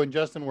Elbow and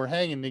Justin were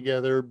hanging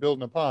together,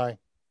 building a pie.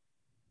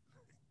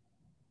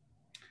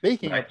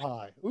 Baking a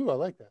pie. Ooh, I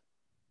like that.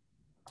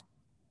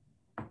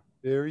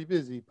 Very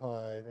busy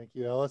pie. Thank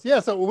you, Alice.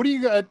 Yeah, so what do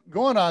you got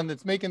going on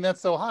that's making that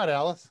so hot,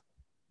 Alice?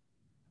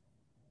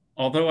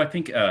 Although I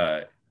think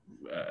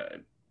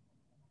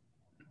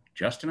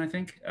Justin,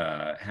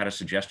 had a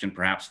suggestion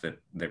perhaps that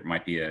there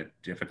might be a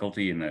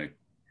difficulty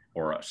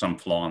or some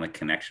flaw in the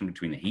connection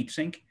between the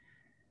heatsink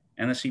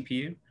and the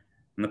CPU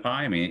and the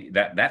Pi. I mean,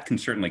 that can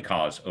certainly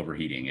cause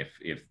overheating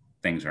if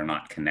things are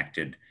not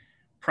connected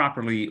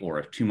properly, or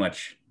if too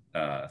much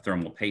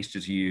thermal paste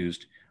is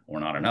used or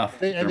not enough.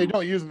 They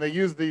don't use them. They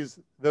use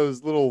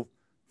those little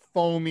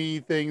foamy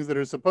things that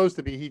are supposed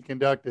to be heat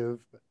conductive.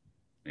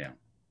 Yeah.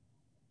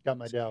 Got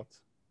my doubts.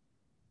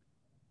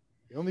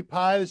 The only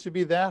pie that should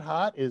be that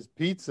hot is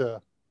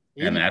pizza.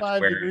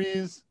 85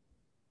 degrees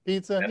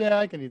pizza. Yeah,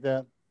 I can eat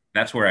that.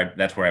 That's where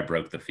I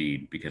broke the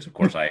feed, because of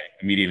course I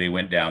immediately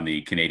went down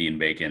the Canadian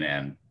bacon,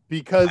 and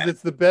because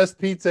it's the best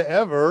pizza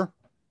ever.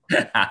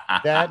 That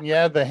and you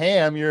add the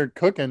ham, you're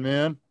cooking,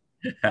 man.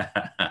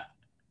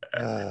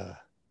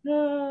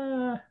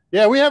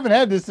 Yeah, we haven't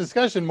had this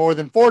discussion more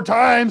than 4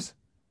 times.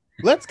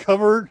 Let's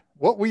cover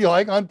what we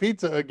like on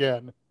pizza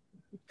again.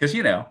 Because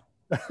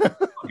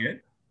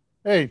good.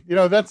 Hey,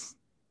 that's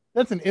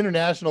an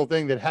international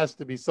thing that has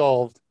to be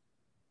solved.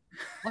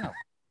 Wow,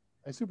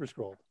 I super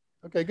scrolled.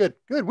 Okay, good.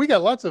 We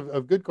got lots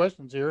of good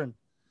questions here, and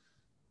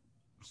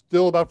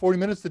still about 40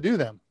 minutes to do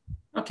them.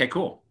 Okay,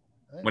 cool.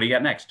 Right. What do you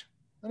got next?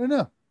 I don't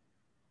know.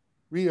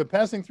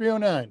 Passing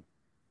 309.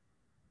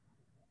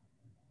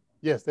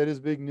 Yes, that is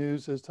big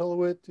news, says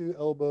Tullowit to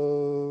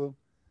elbow.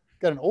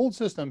 Got an old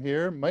system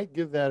here. Might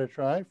give that a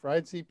try.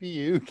 Fried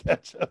CPU,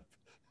 ketchup.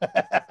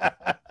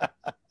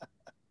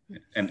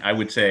 And I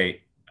would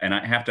say, and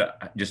I have to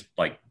just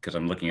like, because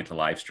I'm looking at the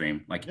live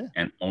stream, like, Yeah.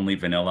 and only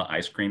vanilla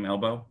ice cream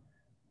elbow.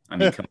 I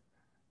mean, come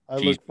I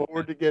geez. look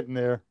forward to getting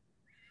there.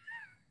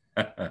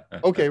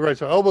 Okay, right.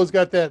 So Elbow's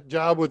got that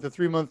job with the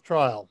 3-month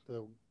trial.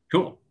 So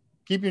Cool.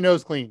 keep your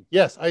nose clean.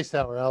 Yes, Ice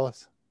Tower,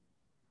 Alice.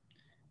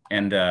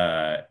 And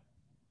Yeah,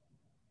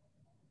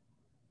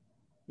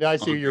 I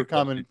see your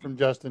comment from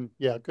Justin.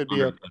 Yeah, it could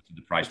be a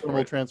the price for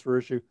thermal it. transfer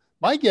issue.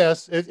 My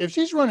guess, if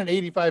she's running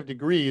 85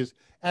 degrees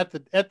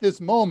at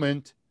this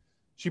moment,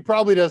 she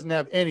probably doesn't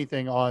have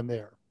anything on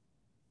there,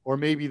 or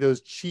maybe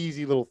those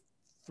cheesy little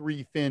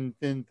 3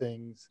 thin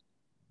things.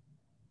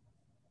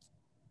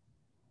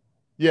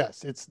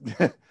 Yes, it's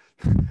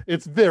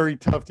it's very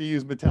tough to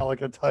use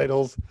Metallica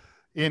titles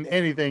in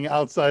anything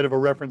outside of a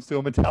reference to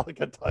a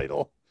Metallica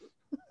title.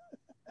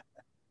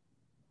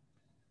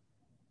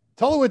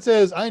 Tullowit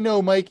says, I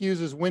know Mike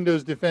uses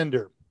Windows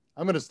Defender.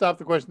 I'm going to stop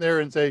the question there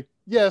and say,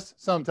 yes,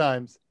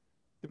 sometimes.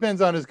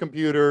 Depends on his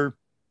computer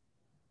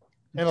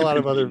and a lot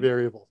of other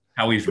variables.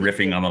 How he's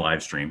riffing on the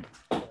live stream.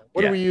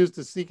 What do we use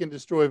to seek and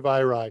destroy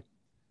viri?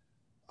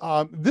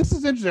 This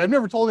is interesting. I've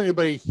never told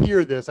anybody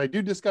here this. I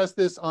do discuss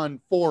this on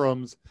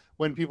forums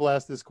when people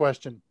ask this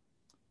question.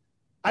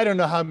 I don't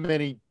know how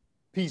many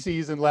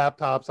PCs and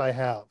laptops I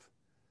have.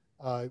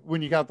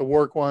 When you count the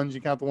work ones,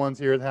 you count the ones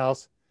here at the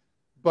house.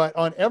 But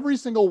on every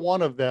single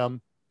one of them,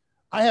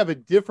 I have a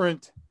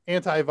different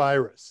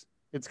antivirus.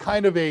 It's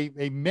kind of a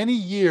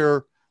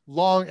many-year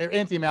long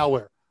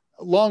anti-malware,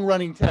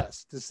 long-running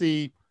test to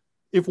see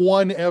if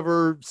one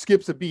ever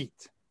skips a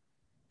beat.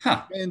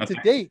 Huh, and to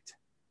date,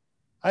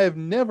 I have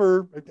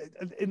never,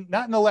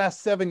 not in the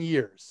last 7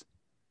 years,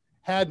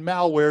 had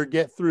malware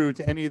get through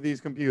to any of these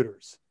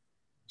computers.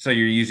 So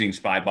you're using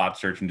Spybot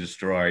Search and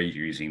Destroy,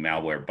 you're using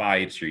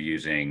Malwarebytes, you're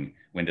using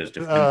Windows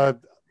Defender,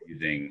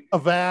 using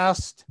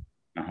Avast,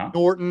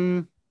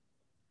 Norton,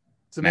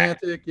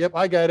 Symantec. Mac. Yep,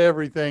 I got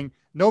everything.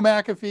 No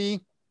McAfee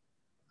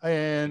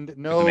and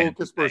no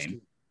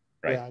Kaspersky.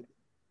 Right.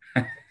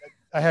 Yeah,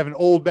 I have an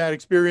old bad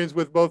experience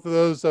with both of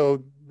those,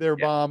 so they're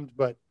bombed.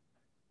 But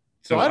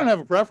so I don't have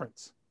a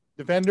preference.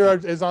 Defender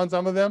is on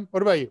some of them.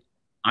 What about you?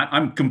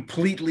 I'm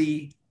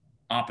completely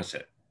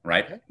opposite.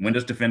 Right. Okay.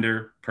 Windows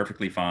Defender,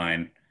 perfectly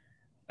fine.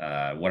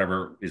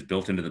 Whatever is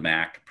built into the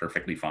Mac,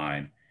 perfectly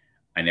fine.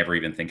 I never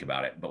even think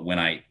about it. But when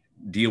I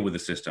deal with a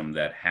system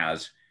that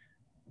has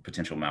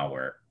potential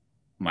malware,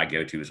 my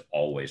go-to is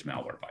always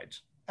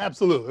Malwarebytes.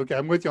 Absolutely. Okay,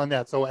 I'm with you on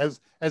that. So as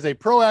a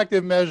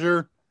proactive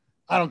measure,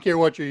 I don't care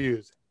what you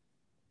use.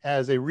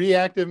 As a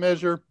reactive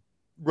measure,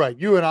 right,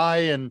 you and I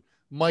and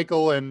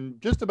Michael and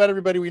just about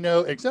everybody we know,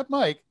 except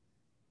Mike,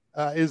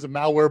 is a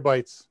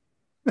Malwarebytes.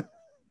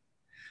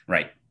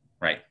 Right.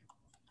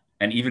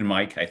 And even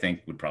Mike, I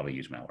think, would probably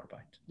use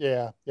Malwarebytes.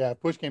 Yeah.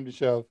 Push came to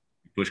shove.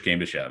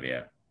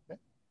 Yeah. Okay.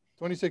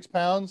 26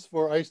 pounds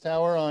for Ice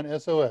Tower on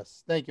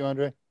SOS. Thank you,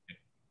 Andre.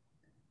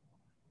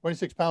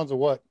 26 pounds of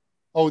what?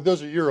 Oh,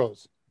 those are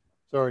euros.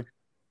 Sorry.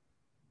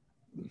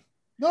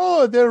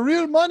 No, they're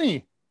real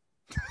money.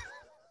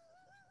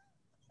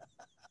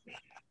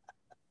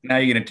 Now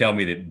you're going to tell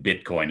me that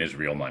Bitcoin is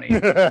real money.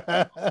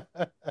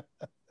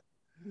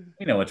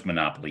 It's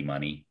monopoly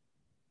money.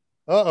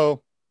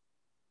 Uh-oh.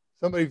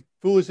 Somebody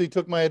foolishly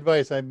took my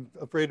advice. I'm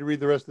afraid to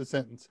read the rest of the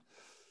sentence.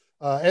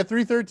 At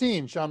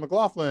 3:13, Sean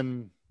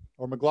McLaughlin.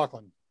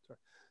 Sorry.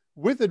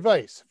 With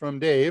advice from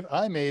Dave,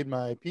 I made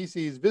my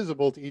PCs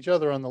visible to each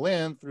other on the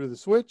LAN through the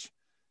switch.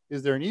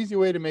 Is there an easy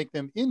way to make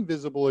them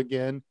invisible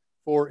again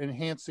for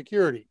enhanced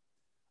security?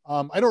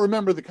 I don't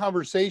remember the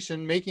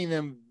conversation making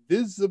them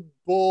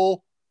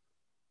visible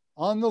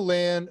on the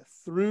LAN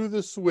through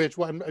the switch.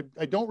 Well,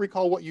 I don't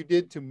recall what you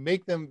did to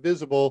make them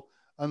visible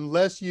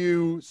unless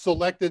you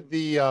selected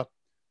the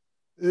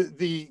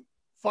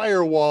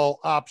firewall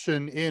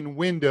option in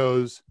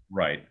Windows.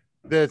 Right.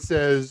 That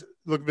says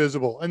look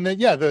visible. And then,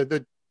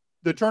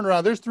 the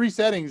turnaround, there's 3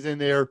 settings in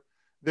there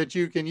that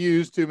you can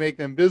use to make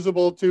them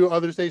visible to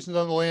other stations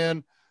on the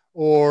LAN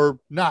or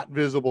not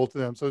visible to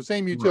them. So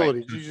same utility.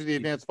 Right. It's usually the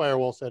advanced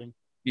firewall setting.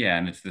 Yeah.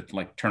 And it's the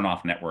turn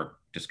off network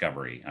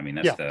discovery. I mean,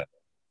 that's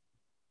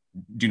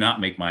do not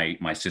make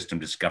my system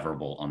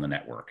discoverable on the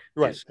network.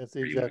 Right. That's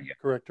the exact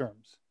correct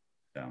terms.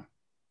 So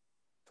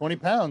 20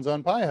 pounds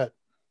on Pi Hut.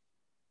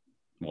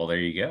 Well, there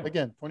you go.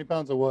 Again, 20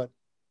 pounds of what?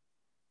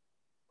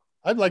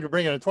 I'd like to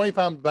bring in a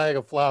 20-pound bag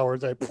of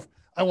flowers.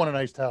 I want an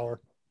Ice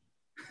Tower.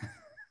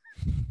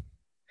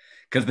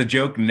 Because the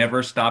joke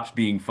never stops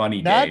being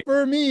funny, Not Dave.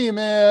 for me,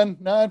 man.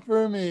 Not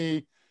for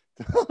me.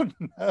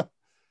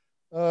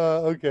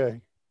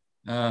 Okay.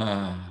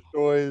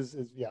 Toys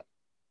is, yeah.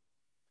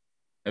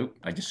 Oh,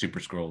 I just super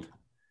scrolled.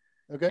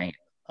 Okay.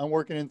 I'm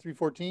working in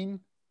 314.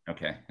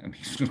 Okay. Let me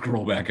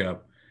scroll back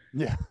up.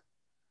 Yeah.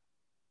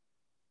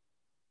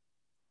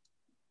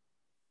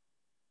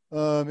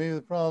 Maybe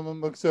the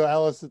problem. So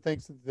Alice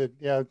thinks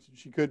that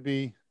she could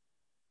be,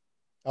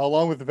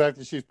 along with the fact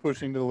that she's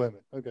pushing to the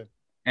limit. Okay.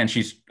 And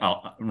she's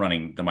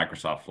running the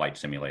Microsoft Flight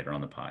Simulator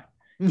on the Pi,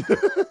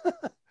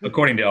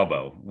 according to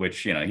Elbow, which,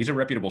 he's a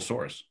reputable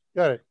source.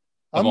 Got it.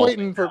 I'm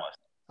waiting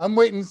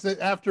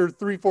after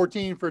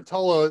 314 for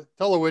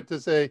Tullowit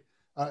to say,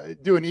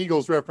 do an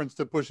Eagles reference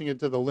to pushing it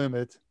to the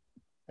limit.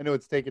 I know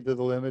it's taken to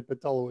the limit, but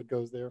Tullowit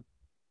goes there.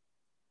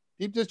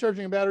 Deep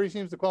discharging a battery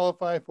seems to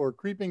qualify for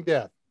creeping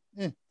death.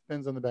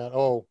 Depends on the bat.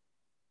 Oh,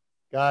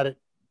 got it.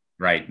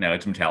 Right. No,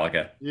 it's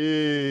Metallica.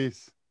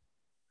 Jeez.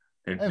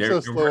 I'm so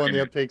slow on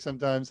the uptake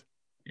sometimes.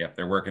 Yeah,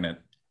 they're working it.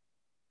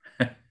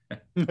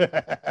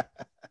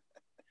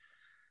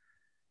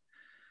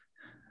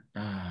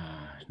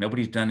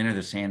 Nobody's done Enter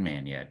the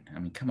Sandman yet. I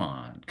mean, come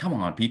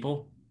on,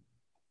 people.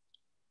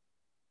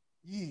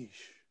 Yeesh.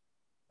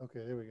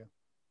 Okay, there we go.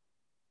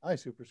 I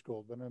super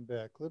scrolled, but I'm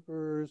back.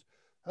 Clippers.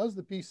 How's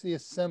the PC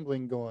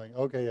assembling going?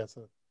 Okay, yes.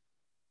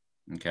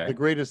 Okay. The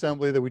great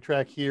assembly that we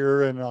track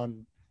here and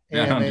on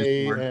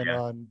AMA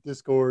on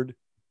Discord.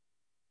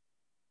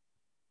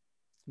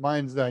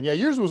 Mine's done. Yeah,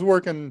 yours was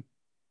working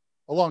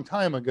a long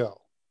time ago.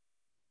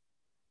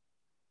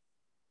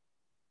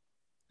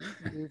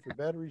 For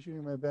battery shooting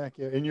in my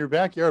backyard. In your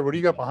backyard, what do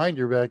you got behind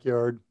your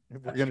backyard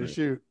if we're going to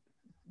shoot?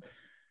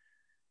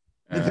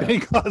 If it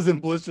ain't causing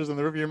blisters on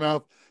the roof of your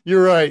mouth,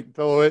 you're right,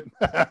 Tullowit.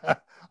 I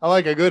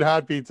like a good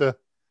hot pizza.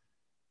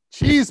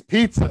 Cheese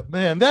pizza.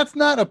 Man, that's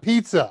not a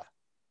pizza.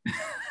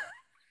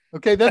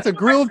 Okay, that's a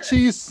grilled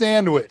cheese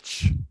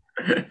sandwich.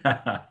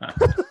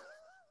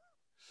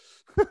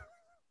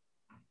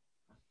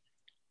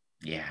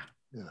 Yeah.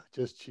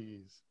 Just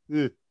cheese.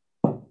 Ugh.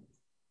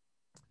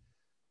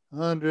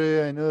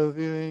 Andre, I know the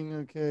feeling.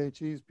 Okay,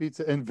 cheese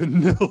pizza and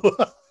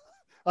vanilla.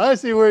 I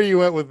see where you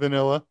went with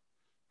vanilla.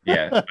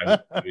 Yeah, I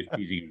was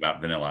teasing about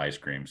vanilla ice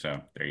cream,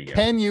 so there you go.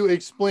 Can you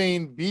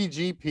explain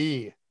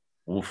BGP?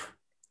 Oof.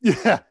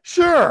 Yeah,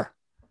 sure.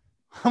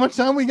 How much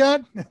time we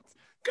got?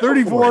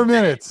 34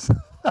 minutes.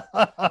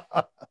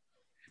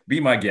 Be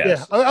my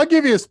guest. Yeah, I'll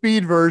give you a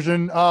speed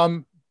version.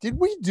 Did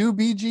we do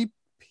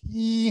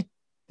BGP?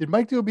 Did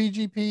Mike do a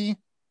BGP? I'm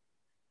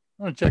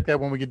going to check that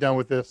when we get done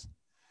with this.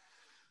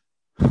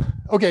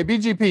 Okay,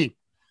 BGP,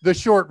 the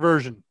short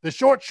version, the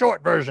short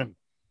version.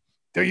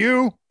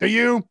 You're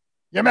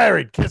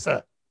married, kiss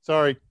her.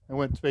 Sorry, I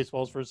went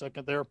Spaceballs for a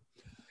second there.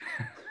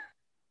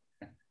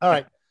 All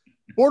right.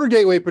 Border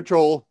Gateway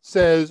Patrol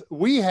says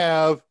we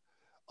have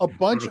a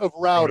bunch of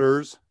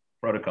routers.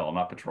 Protocol,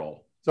 not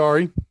patrol.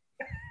 Sorry.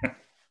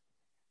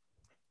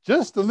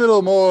 Just a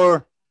little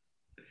more.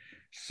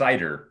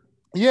 Cider.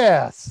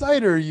 Yeah,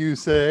 cider, you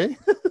say.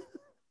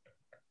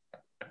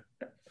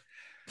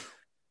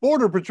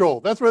 Border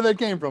Patrol. That's where that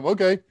came from.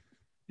 Okay.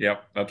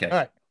 Yep. Okay. All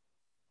right.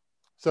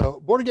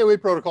 So Border Gateway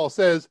Protocol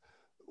says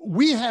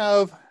we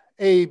have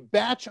a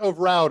batch of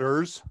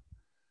routers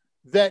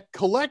that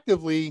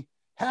collectively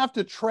have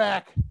to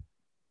track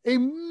a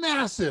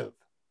massive,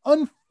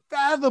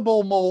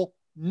 unfathomable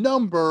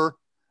number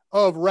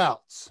of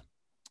routes.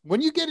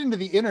 When you get into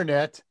the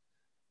internet,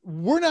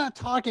 we're not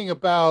talking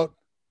about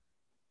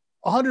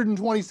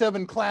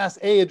 127 Class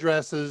A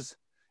addresses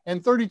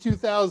and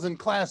 32,000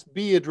 Class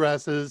B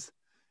addresses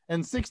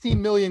and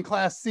 16 million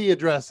Class C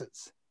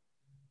addresses.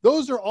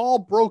 Those are all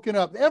broken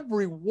up.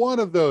 Every one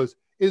of those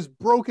is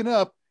broken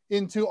up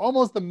into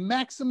almost the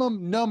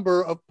maximum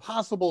number of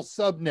possible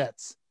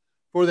subnets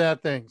for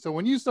that thing. So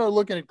when you start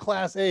looking at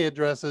Class A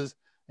addresses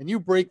and you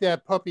break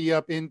that puppy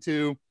up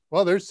into,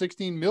 well, there's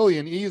 16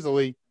 million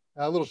easily,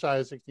 a little shy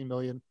of 16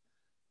 million.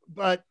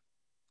 But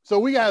so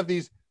we have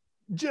these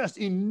just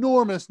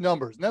enormous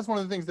numbers. And that's one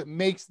of the things that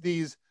makes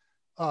these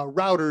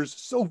routers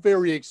so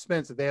very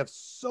expensive. They have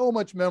so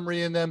much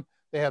memory in them.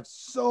 They have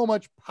so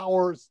much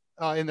power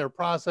in their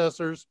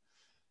processors.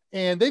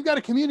 And they've got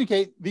to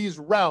communicate these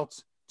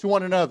routes to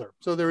one another.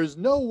 So there is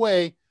no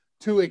way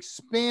to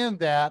expand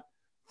that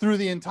through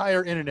the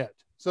entire internet.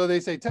 So they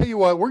say, tell you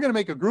what, we're going to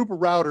make a group of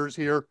routers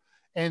here,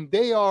 and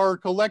they are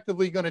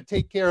collectively going to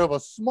take care of a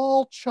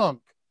small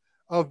chunk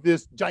of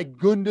this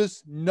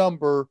gigundous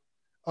number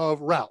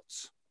of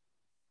routes.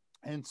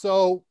 And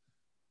so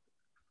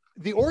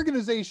the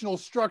organizational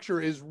structure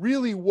is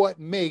really what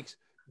makes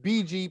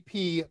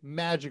BGP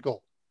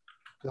magical.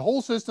 The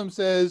whole system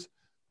says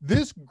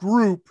this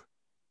group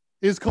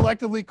is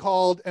collectively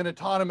called an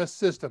autonomous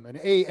system, an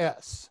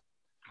AS.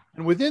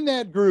 And within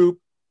that group,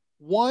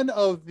 one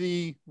of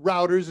the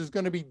routers is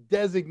going to be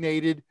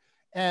designated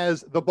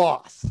as the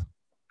boss.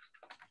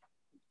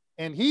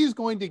 And he's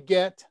going to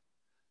get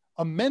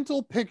a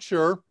mental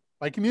picture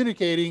by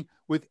communicating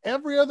with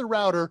every other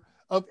router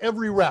of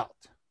every route.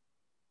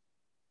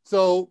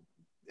 So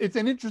it's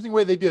an interesting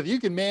way they do it. You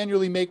can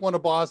manually make one a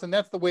boss, and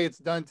that's the way it's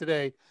done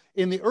today.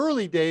 In the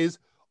early days,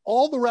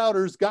 all the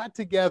routers got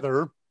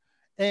together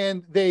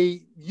and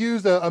they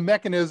used a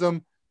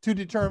mechanism to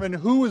determine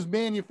who was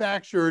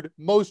manufactured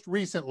most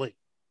recently.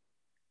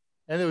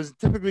 And it was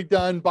typically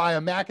done by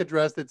a MAC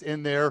address that's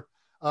in there,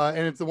 and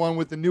it's the one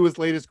with the newest,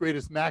 latest,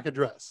 greatest MAC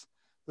address.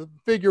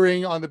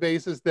 Figuring on the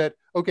basis that,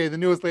 okay, the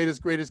newest,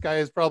 latest, greatest guy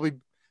is probably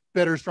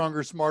better,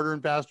 stronger, smarter,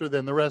 and faster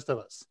than the rest of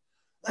us.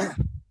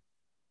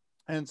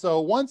 And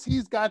so once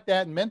he's got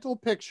that mental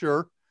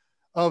picture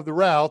of the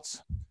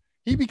routes,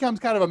 he becomes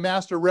kind of a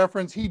master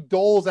reference. He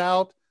doles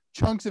out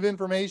chunks of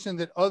information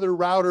that other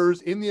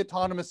routers in the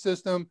autonomous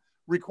system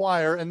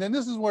require. And then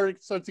this is where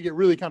it starts to get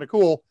really kind of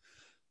cool.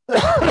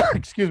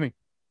 Excuse me.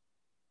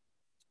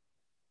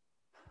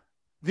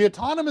 The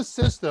autonomous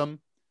system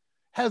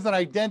has an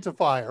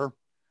identifier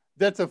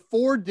that's a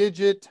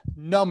 4-digit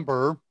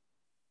number,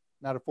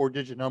 not a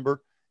 4-digit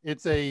number.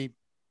 It's a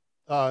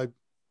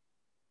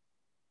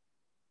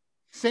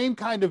same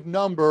kind of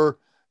number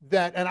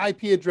that an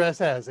IP address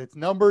has. It's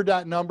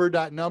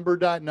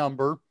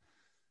number.number.number.number.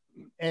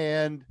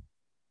 And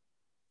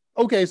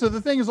okay, so the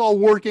thing is all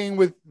working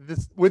with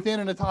this within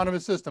an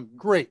autonomous system.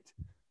 Great.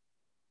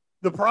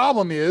 The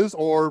problem is,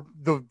 or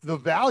the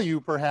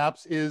value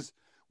perhaps, is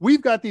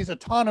we've got these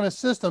autonomous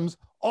systems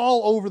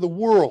all over the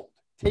world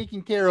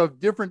taking care of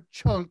different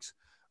chunks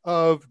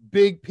of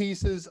big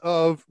pieces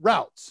of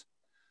routes.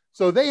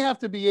 So they have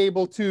to be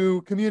able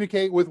to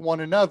communicate with one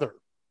another.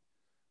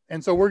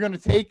 And so we're going to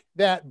take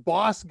that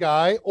boss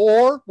guy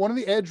or one of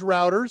the edge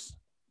routers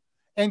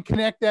and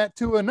connect that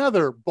to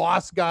another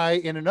boss guy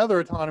in another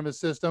autonomous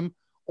system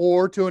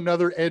or to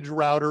another edge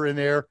router in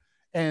there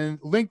and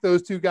link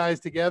those two guys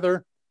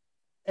together.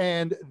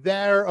 And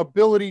their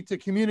ability to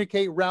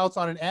communicate routes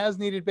on an as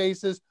needed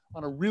basis,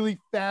 on a really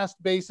fast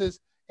basis,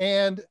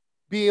 and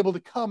be able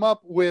to come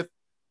up with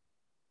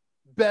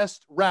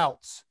best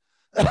routes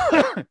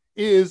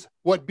is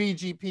what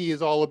BGP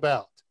is all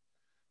about.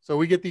 So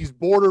we get these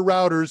border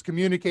routers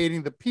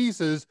communicating the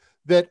pieces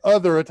that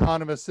other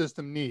autonomous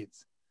system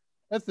needs.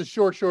 That's the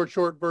short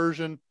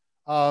version.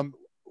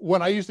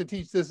 When I used to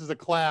teach this as a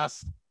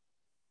class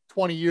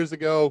 20 years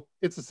ago,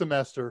 it's a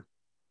semester.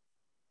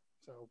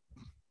 So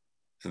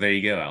there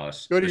you go,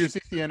 Alice. Go to your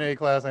CCNA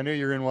class. I knew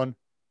you're in one.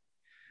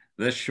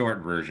 This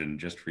short version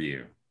just for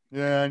you.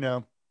 Yeah, I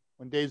know.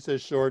 When Dave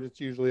says short, it's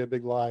usually a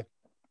big lie.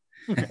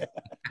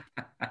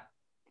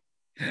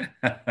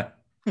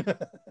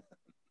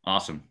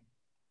 Awesome.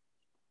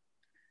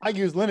 I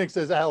use Linux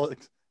as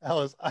Alice.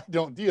 I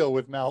don't deal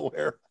with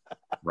malware.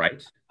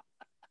 Right.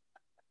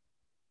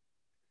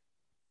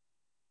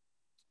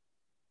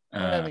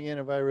 Having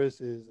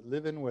antivirus is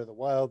living where the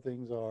wild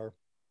things are.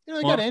 You know,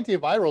 they got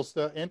antiviral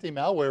stuff,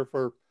 anti-malware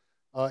for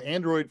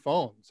Android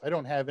phones. I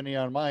don't have any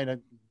on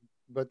mine,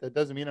 but that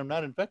doesn't mean I'm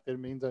not infected. It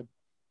means I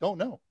don't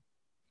know.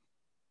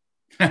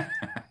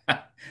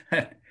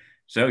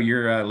 So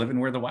you're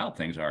living where the wild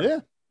things are. Yeah.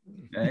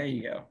 There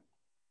you go.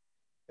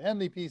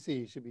 Family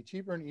PC should be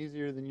cheaper and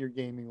easier than your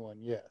gaming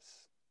one.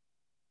 Yes.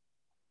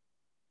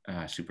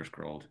 Super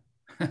scrolled.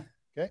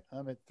 Okay,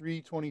 I'm at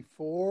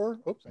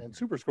 324. Oops, and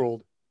super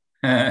scrolled.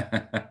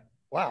 Wow.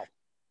 I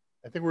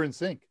think we're in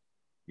sync.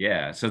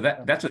 Yeah, so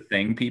that's a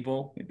thing,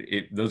 people.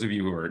 Those of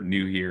you who are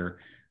new here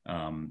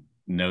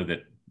know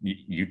that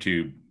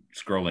YouTube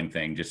scrolling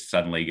thing just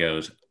suddenly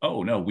goes,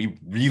 oh no, we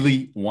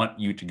really want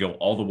you to go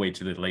all the way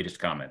to the latest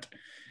comment,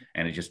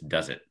 and it just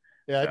does it.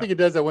 Yeah, I think it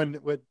does that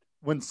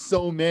when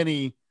so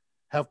many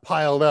have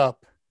piled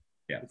up.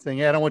 Yeah, it's saying,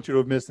 yeah, I don't want you to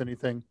have missed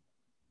anything.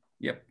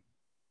 Yep.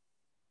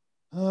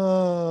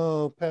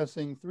 Oh,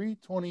 passing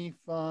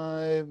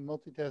 325,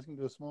 multitasking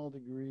to a small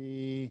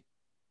degree.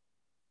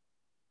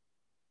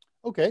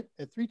 Okay,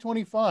 at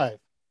 325,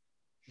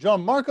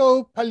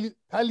 Gianmarco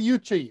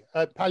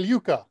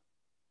Pagliuca.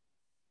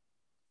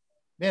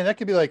 Man, that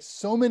could be like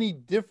so many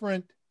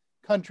different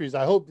countries.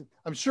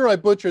 I'm sure I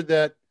butchered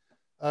that,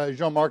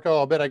 Gianmarco.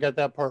 I'll bet I got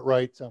that part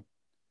right. So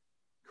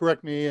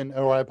correct me,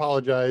 or I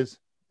apologize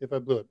if I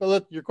blew it.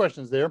 But your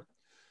question's there.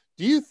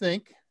 Do you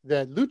think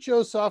that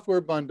Lucio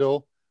software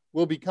bundle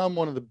will become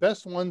one of the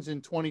best ones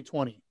in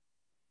 2020?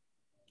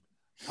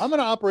 I'm going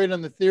to operate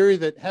on the theory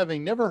that,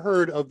 having never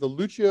heard of the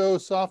Lucio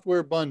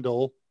software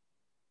bundle,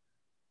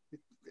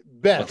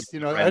 best,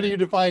 how do you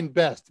define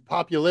best?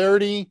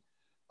 Popularity,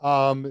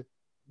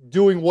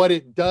 doing what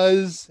it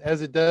does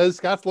as it does.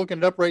 Scott's looking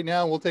it up right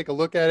now, and we'll take a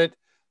look at it.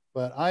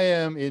 But I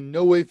am in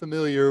no way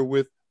familiar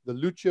with the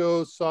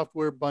Lucio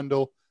software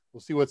bundle.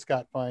 We'll see what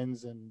Scott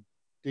finds and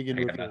dig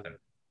into it.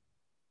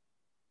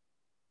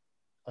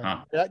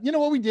 You know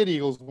what? We did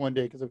Eagles one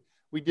day because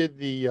we did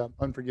the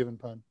Unforgiven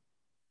pun.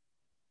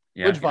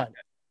 Yeah, what'd you find?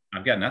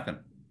 I've got nothing.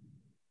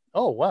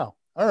 Oh, wow.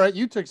 All right.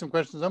 You took some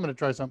questions. I'm going to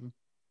try something.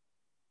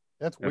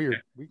 That's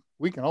weird. Okay.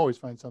 We can always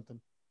find something.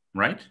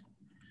 Right.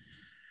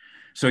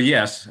 So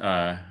yes,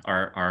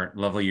 our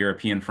lovely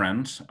European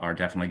friends are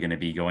definitely going to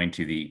be going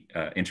to the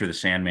Enter the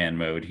Sandman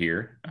mode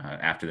here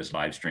after this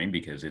live stream,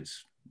 because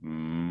it's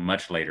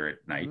much later at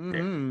night.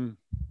 Mm-hmm.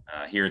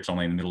 Here it's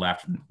only in the middle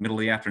of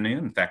the afternoon.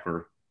 In fact,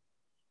 we're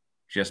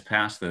just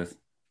past the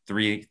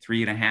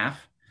 3.5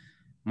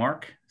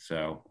 mark.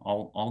 So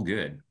all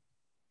good.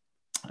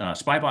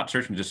 Spybot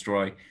Search and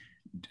Destroy,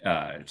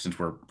 since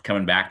we're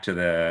coming back to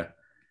the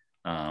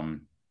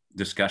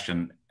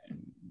discussion,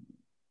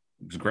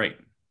 it was great.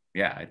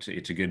 Yeah,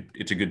 it's a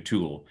good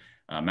tool.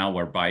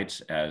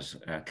 Malwarebytes, as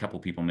a couple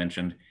people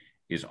mentioned,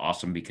 is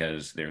awesome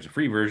because there's a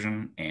free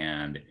version,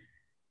 and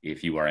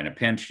if you are in a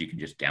pinch, you can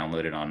just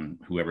download it on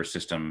whoever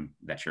system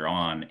that you're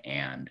on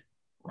and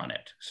run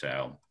it.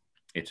 So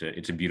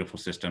it's a beautiful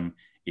system.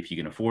 If you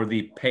can afford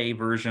the pay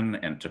version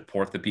and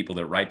support the people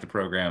that write the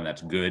program,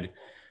 that's good.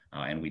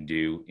 And we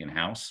do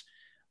in-house.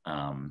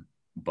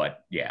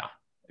 But yeah,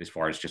 as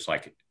far as just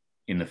like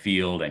in the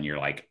field and you're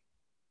like,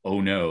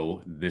 oh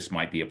no, this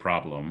might be a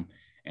problem,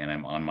 and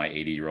I'm on my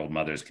 80-year-old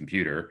mother's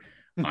computer,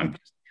 I'm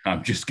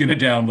just going to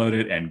download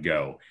it and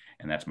go.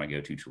 And that's my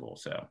go-to tool.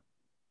 So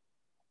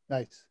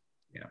nice.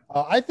 Yeah.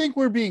 I think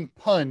we're being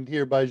punned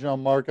here by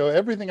Gianmarco.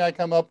 Everything I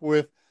come up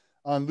with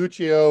on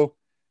Lucio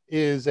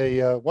is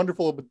a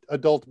wonderful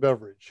adult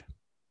beverage.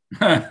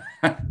 Well,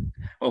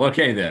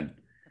 okay then.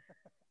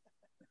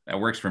 That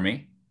works for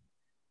me.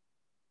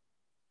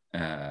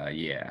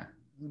 Yeah.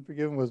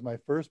 Unforgiven was my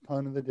first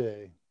pun of the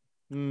day.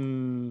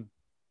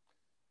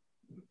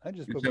 I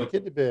just put my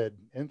kid to bed.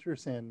 Enter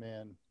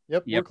Sandman.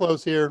 Yep, we're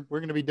close here. We're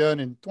going to be done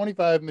in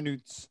 25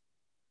 minutes.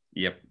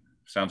 Yep,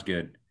 sounds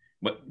good.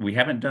 But we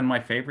haven't done my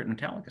favorite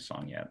Metallica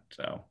song yet,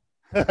 so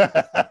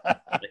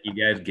let you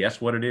guys guess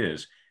what it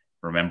is.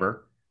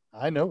 Remember?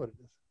 I know what it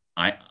is.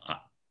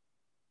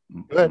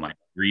 My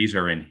degrees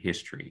are in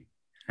history,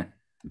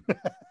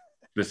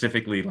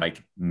 specifically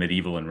like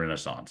medieval and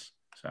Renaissance.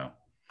 So,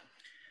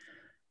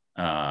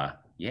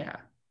 yeah.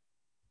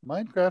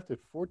 Minecraft at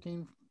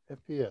 14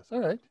 FPS.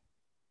 All right.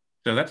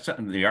 So that's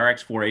the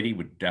RX 480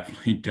 would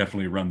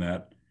definitely run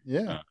that.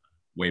 Yeah.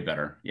 Way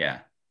better.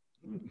 Yeah.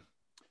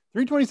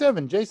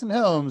 327, Jason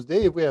Helms.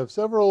 Dave, we have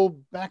several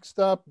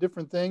backstop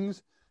different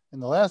things. And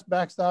the last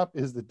backstop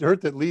is the dirt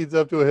that leads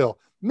up to a hill.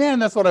 Man,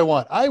 that's what I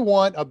want. I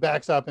want a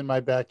backstop in my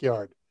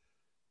backyard.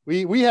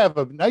 We have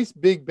a nice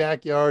big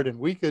backyard, and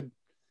we could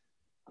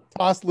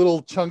toss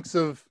little chunks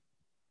of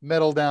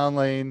metal down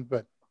lane.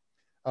 But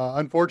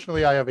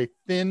unfortunately, I have a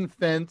thin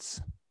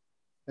fence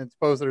and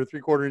suppose that are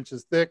 3/4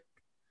 inches thick,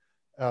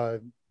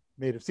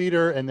 made of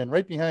cedar. And then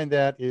right behind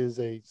that is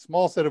a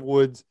small set of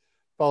woods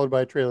followed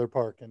by a trailer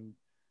park. And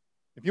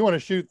if you want to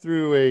shoot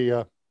through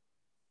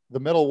the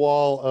metal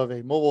wall of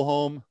a mobile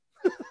home,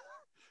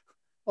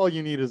 all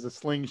you need is a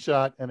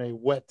slingshot and a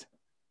wet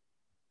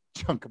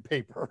chunk of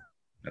paper.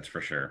 That's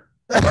for sure.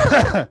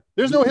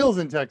 There's no hills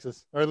in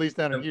Texas, or at least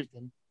down in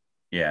Houston.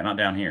 Yeah, not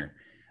down here.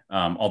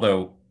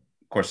 Although,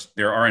 of course,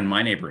 there are in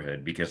my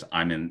neighborhood because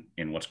I'm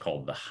in what's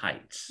called the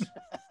Heights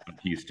of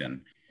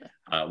Houston,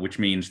 which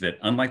means that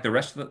unlike the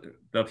rest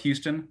of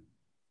Houston,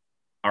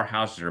 our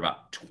houses are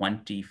about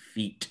 20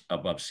 feet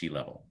above sea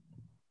level.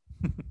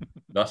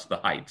 Thus the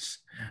Heights.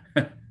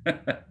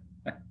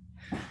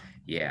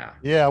 Yeah.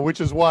 Yeah, which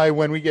is why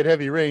when we get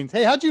heavy rains,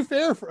 hey, how'd you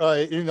fare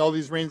in all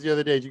these rains the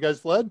other day? Did you guys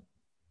flood?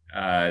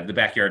 The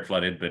backyard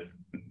flooded, but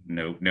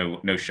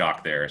no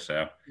shock there.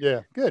 So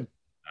yeah, good.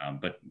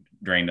 But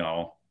drained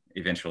all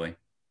eventually.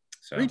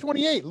 So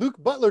 328,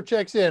 Luke Butler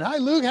checks in. Hi,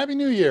 Luke. Happy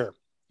New Year.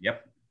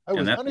 Yep. I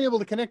was unable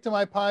to connect to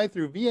my Pi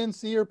through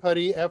VNC or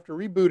PuTTY after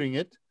rebooting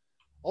it.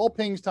 All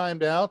pings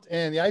timed out,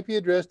 and the IP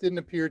address didn't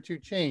appear to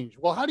change.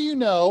 Well, how do you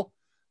know,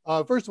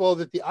 first of all,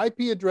 that the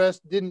IP address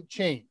didn't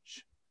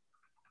change?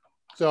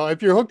 So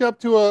if you're hooked up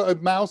to a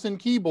mouse and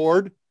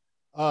keyboard,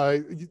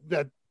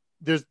 that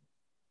there's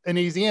an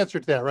easy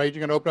answer to that, right? You're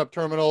going to open up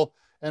terminal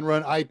and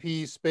run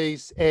IP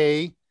space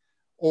A,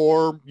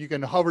 or you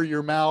can hover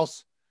your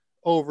mouse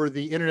over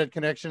the internet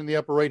connection in the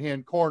upper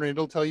right-hand corner, and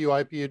it'll tell you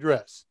IP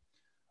address.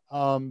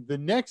 The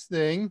next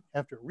thing,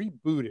 after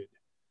rebooted,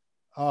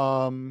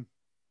 I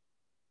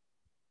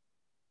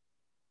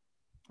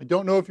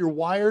don't know if you're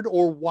wired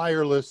or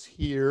wireless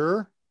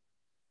here.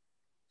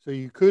 So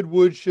you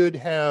should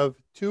have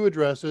two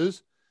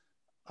addresses.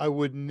 I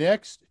would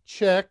next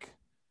check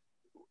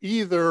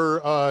either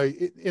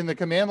in the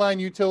command line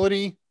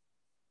utility.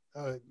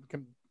 Let's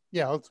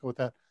go with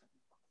that.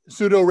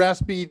 Sudo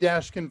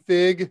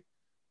raspi-config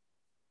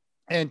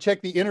and check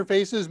the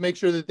interfaces. Make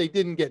sure that they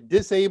didn't get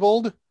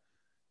disabled.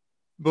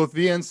 Both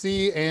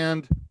VNC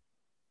and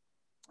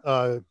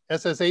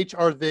SSH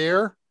are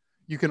there.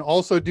 You can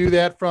also do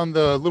that from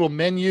the little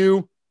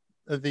menu,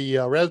 the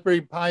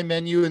Raspberry Pi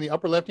menu in the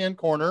upper left-hand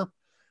corner,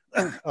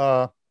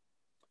 and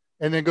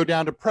then go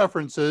down to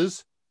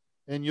preferences,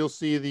 and you'll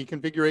see the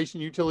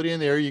configuration utility in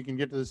there. You can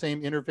get to the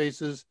same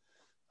interfaces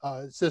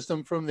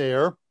system from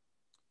there.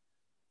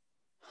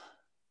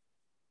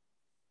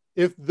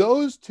 If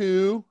those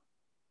two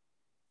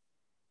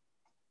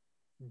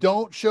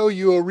don't show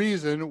you a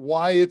reason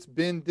why it's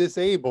been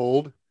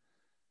disabled,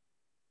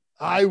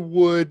 I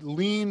would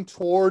lean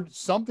toward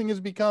something has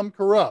become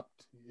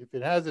corrupt. If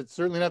it has, it's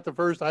certainly not the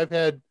first. I've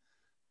had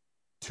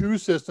 2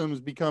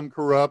 systems become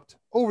corrupt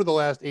over the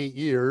last 8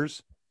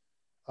 years.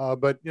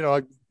 But,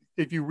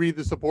 if you read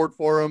the support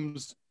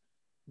forums,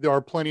 there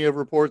are plenty of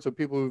reports of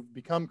people who've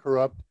become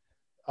corrupt.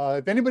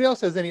 If anybody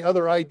else has any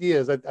other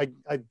ideas,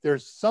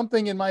 there's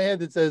something in my head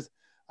that says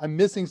I'm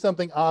missing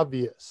something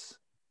obvious.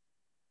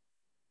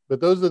 But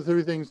those are the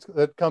 3 things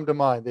that come to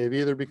mind. They've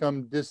either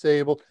become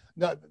disabled.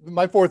 Now,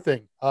 my 4th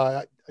thing,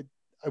 I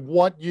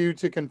want you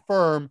to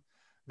confirm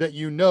that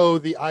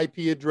the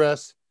IP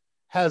address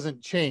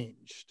hasn't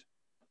changed.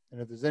 And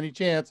if there's any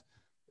chance,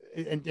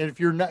 and if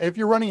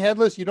you're running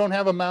headless, you don't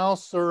have a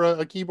mouse or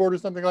a keyboard or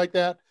something like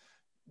that,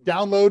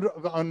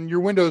 download on your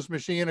Windows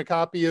machine a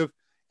copy of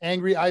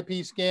Angry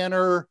IP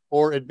Scanner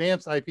or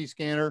Advanced IP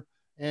Scanner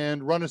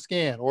and run a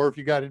scan. Or if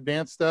you got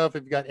advanced stuff,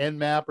 if you got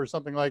Nmap or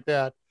something like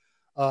that,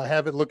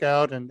 have it look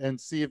out and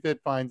see if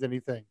it finds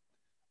anything.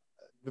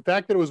 The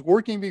fact that it was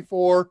working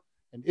before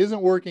and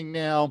isn't working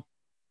now,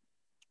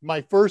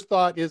 my first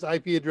thought is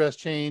IP address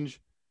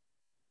change.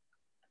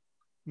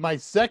 My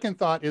second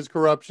thought is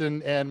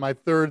corruption, and my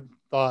third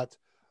thought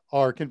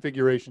are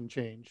configuration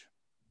change.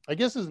 I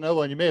guess there's another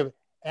one. You may have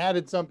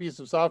added some piece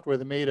of software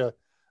that made a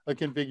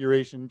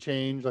configuration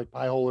change, like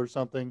Pi-hole or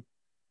something,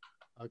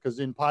 because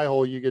in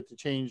Pi-hole you get to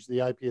change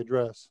the IP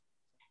address.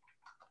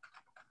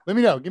 Let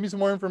me know. Give me some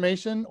more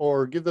information,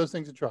 or give those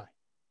things a try.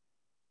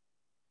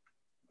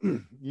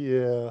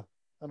 Yeah,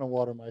 I don't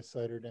water my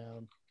cider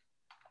down.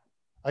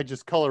 I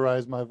just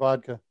colorize my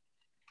vodka.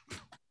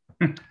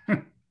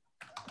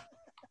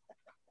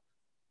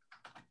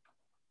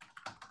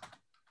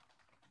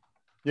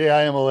 Yeah,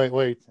 I am a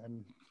lightweight,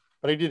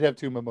 but I did have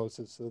 2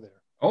 mimosas, so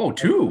there. Oh,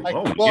 2.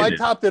 I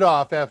topped it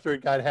off after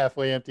it got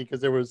halfway empty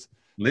because there was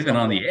living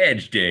on the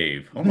edge,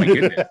 Dave. Oh my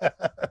goodness.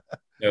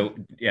 So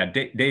yeah,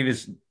 Dave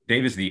is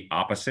the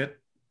opposite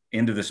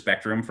end of the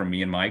spectrum from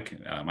me and Mike.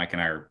 Mike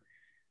and I are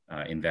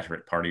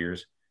inveterate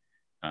partiers.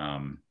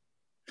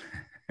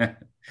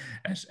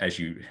 As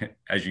you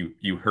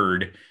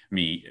heard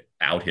me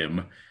out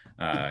him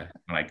when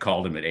I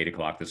called him at 8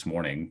 o'clock this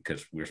morning,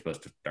 because we were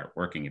supposed to start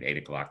working at 8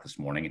 o'clock this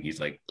morning, and he's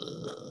like,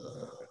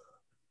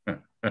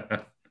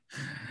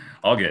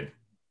 all good.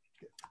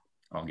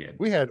 All good.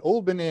 We had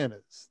old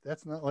bananas.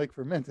 That's not like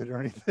fermented or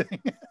anything.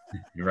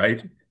 You're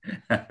right.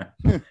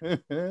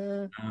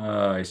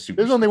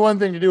 There's only one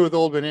thing to do with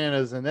old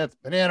bananas, and that's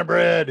banana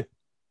bread.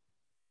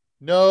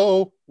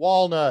 No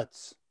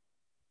walnuts.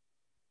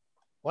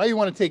 Why you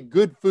want to take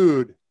good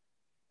food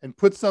and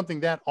put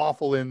something that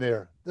awful in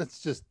there?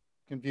 That's just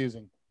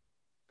confusing.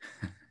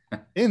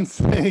 In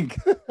sync.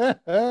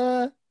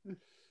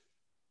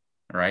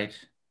 Right.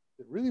 Is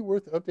it really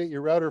worth to update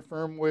your router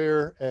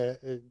firmware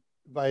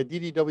via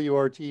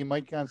DDWRT?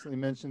 Mike constantly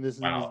mentioned this.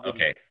 Wow.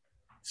 Okay.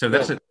 So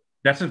that's a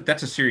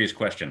serious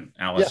question,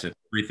 Alice, at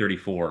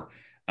 334.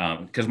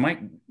 Because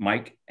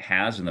Mike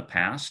has in the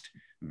past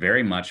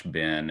very much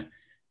been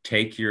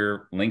take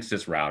your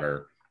Linksys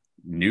router,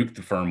 nuke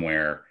the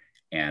firmware,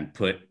 and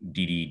put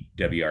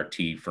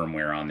DDWRT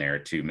firmware on there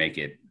to make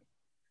it,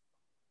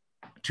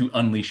 to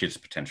unleash its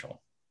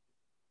potential.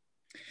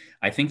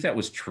 I think that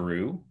was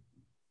true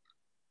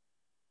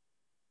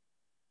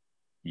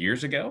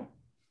years ago,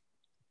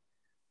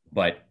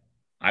 but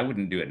I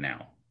wouldn't do it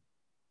now.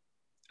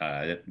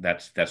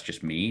 That's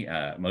just me.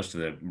 Most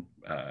of the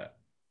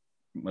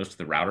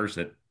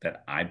routers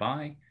that I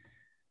buy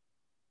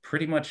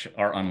pretty much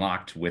are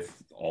unlocked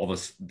with all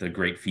the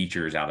great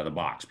features out of the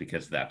box,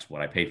 because that's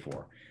what I paid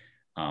for.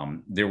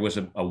 There was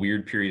a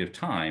weird period of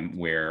time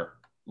where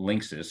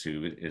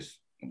Linksys,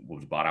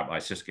 was bought out by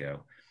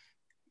Cisco,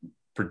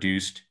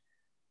 produced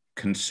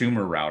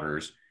consumer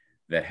routers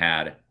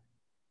that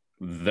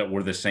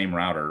were the same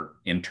router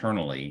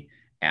internally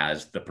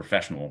as the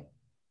professional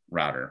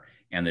router.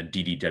 And the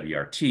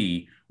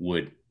DDWRT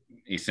would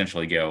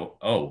essentially go,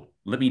 oh,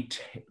 let me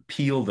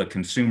peel the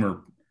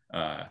consumer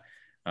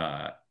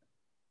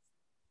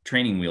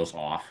training wheels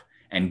off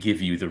and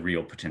give you the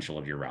real potential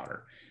of your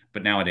router.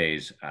 But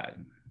nowadays,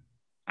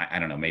 I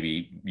don't know,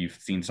 maybe you've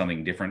seen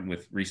something different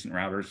with recent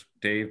routers,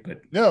 Dave,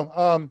 but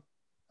no,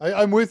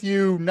 I'm with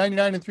you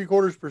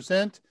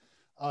 99.75%.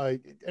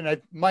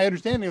 And my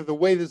understanding of the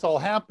way this all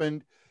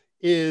happened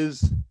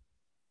is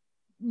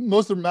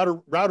most of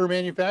the router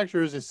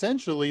manufacturers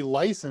essentially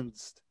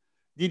licensed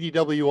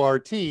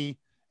DDWRT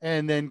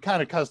and then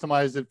kind of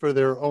customized it for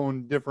their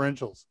own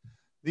differentials.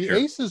 The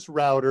ASUS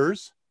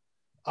routers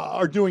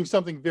are doing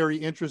something very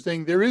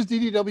interesting. There is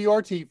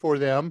DDWRT for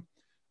them.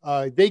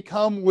 They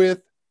come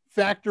with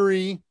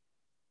factory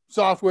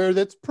software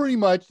that's pretty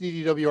much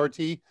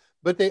DDWRT,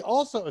 but they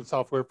also, and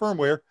software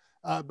firmware,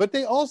 but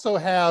they also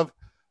have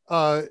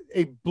a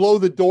blow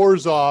the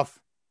doors off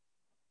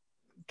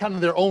kind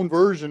of their own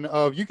version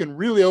of, you can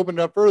really open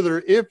it up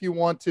further if you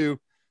want to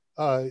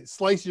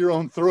slice your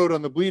own throat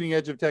on the bleeding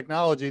edge of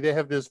technology. They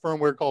have this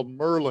firmware called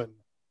Merlin.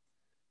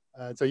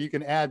 So you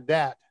can add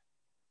that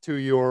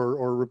to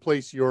or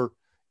replace your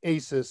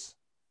ASUS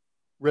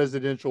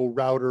residential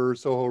router,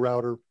 Soho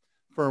router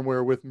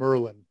firmware with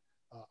Merlin.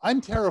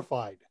 I'm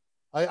terrified.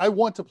 I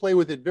want to play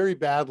with it very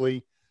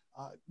badly.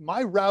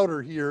 My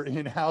router here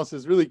in-house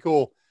is really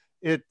cool.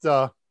 It's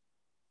a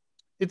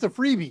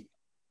freebie.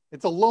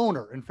 It's a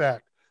loaner, in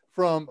fact,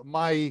 from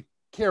my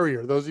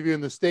carrier. Those of you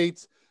in the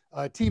States,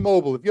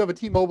 T-Mobile. If you have a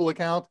T-Mobile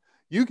account,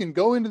 you can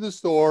go into the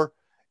store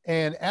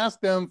and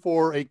ask them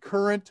for a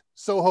current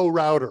Soho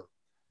router,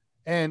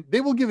 and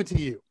they will give it to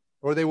you,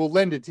 or they will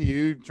lend it to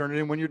you. Turn it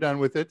in when you're done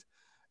with it.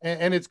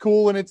 And it's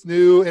cool, and it's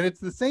new, and it's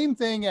the same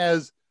thing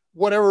as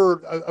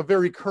whatever a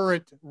very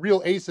current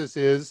real ASUS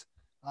is.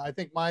 I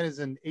think mine is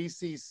an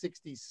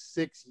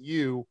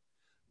AC66U,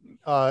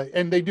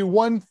 and they do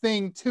one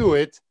thing to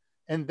it,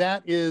 and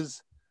that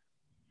is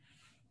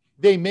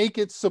they make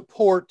it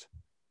support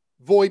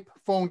VoIP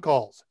phone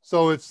calls.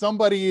 So if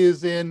somebody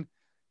is in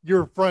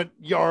your front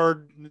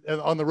yard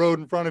on the road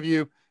in front of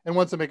you and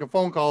wants to make a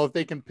phone call, if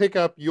they can pick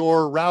up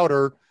your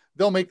router,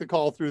 they'll make the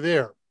call through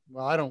there.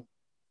 Well, I don't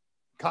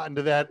cotton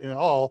to that at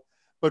all,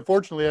 but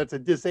fortunately that's a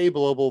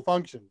disableable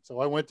function. So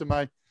I went to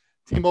my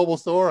T-Mobile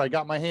store, I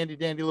got my handy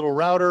dandy little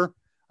router,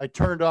 I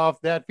turned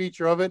off that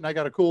feature of it, and I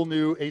got a cool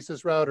new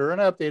Asus router,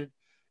 and I update it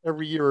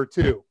every year or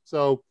two.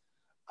 So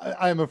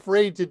I'm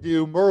afraid to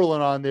do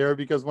Merlin on there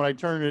because when I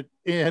turn it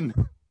in,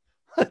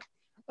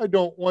 I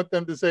don't want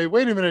them to say,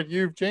 wait a minute,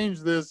 you've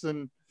changed this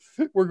and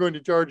we're going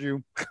to charge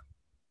you.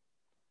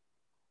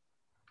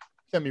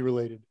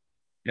 Semi-related.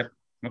 Yep.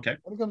 Okay.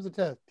 When it comes to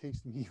test,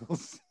 tasting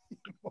evils.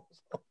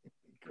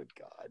 Good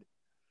God.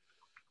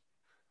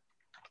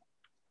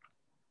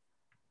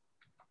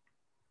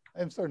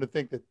 I'm starting to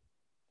think that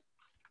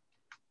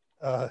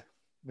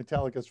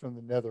Metallica's from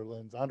the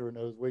Netherlands. Andra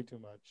knows way too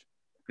much.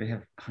 They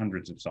have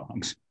hundreds of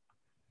songs.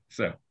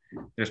 So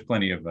there's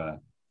plenty of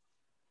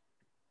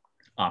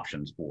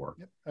options for.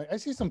 Yep. I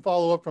see some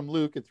follow-up from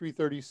Luke at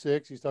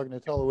 3:36. He's talking to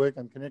Telewick.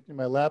 I'm connecting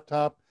my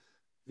laptop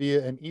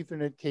via an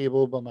Ethernet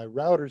cable, but my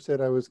router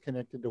said I was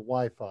connected to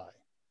Wi-Fi.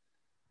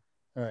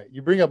 All right.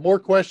 You bring up more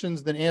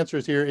questions than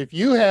answers here. If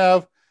you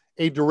have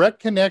a direct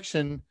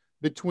connection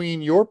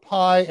between your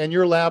Pi and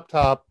your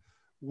laptop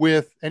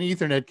with an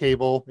Ethernet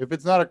cable, if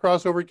it's not a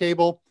crossover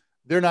cable,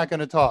 they're not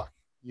going to talk.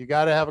 You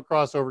got to have a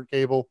crossover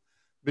cable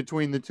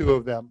between the two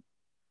of them.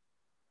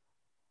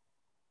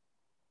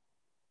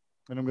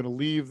 And I'm going to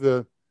leave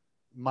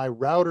my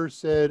router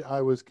said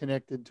I was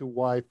connected to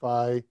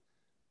Wi-Fi.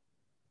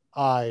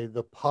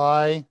 The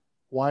Pi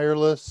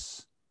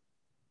wireless.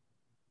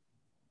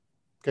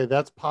 Okay,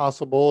 that's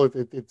possible. If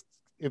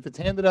it's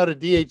handed out a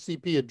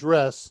DHCP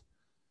address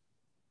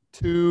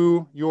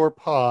to your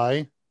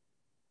Pi,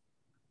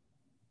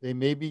 they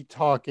may be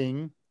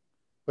talking,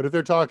 but if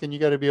they're talking, you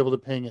got to be able to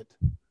ping it.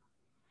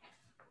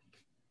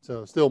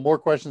 So still more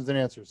questions than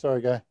answers.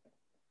 Sorry, guy.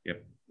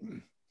 Yep.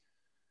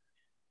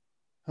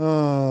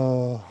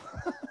 Oh,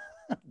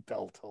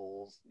 bell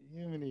tolls.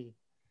 Unity.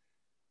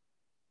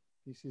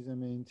 PCs I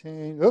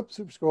maintain. Oops,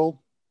 super scrolled.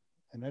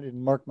 And I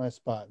didn't mark my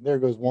spot. There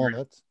goes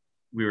walnuts.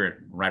 We were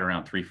right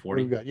around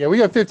 3:40. We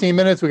got 15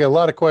 minutes. We got a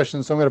lot of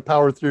questions, so I'm going to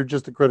power through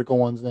just the critical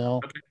ones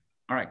now. Okay.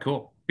 All right,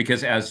 cool.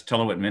 Because as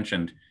Tulowit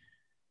mentioned,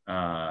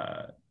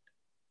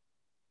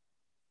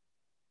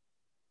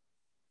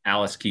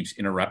 Alice keeps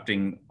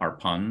interrupting our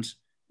puns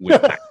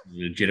with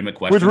legitimate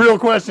questions. With real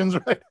questions,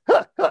 right?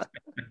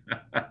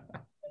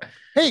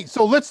 Hey,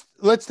 so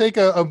let's take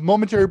a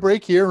momentary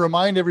break here.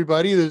 Remind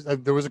everybody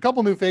there was a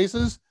couple new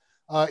faces.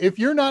 If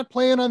you're not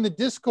playing on the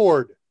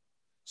Discord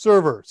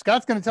server,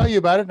 Scott's going to tell you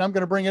about it, and I'm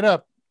going to bring it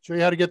up, show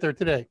you how to get there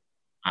today.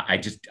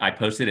 I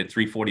posted at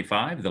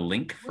 3:45 the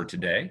link for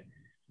today.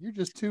 You're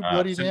just too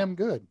bloody damn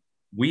good.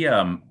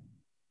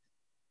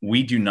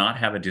 We do not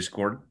have a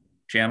Discord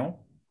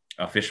channel,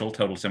 official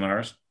Total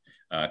Seminars,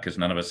 because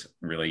none of us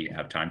really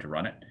have time to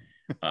run it.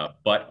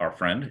 But our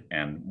friend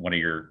and one of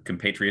your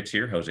compatriots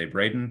here, Jose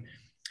Braden,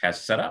 has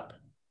set up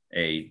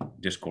a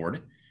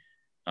Discord,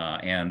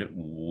 and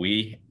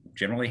we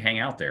generally hang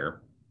out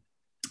there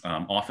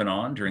off and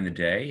on during the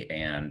day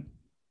and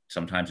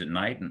sometimes at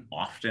night, and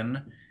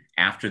often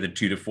after the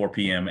 2 to 4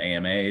 p.m.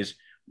 AMAs,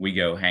 we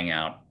go hang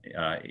out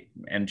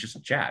and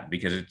just chat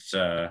because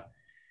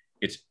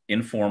it's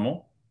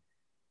informal.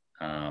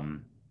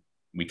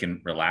 We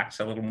can relax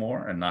a little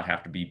more and not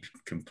have to be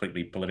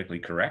completely politically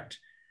correct.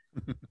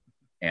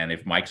 And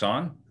if Mike's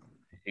on,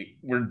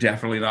 we're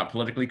definitely not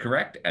politically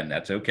correct, and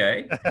that's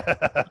okay.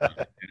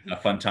 A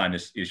fun time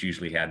is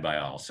usually had by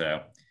all.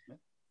 So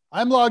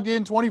I'm logged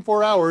in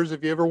 24 hours.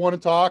 If you ever want to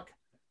talk,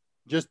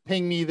 just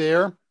ping me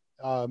there.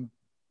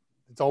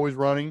 It's always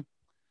running.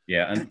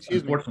 Yeah, and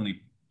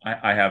unfortunately,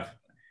 I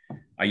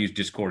use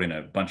Discord in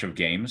a bunch of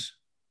games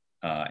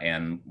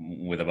and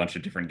with a bunch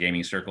of different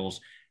gaming circles,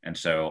 and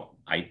so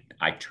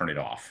I turn it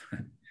off.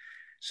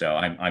 So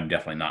I'm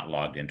definitely not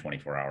logged in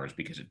 24 hours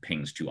because it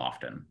pings too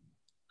often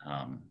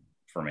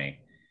for me.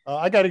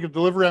 I got to get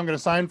delivery. I'm going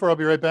to sign for. I'll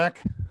be right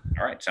back.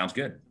 All right, sounds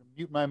good.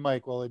 Mute my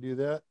mic while I do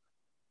that.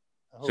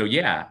 So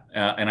yeah,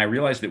 and I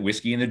realized that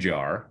 "Whiskey in the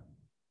Jar,"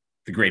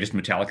 the greatest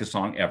Metallica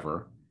song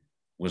ever,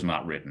 was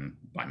not written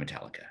by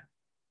Metallica.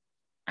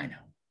 I know,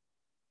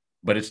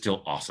 but it's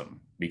still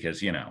awesome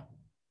because, you know,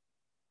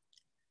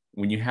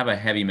 when you have a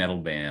heavy metal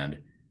band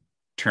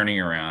turning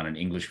around an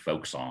English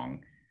folk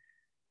song,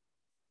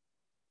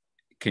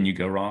 can you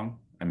go wrong?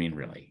 I mean,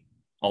 really.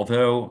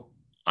 Although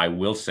I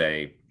will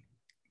say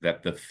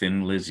that the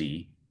Thin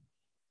Lizzy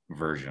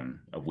version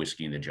of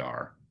 "Whiskey in the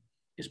Jar"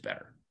 is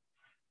better.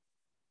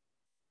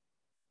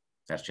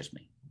 That's just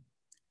me.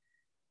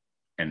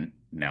 And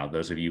now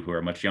those of you who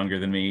are much younger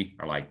than me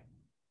are like,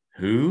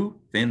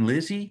 who? Thin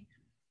Lizzy?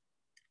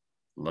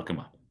 Look them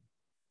up.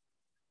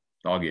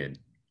 It's all good.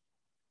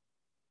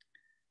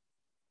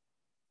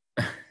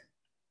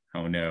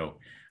 Oh no,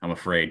 I'm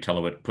afraid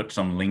Tulowit put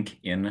some link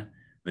in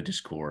the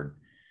Discord.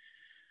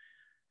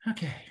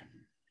 Okay.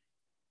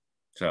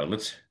 So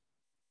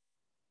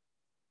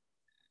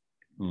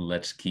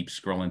let's keep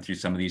scrolling through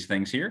some of these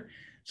things here.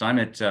 So I'm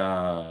at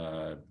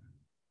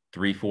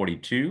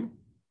 342.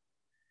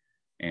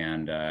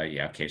 And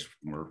yeah, in case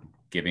we're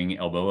giving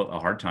Elbow a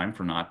hard time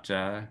for not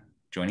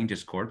joining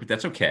Discord, but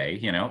that's okay.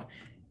 You know,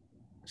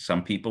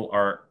 some people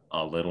are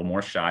a little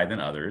more shy than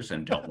others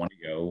and don't want to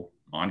go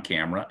on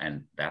camera,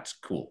 and that's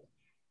cool,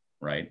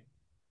 right?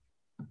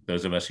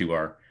 Those of us who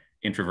are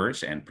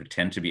introverts and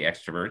pretend to be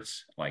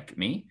extroverts like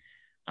me,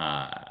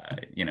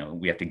 you know,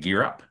 we have to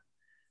gear up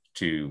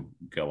to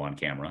go on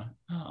camera.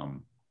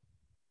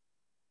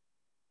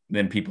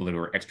 Then people who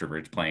are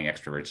extroverts playing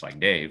extroverts like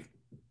Dave,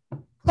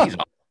 he's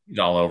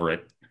all over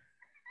it.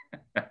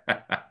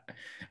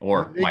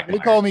 Or they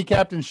call me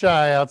Captain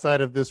Shy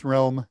outside of this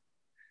realm.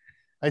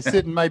 I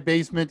sit in my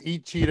basement,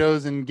 eat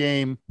Cheetos, and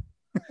game.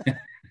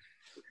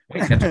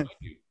 Wait, that's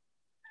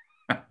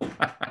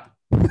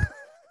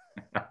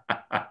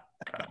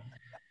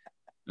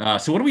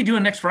what so what are we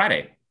doing next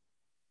Friday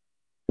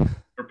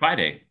for Pi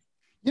Day?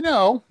 You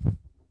know,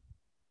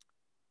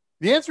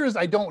 the answer is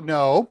I don't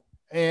know.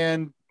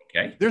 And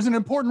there's an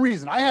important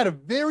reason. I had a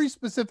very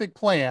specific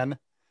plan,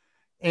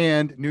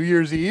 and New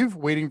Year's Eve,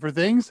 waiting for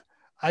things,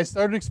 I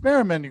started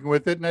experimenting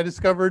with it, and I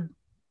discovered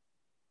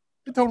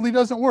it totally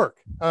doesn't work.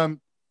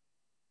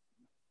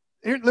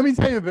 Here, let me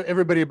tell you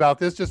everybody about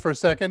this just for a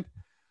second.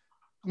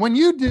 When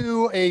you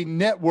do a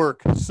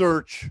network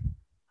search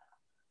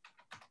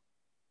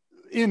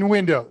in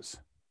Windows,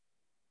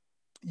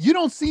 you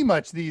don't see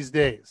much these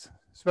days,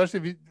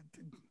 especially if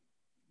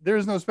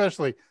there's no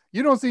especially.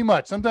 You don't see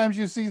much. Sometimes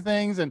you see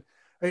things, and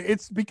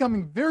it's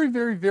becoming very,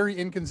 very, very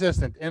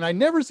inconsistent. And I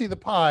never see the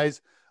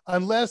pies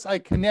unless I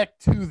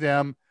connect to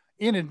them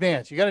in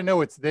advance. You got to know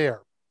it's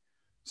there.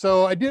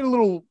 So I did a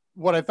little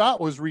what I thought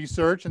was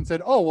research and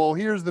said, oh, well,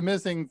 here's the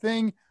missing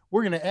thing.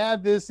 We're going to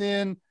add this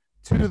in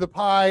to the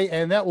Pi,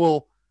 and that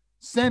will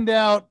send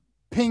out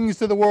pings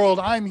to the world.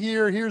 I'm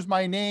here. Here's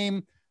my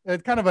name.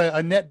 It's kind of a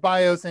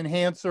NetBIOS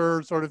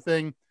enhancer sort of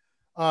thing.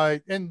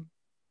 And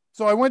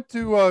so I went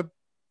to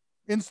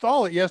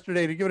install it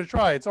yesterday to give it a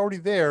try. It's already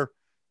there.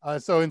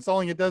 So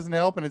installing it doesn't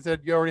help. And it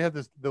said you already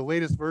have the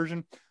latest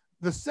version.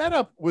 The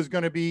setup was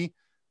going to be,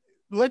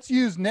 let's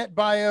use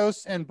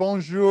NetBIOS and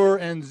Bonjour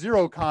and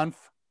ZeroConf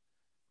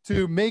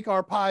to make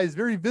our pies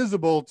very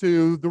visible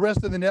to the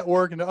rest of the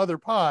network and to other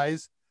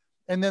pies.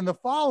 And then the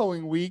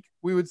following week,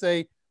 we would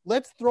say,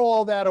 let's throw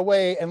all that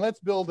away and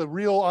let's build a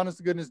real, honest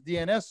to goodness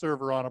DNS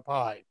server on a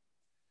Pi.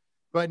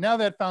 But now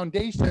that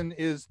foundation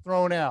is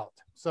thrown out.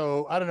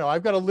 So I don't know.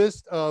 I've got a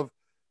list of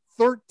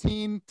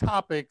 13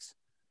 topics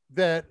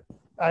that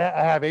I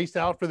have aced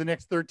out for the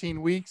next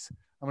 13 weeks.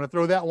 I'm going to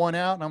throw that one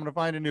out and I'm going to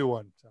find a new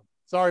one. So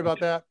sorry about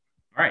that.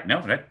 All right.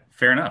 No,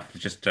 fair enough.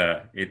 It's just,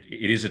 it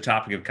is a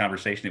topic of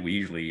conversation that we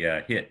usually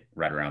hit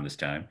right around this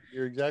time.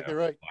 You're exactly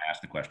right. I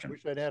asked the question.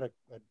 Wish I'd had a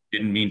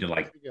didn't mean to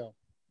like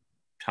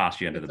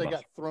toss you under the bus. I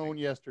got thrown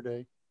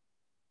yesterday.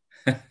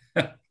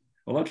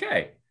 Well,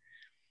 okay.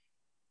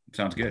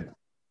 Sounds good.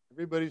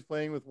 Everybody's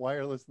playing with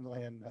wireless and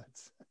LAN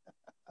nuts.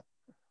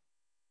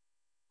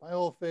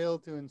 Pi-hole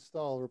failed to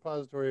install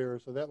repository error,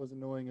 so that was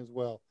annoying as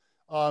well.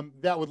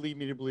 That would lead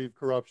me to believe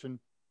corruption.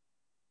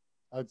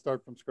 I'd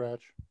start from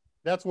scratch.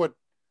 That's what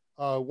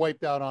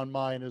wiped out on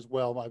mine as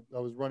well. I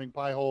was running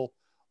Pi-hole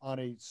on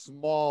a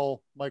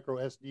small micro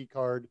SD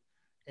card,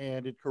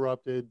 and it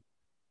corrupted.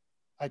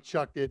 I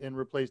chucked it and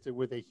replaced it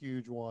with a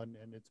huge one,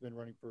 and it's been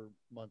running for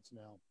months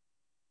now.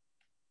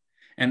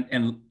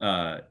 And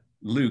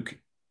Luke,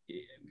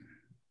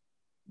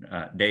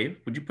 Dave,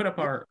 would you put up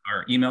our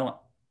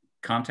email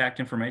contact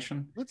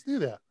information? Let's do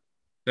that.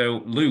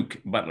 So Luke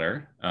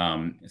Butler,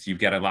 so you've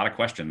got a lot of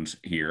questions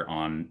here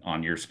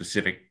on your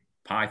specific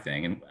Pi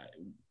thing, and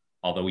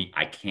although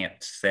I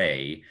can't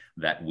say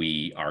that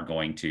we are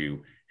going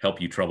to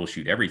help you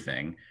troubleshoot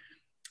everything,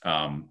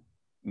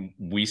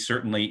 we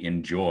certainly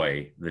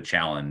enjoy the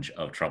challenge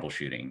of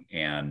troubleshooting.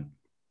 And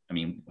I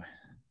mean,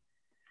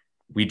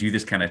 we do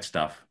this kind of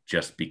stuff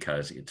just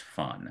because it's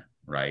fun,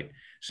 right?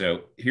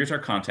 So here's our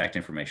contact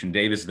information.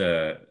 Dave is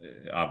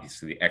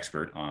obviously the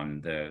expert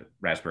on the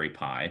Raspberry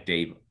Pi.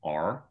 Dave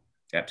R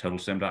at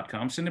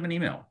totalsim.com. Send him an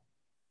email.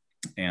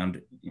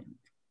 And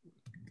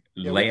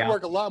we can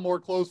work a lot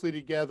more closely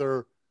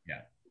together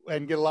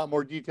and get a lot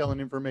more detail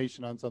and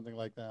information on something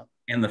like that.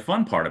 And the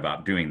fun part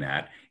about doing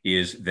that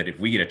is that if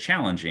we get a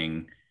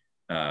challenging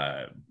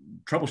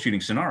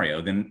troubleshooting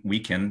scenario, then we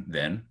can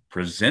then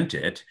present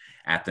it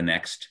at the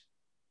next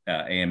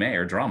AMA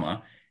or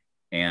drama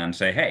and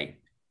say, hey,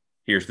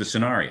 here's the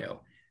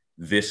scenario.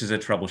 This is a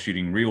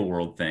troubleshooting real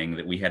world thing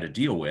that we had to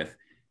deal with.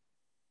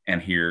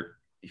 And here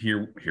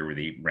were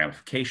the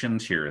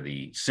ramifications, here are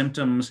the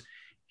symptoms,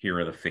 here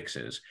are the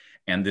fixes.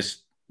 And this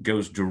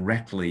goes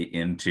directly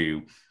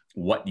into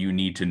what you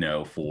need to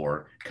know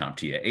for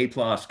CompTIA A+,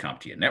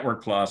 CompTIA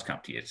Network+,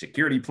 CompTIA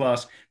Security+,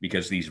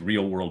 because these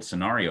real world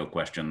scenario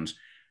questions,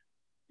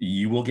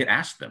 you will get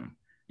asked them.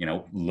 You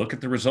know, look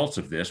at the results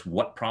of this.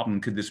 What problem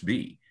could this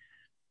be?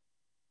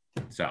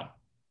 So.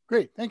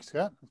 Great. Thanks,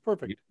 Scott. That's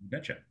perfect. You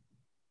betcha.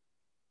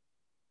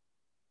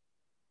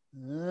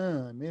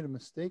 I made a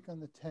mistake on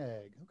the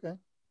tag. Okay.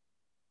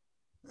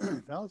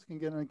 Alice can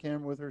get on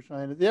camera with her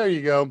shine. There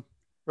you go.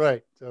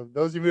 Right. So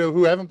those of you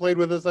who haven't played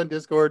with us on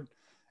Discord,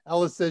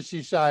 Alice says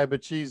she's shy,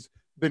 but she's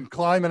been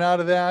climbing out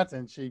of that,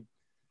 and she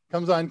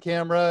comes on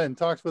camera and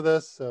talks with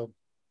us. So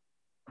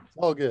it's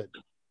all good.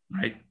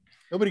 Right.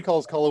 Nobody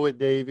calls Cullowit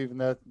Dave, even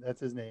though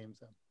that's his name.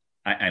 So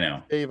I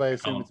know. Dave, I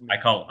assume it's me.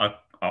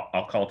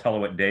 I'll call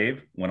Tullowit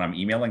Dave when I'm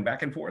emailing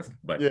back and forth,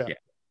 but yeah.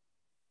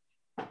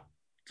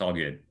 It's all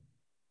good.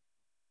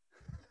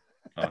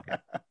 Okay.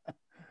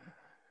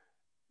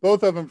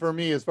 Both of them for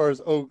me, as far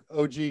as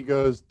OG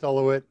goes,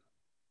 Tullowit.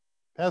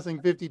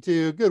 Passing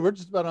 52. Good. We're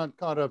just about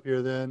caught up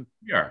here then.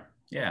 Yeah.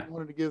 Yeah. I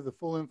wanted to give the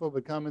full info,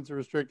 but comments are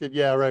restricted.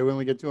 Yeah, right. We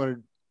only get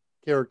 200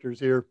 characters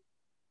here.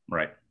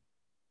 Right.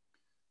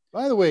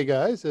 By the way,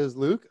 guys, says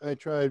Luke, I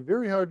tried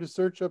very hard to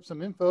search up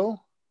some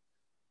info.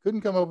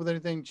 Couldn't come up with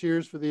anything.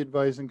 Cheers for the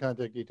advice and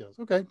contact details.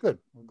 Okay, good.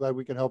 I'm glad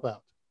we can help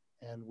out.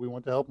 And we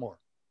want to help more.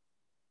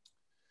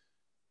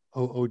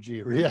 OG.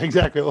 Yeah,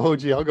 exactly.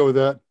 OG. I'll go with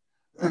that.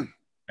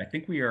 I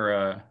think we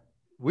are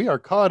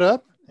caught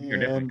up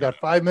and got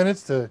 5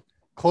 minutes to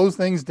close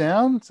things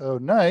down. So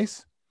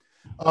nice.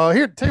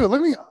 Here, tell you what,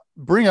 let me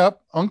bring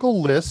up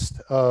Uncle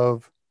list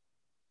of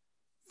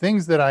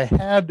things that I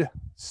had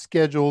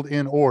scheduled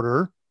in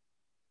order.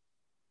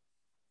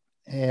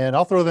 And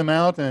I'll throw them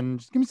out and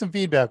just give me some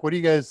feedback. What do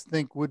you guys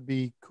think would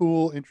be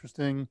cool,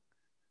 interesting?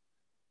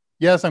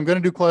 Yes, I'm going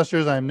to do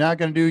clusters. I'm not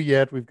going to do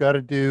yet. We've got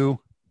to do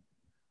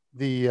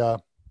the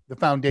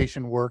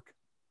foundation work.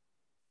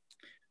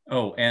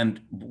 Oh,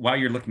 and while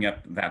you're looking up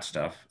that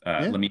stuff,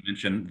 let me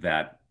mention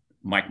that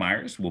Mike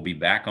Meyers will be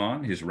back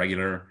on his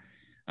regular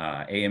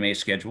AMA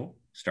schedule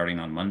starting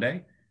on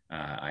Monday.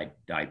 I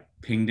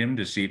pinged him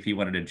to see if he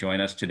wanted to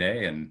join us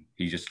today, and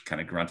he just kind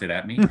of grunted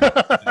at me.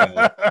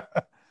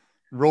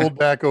 Rolled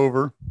back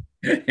over.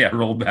 Yeah,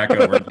 rolled back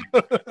over.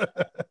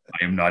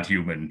 I am not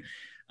human.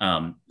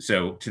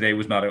 So today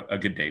was not a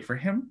good day for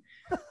him.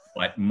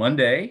 But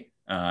Monday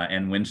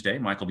and Wednesday,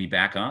 Mike will be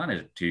back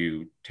on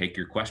to take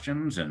your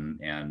questions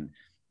and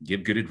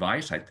give good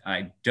advice.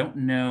 I don't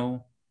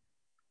know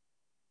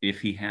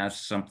if he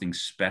has something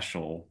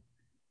special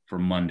for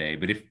Monday,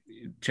 but if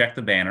check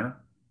the banner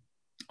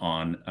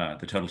on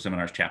the Total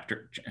Seminars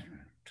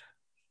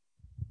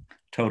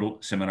Total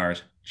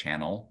Seminars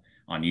channel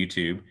on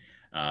YouTube.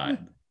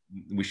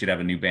 We should have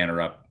a new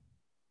banner up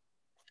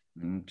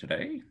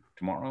today,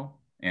 tomorrow.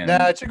 And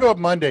it should go up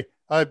Monday.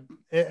 I'll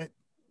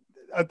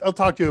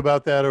talk to you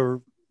about that,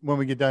 or when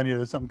we get done here.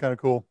 There's something kind of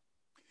cool.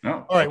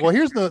 Oh, all right. okay. Well,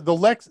 here's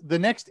the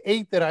next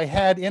 8 that I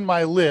had in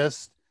my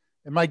list,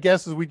 and my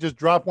guess is we just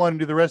drop one and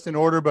do the rest in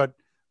order. But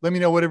let me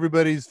know what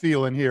everybody's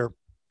feeling here.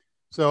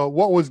 So,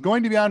 what was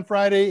going to be on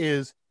Friday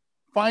is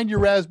find your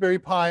Raspberry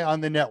Pi on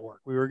the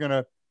network. We were going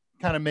to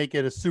kind of make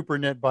it a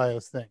SuperNet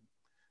BIOS thing,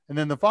 and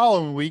then the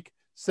following week,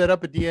 set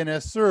up a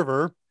DNS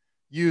server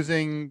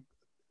using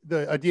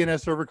a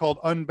DNS server called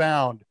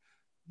Unbound.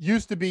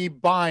 Used to be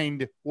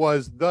Bind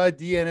was the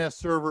DNS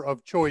server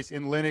of choice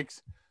in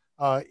Linux.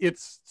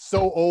 It's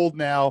so old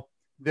now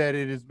that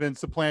it has been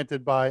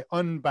supplanted by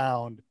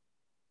Unbound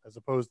as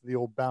opposed to the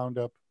old bound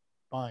up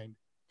Bind.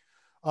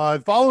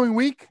 The following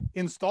week,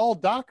 install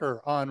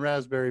Docker on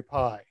Raspberry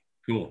Pi.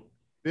 Cool.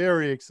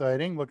 Very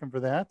exciting. Looking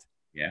for that.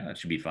 Yeah, that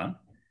should be fun.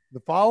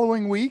 The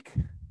following week,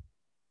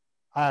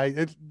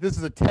 this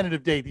is a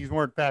tentative date. These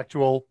weren't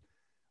factual.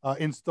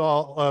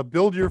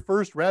 Build your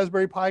first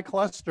Raspberry Pi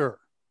cluster.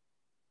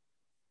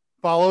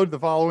 Followed the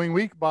following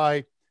week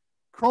by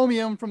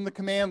Chromium from the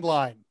command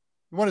line.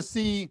 You want to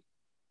see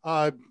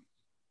a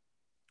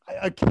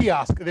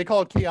kiosk. They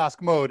call it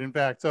kiosk mode, in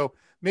fact. So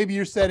maybe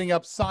you're setting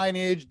up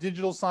signage,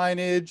 digital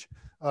signage,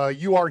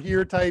 you are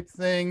here type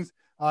things.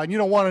 And you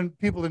don't want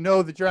people to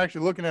know that you're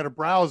actually looking at a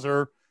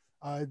browser.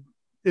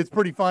 It's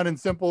pretty fun and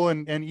simple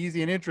and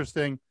easy and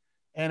interesting,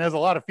 and has a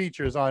lot of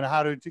features on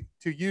how to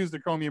use the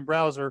Chromium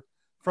browser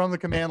from the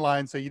command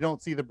line so you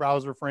don't see the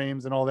browser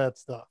frames and all that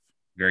stuff.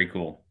 Very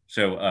cool.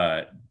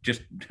 So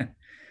just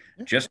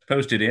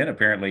posted in.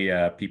 Apparently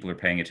people are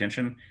paying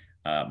attention.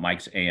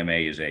 Mike's AMA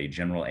is a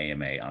general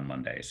AMA on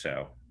Monday,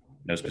 so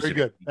no specific.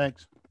 Very good.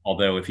 Thanks.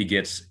 Although if he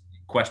gets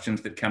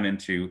questions that come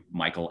into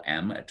Michael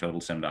M at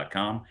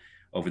totalsim.com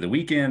over the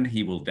weekend,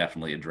 he will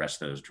definitely address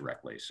those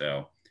directly.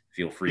 So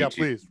feel free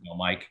to email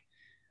Mike.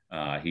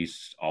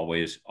 He's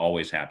always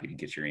happy to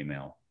get your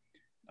email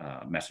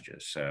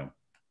messages. So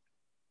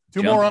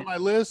 2 more on my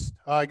list.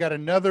 I got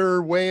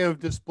another way of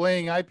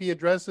displaying IP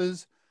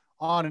addresses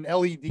on an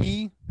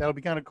LED. That'll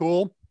be kind of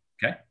cool.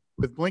 Okay.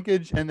 With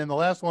blinkage. And then the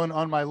last one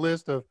on my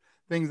list of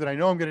things that I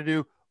know I'm going to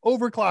do,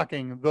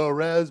 overclocking the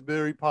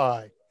Raspberry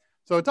Pi.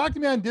 So talk to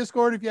me on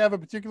Discord if you have a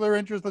particular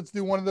interest. Let's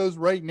do one of those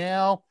right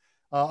now.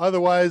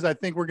 Otherwise, I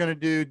think we're going to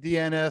do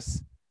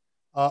DNS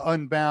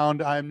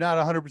Unbound. I'm not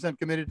 100%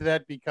 committed to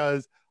that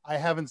because I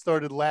haven't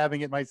started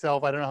labbing it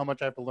myself. I don't know how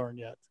much I have to learn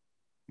yet.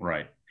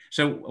 Right.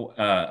 So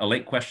a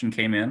late question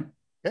came in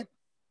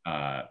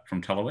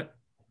from Tullowit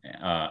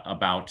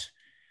about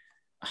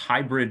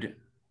hybrid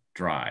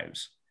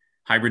drives.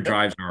 Hybrid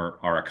drives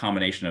are a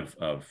combination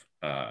of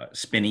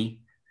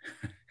spinny,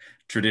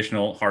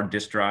 traditional hard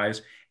disk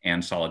drives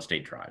and solid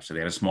state drive. So they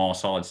have a small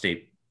solid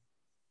state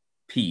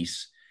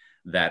piece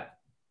that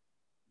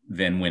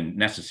then, when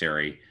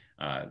necessary,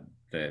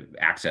 the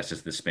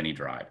accesses the spinny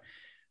drive.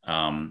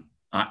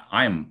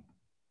 I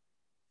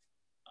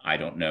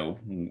don't know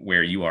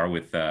where you are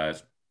with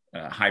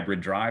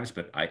hybrid drives,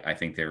 but I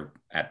think they're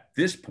at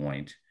this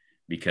point,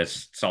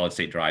 because solid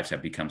state drives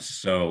have become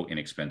so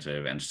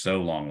inexpensive and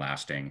so long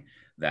lasting,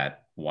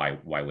 that why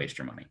waste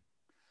your money?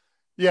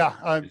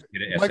 Yeah.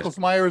 Michael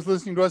Smyer is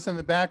listening to us in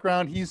the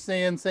background. He's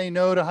saying, say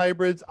no to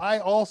hybrids. I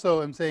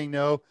also am saying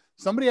no.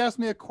 Somebody asked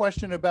me a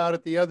question about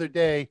it the other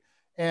day,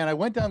 and I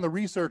went down the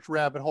research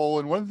rabbit hole.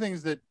 And one of the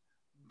things that,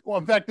 well,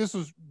 in fact, this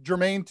was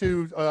germane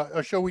to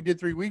a show we did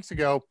 3 weeks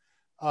ago.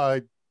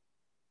 The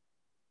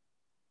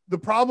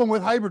problem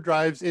with hybrid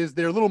drives is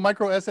there are little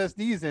micro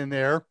SSDs in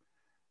there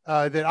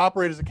that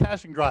operate as a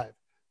caching drive.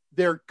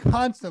 They're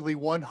constantly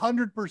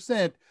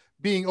 100%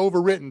 being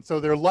overwritten. So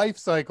their life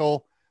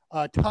cycle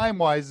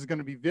time-wise is going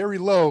to be very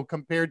low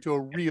compared to a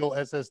real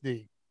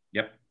SSD.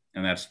 Yep.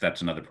 And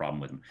that's another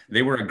problem with them.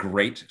 They were a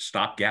great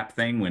stopgap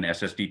thing when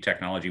SSD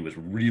technology was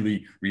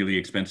really, really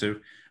expensive.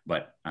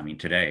 But I mean,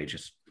 today,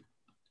 just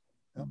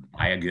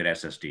buy a good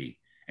SSD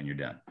and you're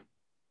done.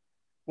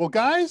 Well,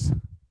 guys.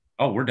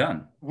 Oh, we're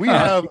done. We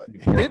have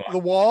hit the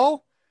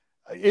wall.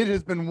 It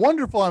has been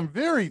wonderful. I'm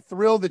very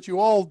thrilled that you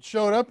all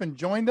showed up and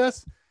joined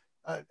us.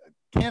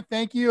 Can't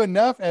thank you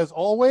enough, as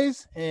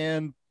always.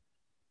 And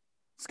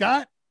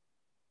Scott,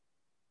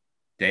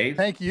 Dave,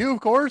 thank you,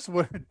 of course.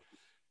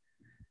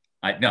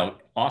 No,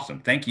 awesome.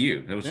 Thank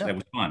you. That was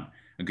fun.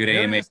 A good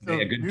AMA,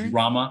 a good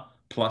drama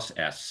plus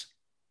S.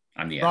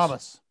 I'm the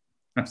dramas.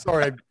 I'm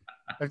sorry,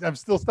 I'm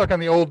still stuck on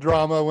the old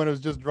drama when it was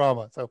just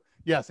drama. So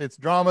yes, it's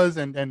dramas,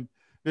 and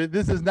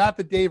this is not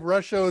the Dave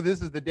Rush show.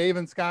 This is the Dave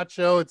and Scott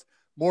show. It's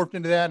morphed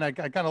into that, and I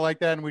kind of like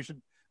that. And we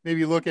should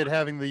maybe look at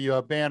having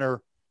the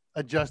banner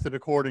adjusted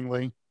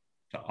accordingly.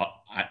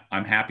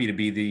 I'm happy to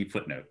be the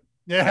footnote.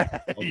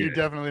 Yeah, you're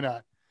definitely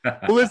not.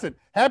 Well, listen,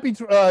 happy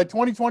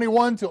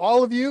 2021 to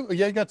all of you.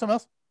 Yeah, you got something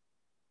else?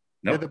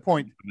 No, nope. The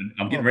point.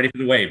 I'm getting ready for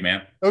the wave,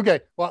 man. Okay.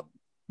 Well,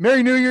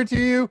 Merry New Year to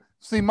you.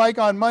 See Mike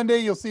on Monday.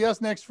 You'll see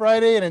us next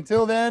Friday. And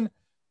until then,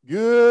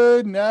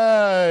 good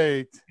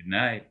night. Good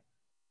night.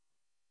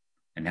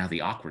 And now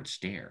the awkward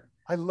stare.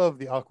 I love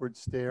the awkward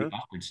stare. The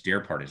awkward stare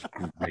part is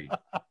great.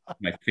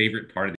 My favorite part of